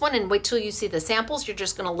love this one and wait till you see the samples, you're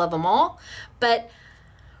just gonna love them all. But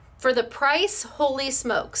for the price, holy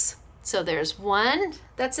smokes. So there's 1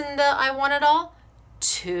 that's in the I Want It All,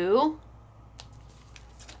 2,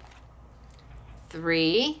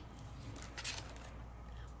 3,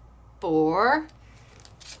 4,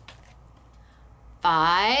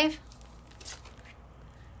 5,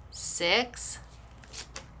 6,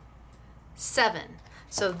 7.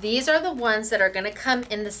 So these are the ones that are going to come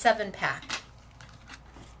in the 7-pack.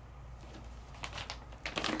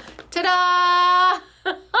 Ta-da!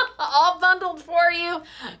 All bundled for you.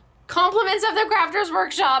 Compliments of the Crafters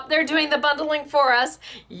Workshop. They're doing the bundling for us.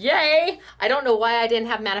 Yay! I don't know why I didn't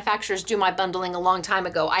have manufacturers do my bundling a long time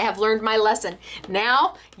ago. I have learned my lesson.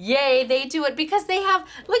 Now, yay, they do it because they have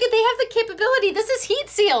the capability. This is heat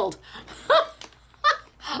sealed.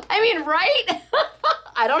 I mean, right?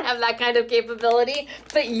 I don't have that kind of capability,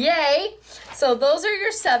 but yay. So those are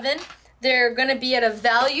your 7. They're gonna be at a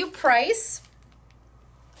value price.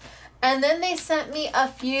 And then they sent me a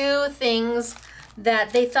few things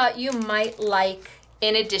that they thought you might like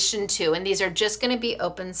in addition to, and these are just going to be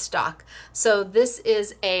open stock. So this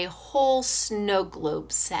is a whole snow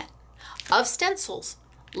globe set of stencils,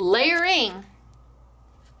 layering,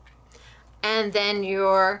 and then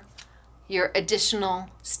your your additional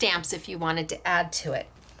stamps if you wanted to add to it.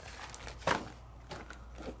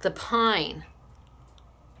 The pine.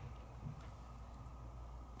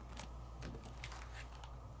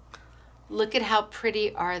 Look at how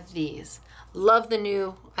pretty are these. Love the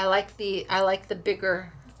new, I like the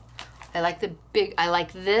bigger, I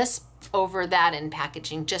like this over that in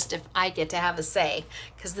packaging, just if I get to have a say,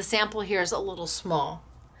 because the sample here is a little small.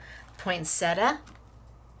 Poinsettia.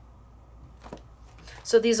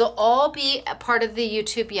 So these will all be a part of the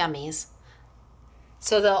YouTube Yummies.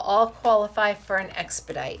 So they'll all qualify for an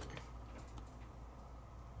expedite.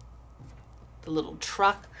 The little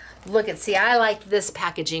truck. Look at, see, I like this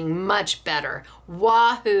packaging much better.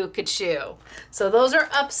 Wahoo Couture. So those are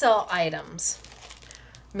upsell items.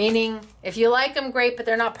 Meaning, if you like them, great, but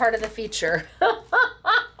they're not part of the feature.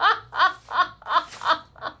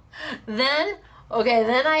 Then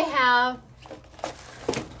I have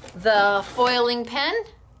the foiling pen.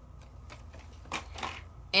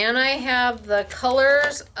 And I have the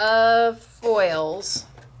colors of foils.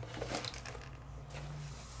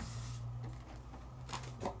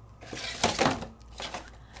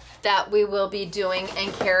 That we will be doing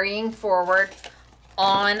and carrying forward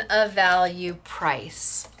on a value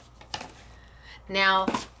price. Now,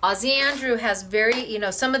 Ozzy Andrew has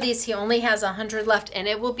some of these he only has 100 left, and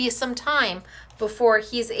it will be some time before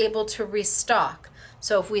he's able to restock.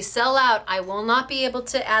 So if we sell out, I will not be able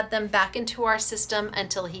to add them back into our system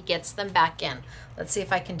until he gets them back in. Let's see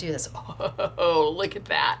if I can do this. Oh, look at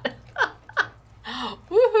that.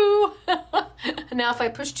 Woohoo! Now if I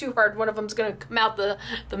push too hard, one of them's gonna come out the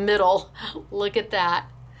middle. Look at that.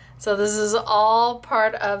 So this is all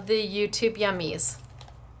part of the YouTube Yummies.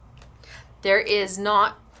 There is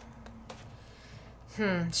not,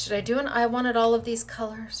 should I do an I wanted all of these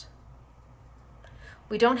colors?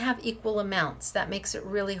 We don't have equal amounts. That makes it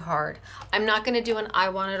really hard. I'm not gonna do an I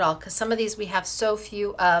want it all because some of these we have so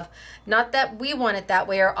few of. Not that we want it that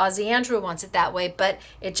way or Ozzy Andrew wants it that way, but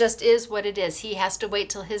it just is what it is. He has to wait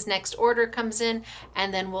till his next order comes in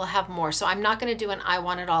and then we'll have more. So I'm not gonna do an I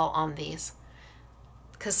want it all on these.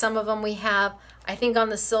 Because some of them we have, I think on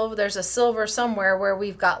the silver, there's a silver somewhere where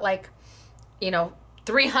we've got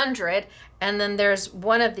 300, and then there's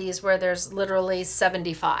one of these where there's literally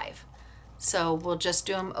 75. So we'll just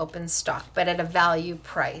do them open stock, but at a value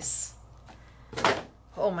price.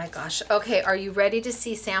 Oh my gosh. Okay, are you ready to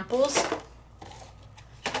see samples?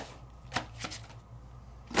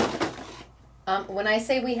 When I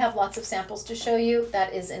say we have lots of samples to show you,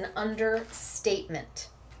 that is an understatement.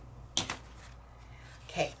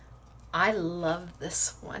 Okay, I love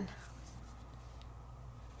this one.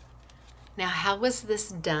 Now, how was this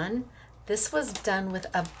done? This was done with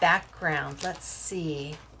a background. Let's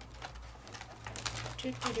see.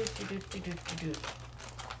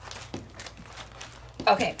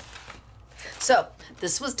 Okay, so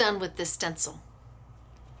this was done with this stencil.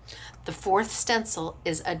 The fourth stencil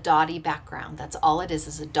is a dotty background. That's all it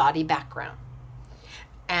is a dotty background.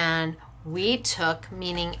 And we took,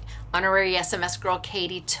 meaning honorary SMS girl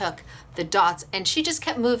Katie took the dots and she just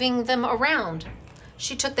kept moving them around.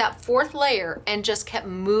 She took that fourth layer and just kept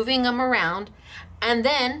moving them around. And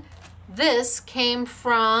then this came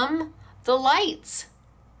from the lights.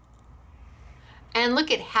 And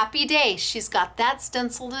look at Happy Day. She's got that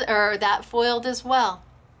stenciled or that foiled as well.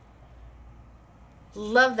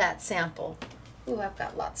 Love that sample. Ooh, I've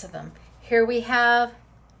got lots of them. Here we have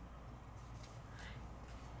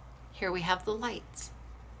the lights.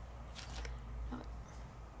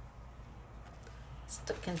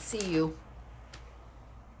 Still can see you.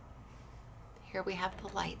 Here we have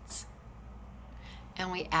the lights.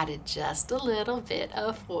 And we added just a little bit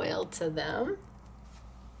of foil to them.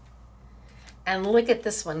 And look at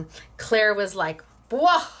this one. Claire was like,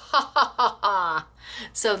 wah!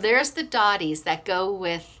 So there's the dotties that go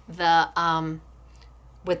with the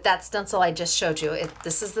with that stencil I just showed you.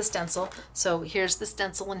 This is the stencil. So here's the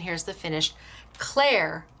stencil and here's the finish.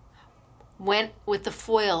 Claire went with the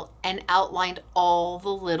foil and outlined all the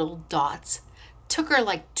little dots. Took her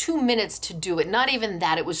like 2 minutes to do it. Not even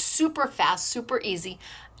that. It was super fast, super easy.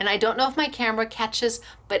 And I don't know if my camera catches,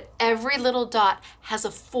 but every little dot has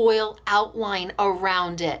a foil outline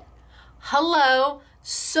around it. Hello,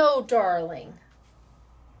 so darling.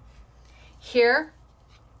 Here,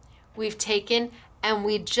 we've taken and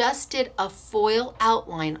we just did a foil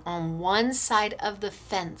outline on one side of the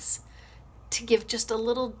fence to give just a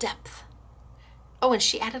little depth. Oh, and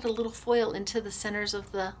she added a little foil into the centers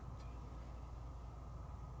of the,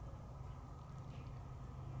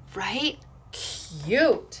 right?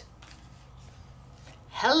 Cute.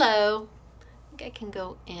 Hello. I think I can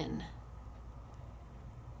go in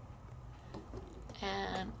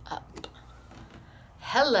and up.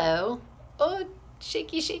 Hello. Oh,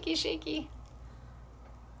 shaky, shaky, shaky.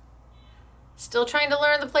 Still trying to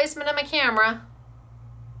learn the placement of my camera.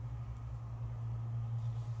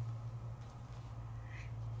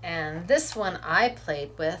 And this one I played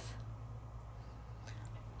with.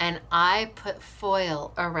 And I put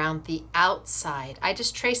foil around the outside. I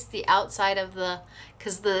just traced the outside of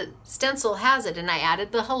because the stencil has it, and I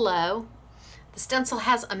added the hello. The stencil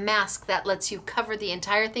has a mask that lets you cover the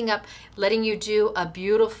entire thing up, letting you do a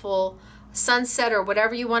beautiful sunset or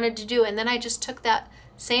whatever you wanted to do. And then I just took that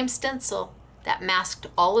same stencil that masked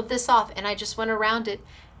all of this off, and I just went around it,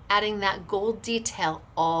 adding that gold detail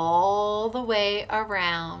all the way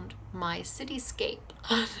around my cityscape.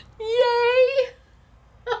 Yay!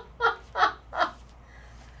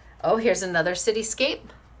 Oh, here's another cityscape.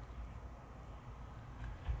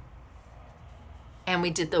 And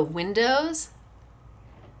we did the windows.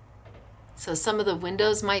 So some of the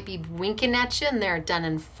windows might be winking at you, and they're done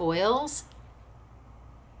in foils.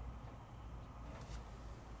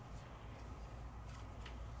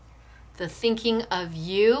 The thinking of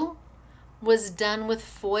you was done with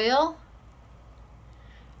foil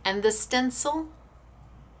and the stencil.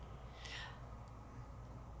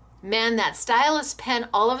 Man, that stylus pen,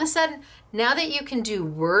 all of a sudden, now that you can do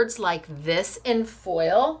words like this in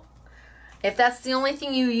foil, if that's the only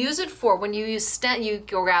thing you use it for, when you use you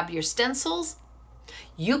grab your stencils,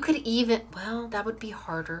 you could even, well, that would be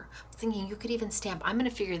harder. I was thinking you could even stamp. I'm going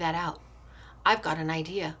to figure that out. I've got an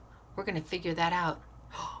idea. We're going to figure that out.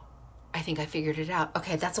 I think I figured it out.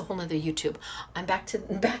 Okay, that's a whole nother YouTube. I'm back to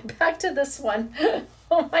this one.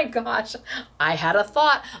 Oh my gosh. I had a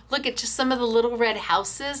thought. Look at just some of the little red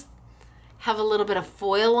houses have a little bit of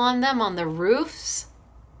foil on them on the roofs.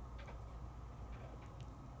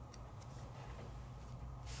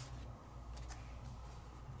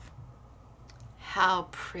 How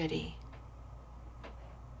pretty.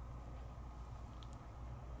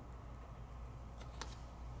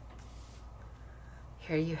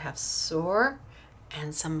 Here you have soar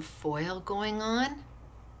and some foil going on.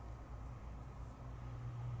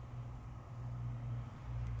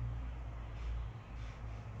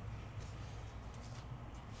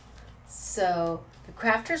 So the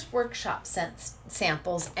Crafters Workshop sent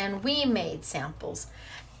samples, and we made samples.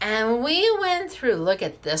 And we went through, look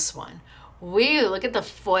at this one. Look at the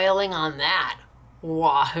foiling on that.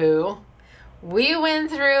 Wahoo. We went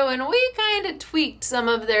through and we kind of tweaked some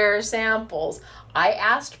of their samples. I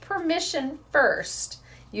asked permission first.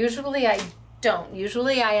 Usually I don't.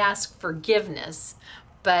 Usually I ask forgiveness,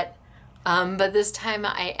 but this time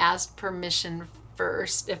I asked permission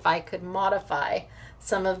first if I could modify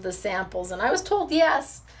some of the samples, and I was told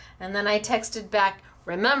yes. And then I texted back,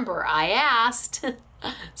 remember, I asked.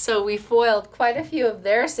 So we foiled quite a few of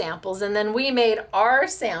their samples, and then we made our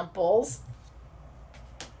samples.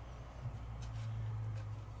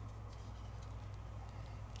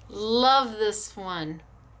 Love this one.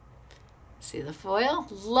 See the foil?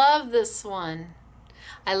 Love this one.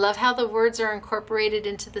 I love how the words are incorporated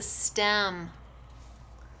into the stem.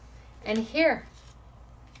 And here.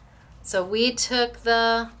 So we took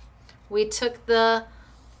the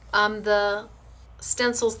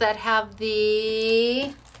stencils that have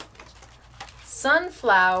the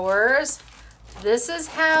sunflowers. This is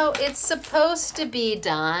how it's supposed to be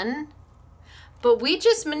done. But we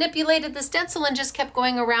just manipulated the stencil and just kept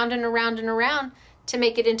going around and around and around to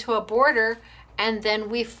make it into a border. And then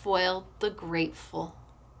we foiled the grateful.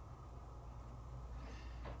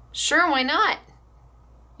 Sure, why not?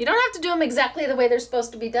 You don't have to do them exactly the way they're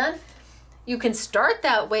supposed to be done. You can start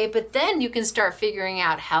that way, but then you can start figuring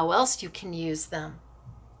out how else you can use them.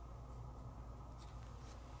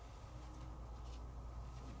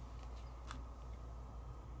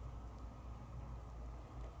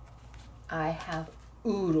 I have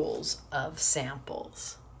oodles of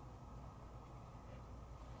samples.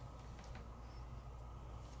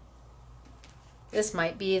 This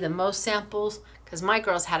might be the most samples because my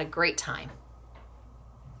girls had a great time.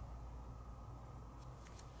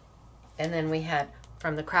 And then we had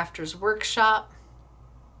from the Crafters Workshop.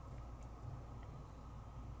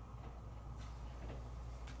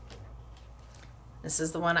 This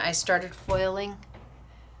is the one I started foiling.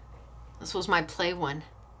 This was my play one,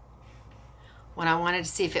 when I wanted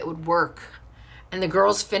to see if it would work. And the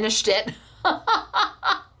girls finished it.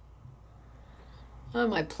 Oh,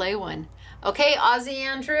 my play one. Okay, Ozzy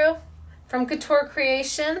Andrew from Couture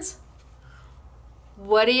Creations.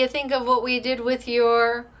 What do you think of what we did with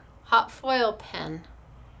your hot foil pen?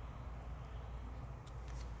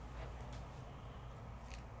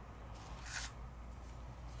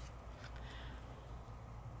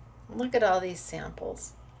 Look at all these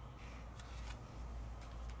samples.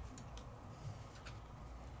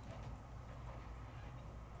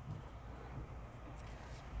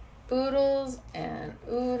 oodles and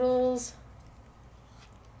oodles.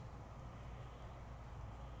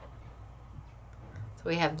 So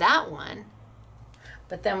we have that one,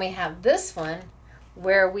 but then we have this one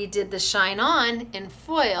where we did the shine on in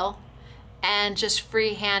foil and just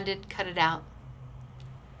free-handed cut it out.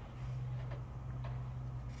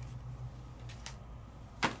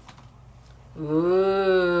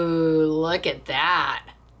 Ooh, look at that.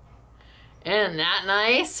 Isn't that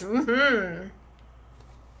nice? Mm-hmm.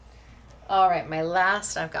 All right, my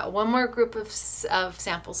last, I've got one more group of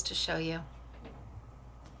samples to show you.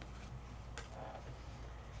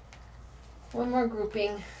 One more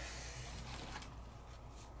grouping.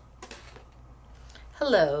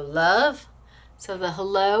 Hello, love. So the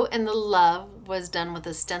hello and the love was done with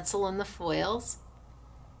a stencil and the foils.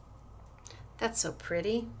 That's so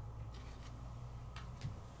pretty.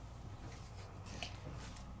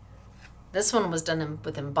 This one was done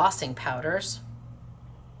with embossing powders.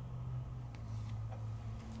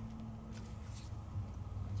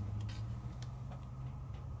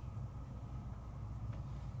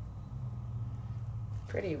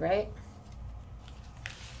 Pretty, right?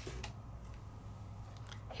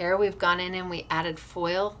 Here we've gone in and we added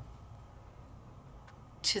foil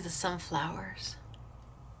to the sunflowers.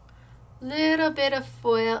 Little bit of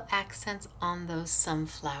foil accents on those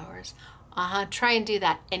sunflowers. Try and do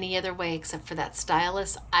that any other way except for that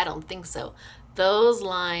stylus. I don't think so. Those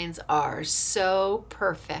lines are so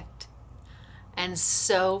perfect and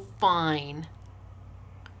so fine.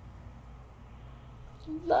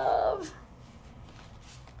 Love.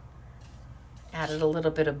 Added a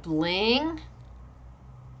little bit of bling.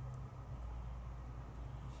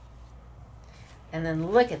 And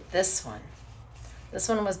then look at this one. This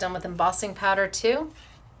one was done with embossing powder too.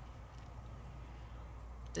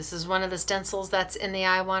 This is one of the stencils that's in the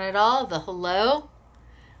I Want It All. The hello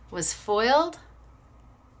was foiled.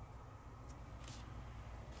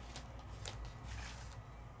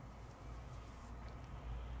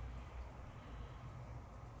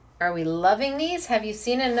 Are we loving these? Have you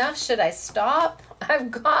seen enough? Should I stop?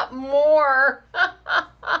 I've got more.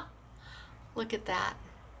 Look at that.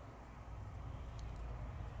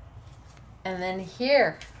 And then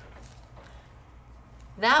here.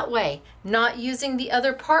 That way, not using the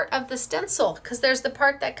other part of the stencil because there's the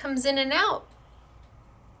part that comes in and out.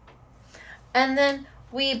 And then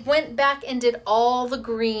we went back and did all the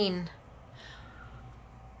green.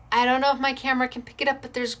 I don't know if my camera can pick it up,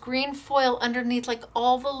 but there's green foil underneath like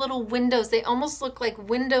all the little windows. They almost look like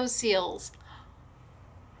window seals.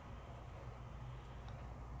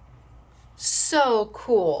 So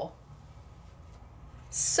cool.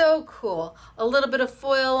 So cool. A little bit of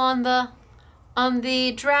foil on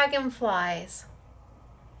the dragonflies.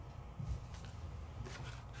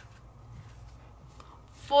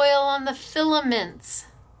 Foil on the filaments.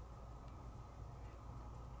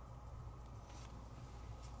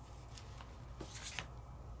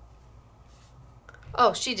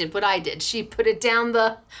 Oh, she did what I did. She put it down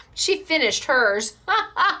she finished hers.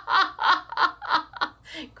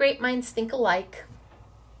 Great minds think alike.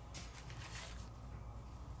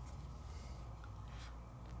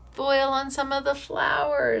 Foil on some of the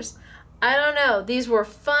flowers. I don't know. These were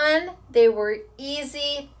fun. They were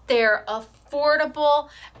easy. They're affordable.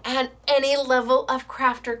 And any level of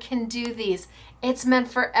crafter can do these. It's meant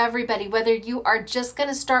for everybody. Whether you are just going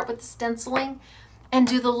to start with the stenciling and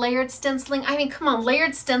do the layered stenciling. I mean, come on,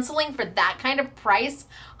 layered stenciling for that kind of price?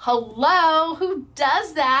 Hello, who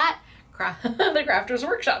does that? The Crafters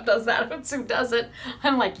Workshop does that. Who doesn't?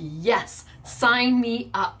 I'm like, yes, sign me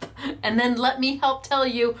up. And then let me help tell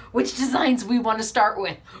you which designs we want to start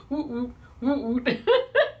with.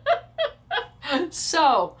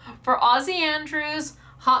 So, for Ozzy Andrews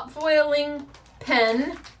hot foiling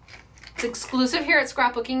pen, it's exclusive here at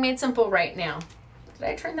Scrapbooking Made Simple right now. Did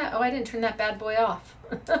I turn that? Oh, I didn't turn that bad boy off.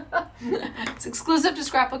 It's exclusive to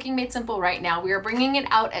Scrapbooking Made Simple right now. We are bringing it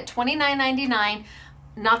out at $29.99,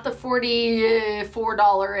 not the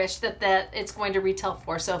 $44-ish that it's going to retail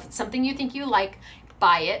for. So if it's something you think you like,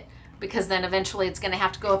 buy it, because then eventually it's going to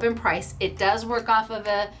have to go up in price. It does work off of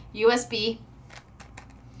a USB.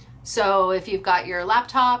 So if you've got your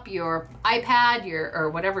laptop, your iPad, or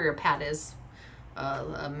whatever your pad is,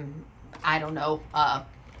 I don't know,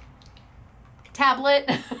 tablet,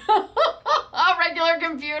 a regular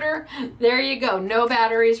computer, there you go, no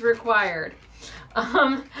batteries required.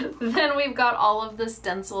 Then we've got all of the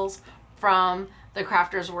stencils from the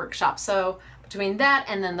Crafters Workshop. So between that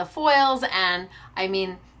and then the foils, and I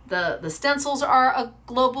mean, the stencils are a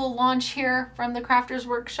global launch here from the Crafters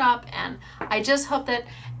Workshop, and I just hope that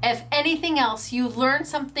if anything else, you learned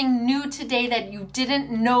something new today that you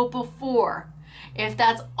didn't know before. If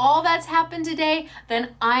that's all that's happened today,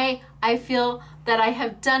 then I feel that I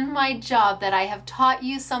have done my job, that I have taught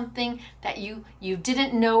you something that you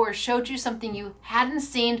didn't know, or showed you something you hadn't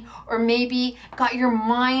seen, or maybe got your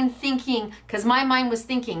mind thinking, because my mind was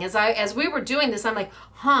thinking as we were doing this. I'm like,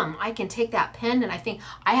 I can take that pen, and I think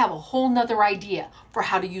I have a whole nother idea for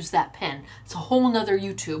how to use that pen. It's a whole nother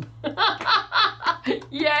YouTube.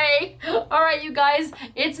 Yay. All right, you guys,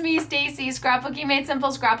 it's me, Stacy, Scrapbooking Made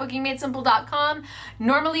Simple, scrapbookingmadesimple.com.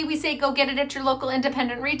 Normally we say go get it at your local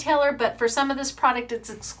independent retailer, but for some of this product,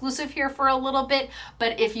 it's exclusive here for a little bit.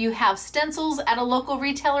 But if you have stencils at a local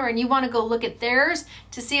retailer and you want to go look at theirs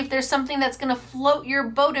to see if there's something that's going to float your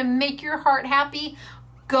boat and make your heart happy,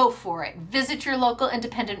 go for it. Visit your local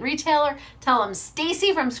independent retailer. Tell them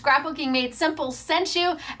Stacy from Scrapbooking Made Simple sent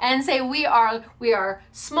you, and say we are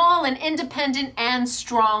small and independent and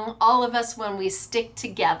strong, all of us, when we stick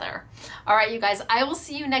together. All right, you guys, I will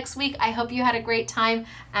see you next week. I hope you had a great time,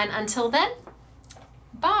 and until then,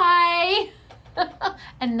 bye.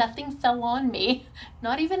 And nothing fell on me,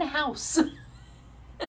 not even a house.